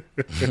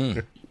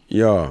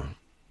 Y'all.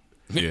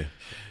 Yeah.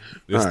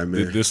 This, All right,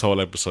 man. This whole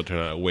episode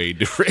turned out way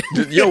different.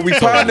 Yo, we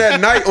potting that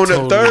night on a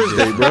Totally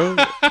Thursday, bro.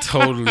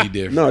 Totally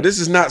different. No, this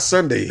is not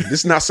Sunday. This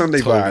is not Sunday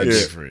Totally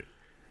vibes. different.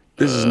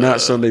 This is not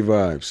Sunday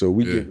vibes. So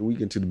we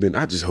get to the bin.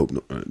 I just hope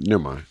no.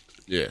 Never mind.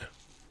 Yeah.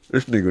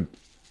 This nigga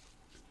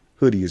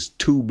hoodie is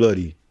too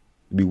bloody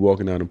to be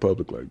walking out in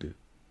public like this.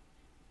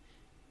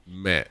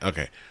 Man.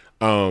 Okay.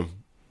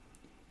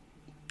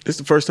 It's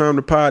the first time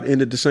the pod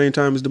ended the same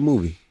time as the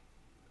movie.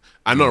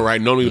 I know, right?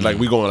 Normally, like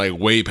we going like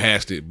way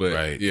past it, but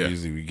Right. yeah.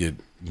 Usually we get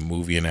a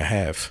movie and a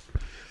half.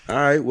 All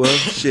right, well,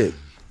 shit.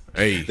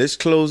 Hey, Let's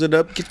close it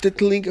up. Get the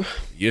link.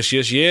 yes.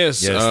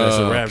 Yes, that's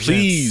a wrap,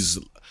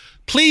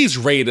 Please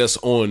rate us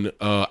on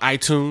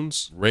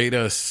iTunes. Rate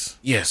us.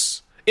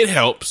 Yes, it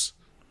helps.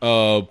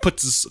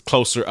 Puts us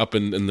closer up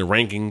in the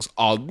rankings.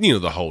 All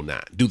the whole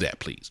nine. Do that,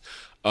 please.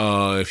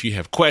 If you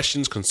have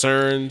questions,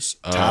 concerns,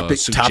 topic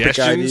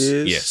suggestions,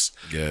 ideas.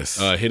 yes,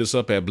 hit us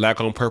up at Black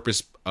on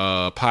Purpose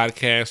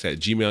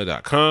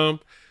podcast@gmail.com.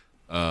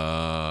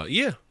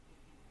 Yeah,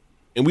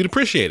 and we'd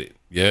appreciate it.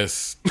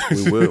 Yes,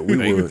 We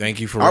would.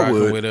 Thank you for I rocking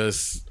would. with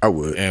us. I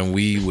would. And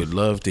we would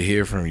love to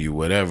hear from you,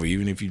 whatever,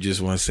 even if you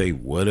just want to say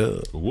what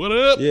up. What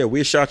up? Yeah,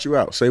 we'll shout you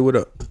out. Say what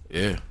up.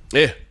 Yeah.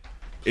 Yeah,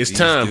 it's Please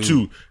time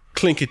do. to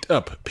clink it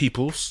up,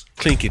 peoples.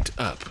 Clink it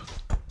up.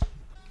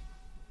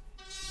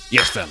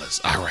 Yes, fellas.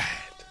 All right.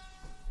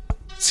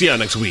 See y'all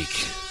next week.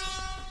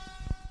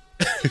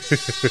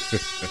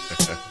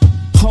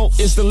 Ho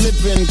is the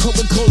living,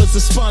 Coca-Cola's the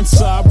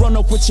sponsor. I run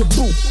up with your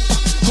boot.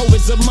 Ho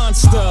is a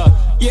monster.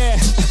 Yeah,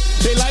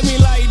 they like me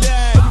like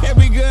that.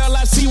 Every girl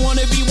I see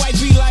wanna be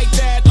wifey like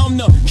that. I'm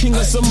the king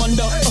of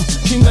Samunda,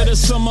 king of the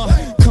summer.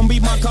 Come be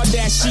my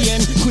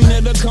Kardashian, queen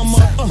of the come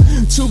up.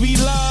 To be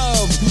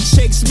loved,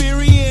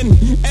 Shakespearean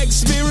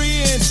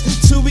experience.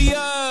 To be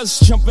us,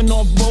 jumping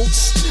off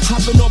boats,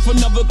 hopping off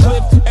another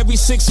cliff. Every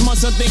 6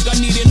 months I think I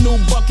need a new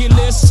bucket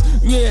list.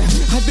 Yeah,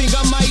 I think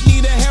I might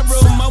need a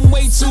harem. I'm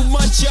way too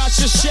much, y'all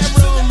should share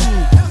 'em.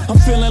 I'm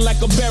feeling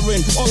like a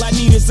baron, all I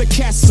need is a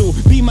castle.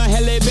 Be my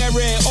Halle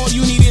Berry, all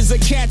you need is a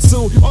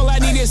catsuit. All I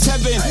need is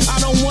heaven, I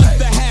don't want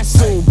the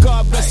hassle.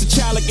 God bless the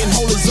child that can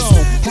hold his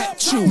own.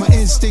 My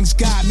instincts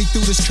guide me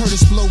through this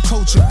Curtis Blow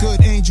culture.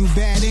 Good angel,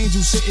 bad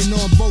angel sitting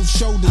on both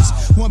shoulders.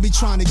 One be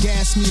trying to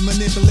gas me,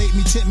 manipulate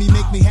me, tip me,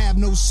 make me have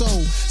no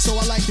soul. So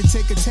I like to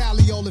take a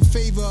tally all in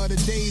favor of the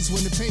days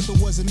when the paper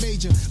wasn't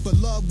major, but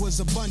love was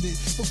abundant.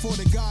 Before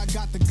the God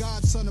got the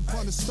Godson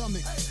upon the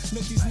stomach.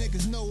 Let these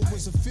niggas know it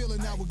was a feeling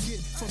I would get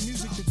from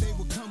music that they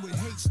would come with.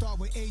 Hate start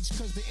with H,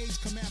 cause the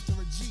H come after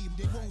a G.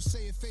 They won't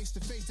say it face to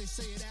face, they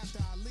say it after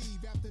I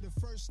leave.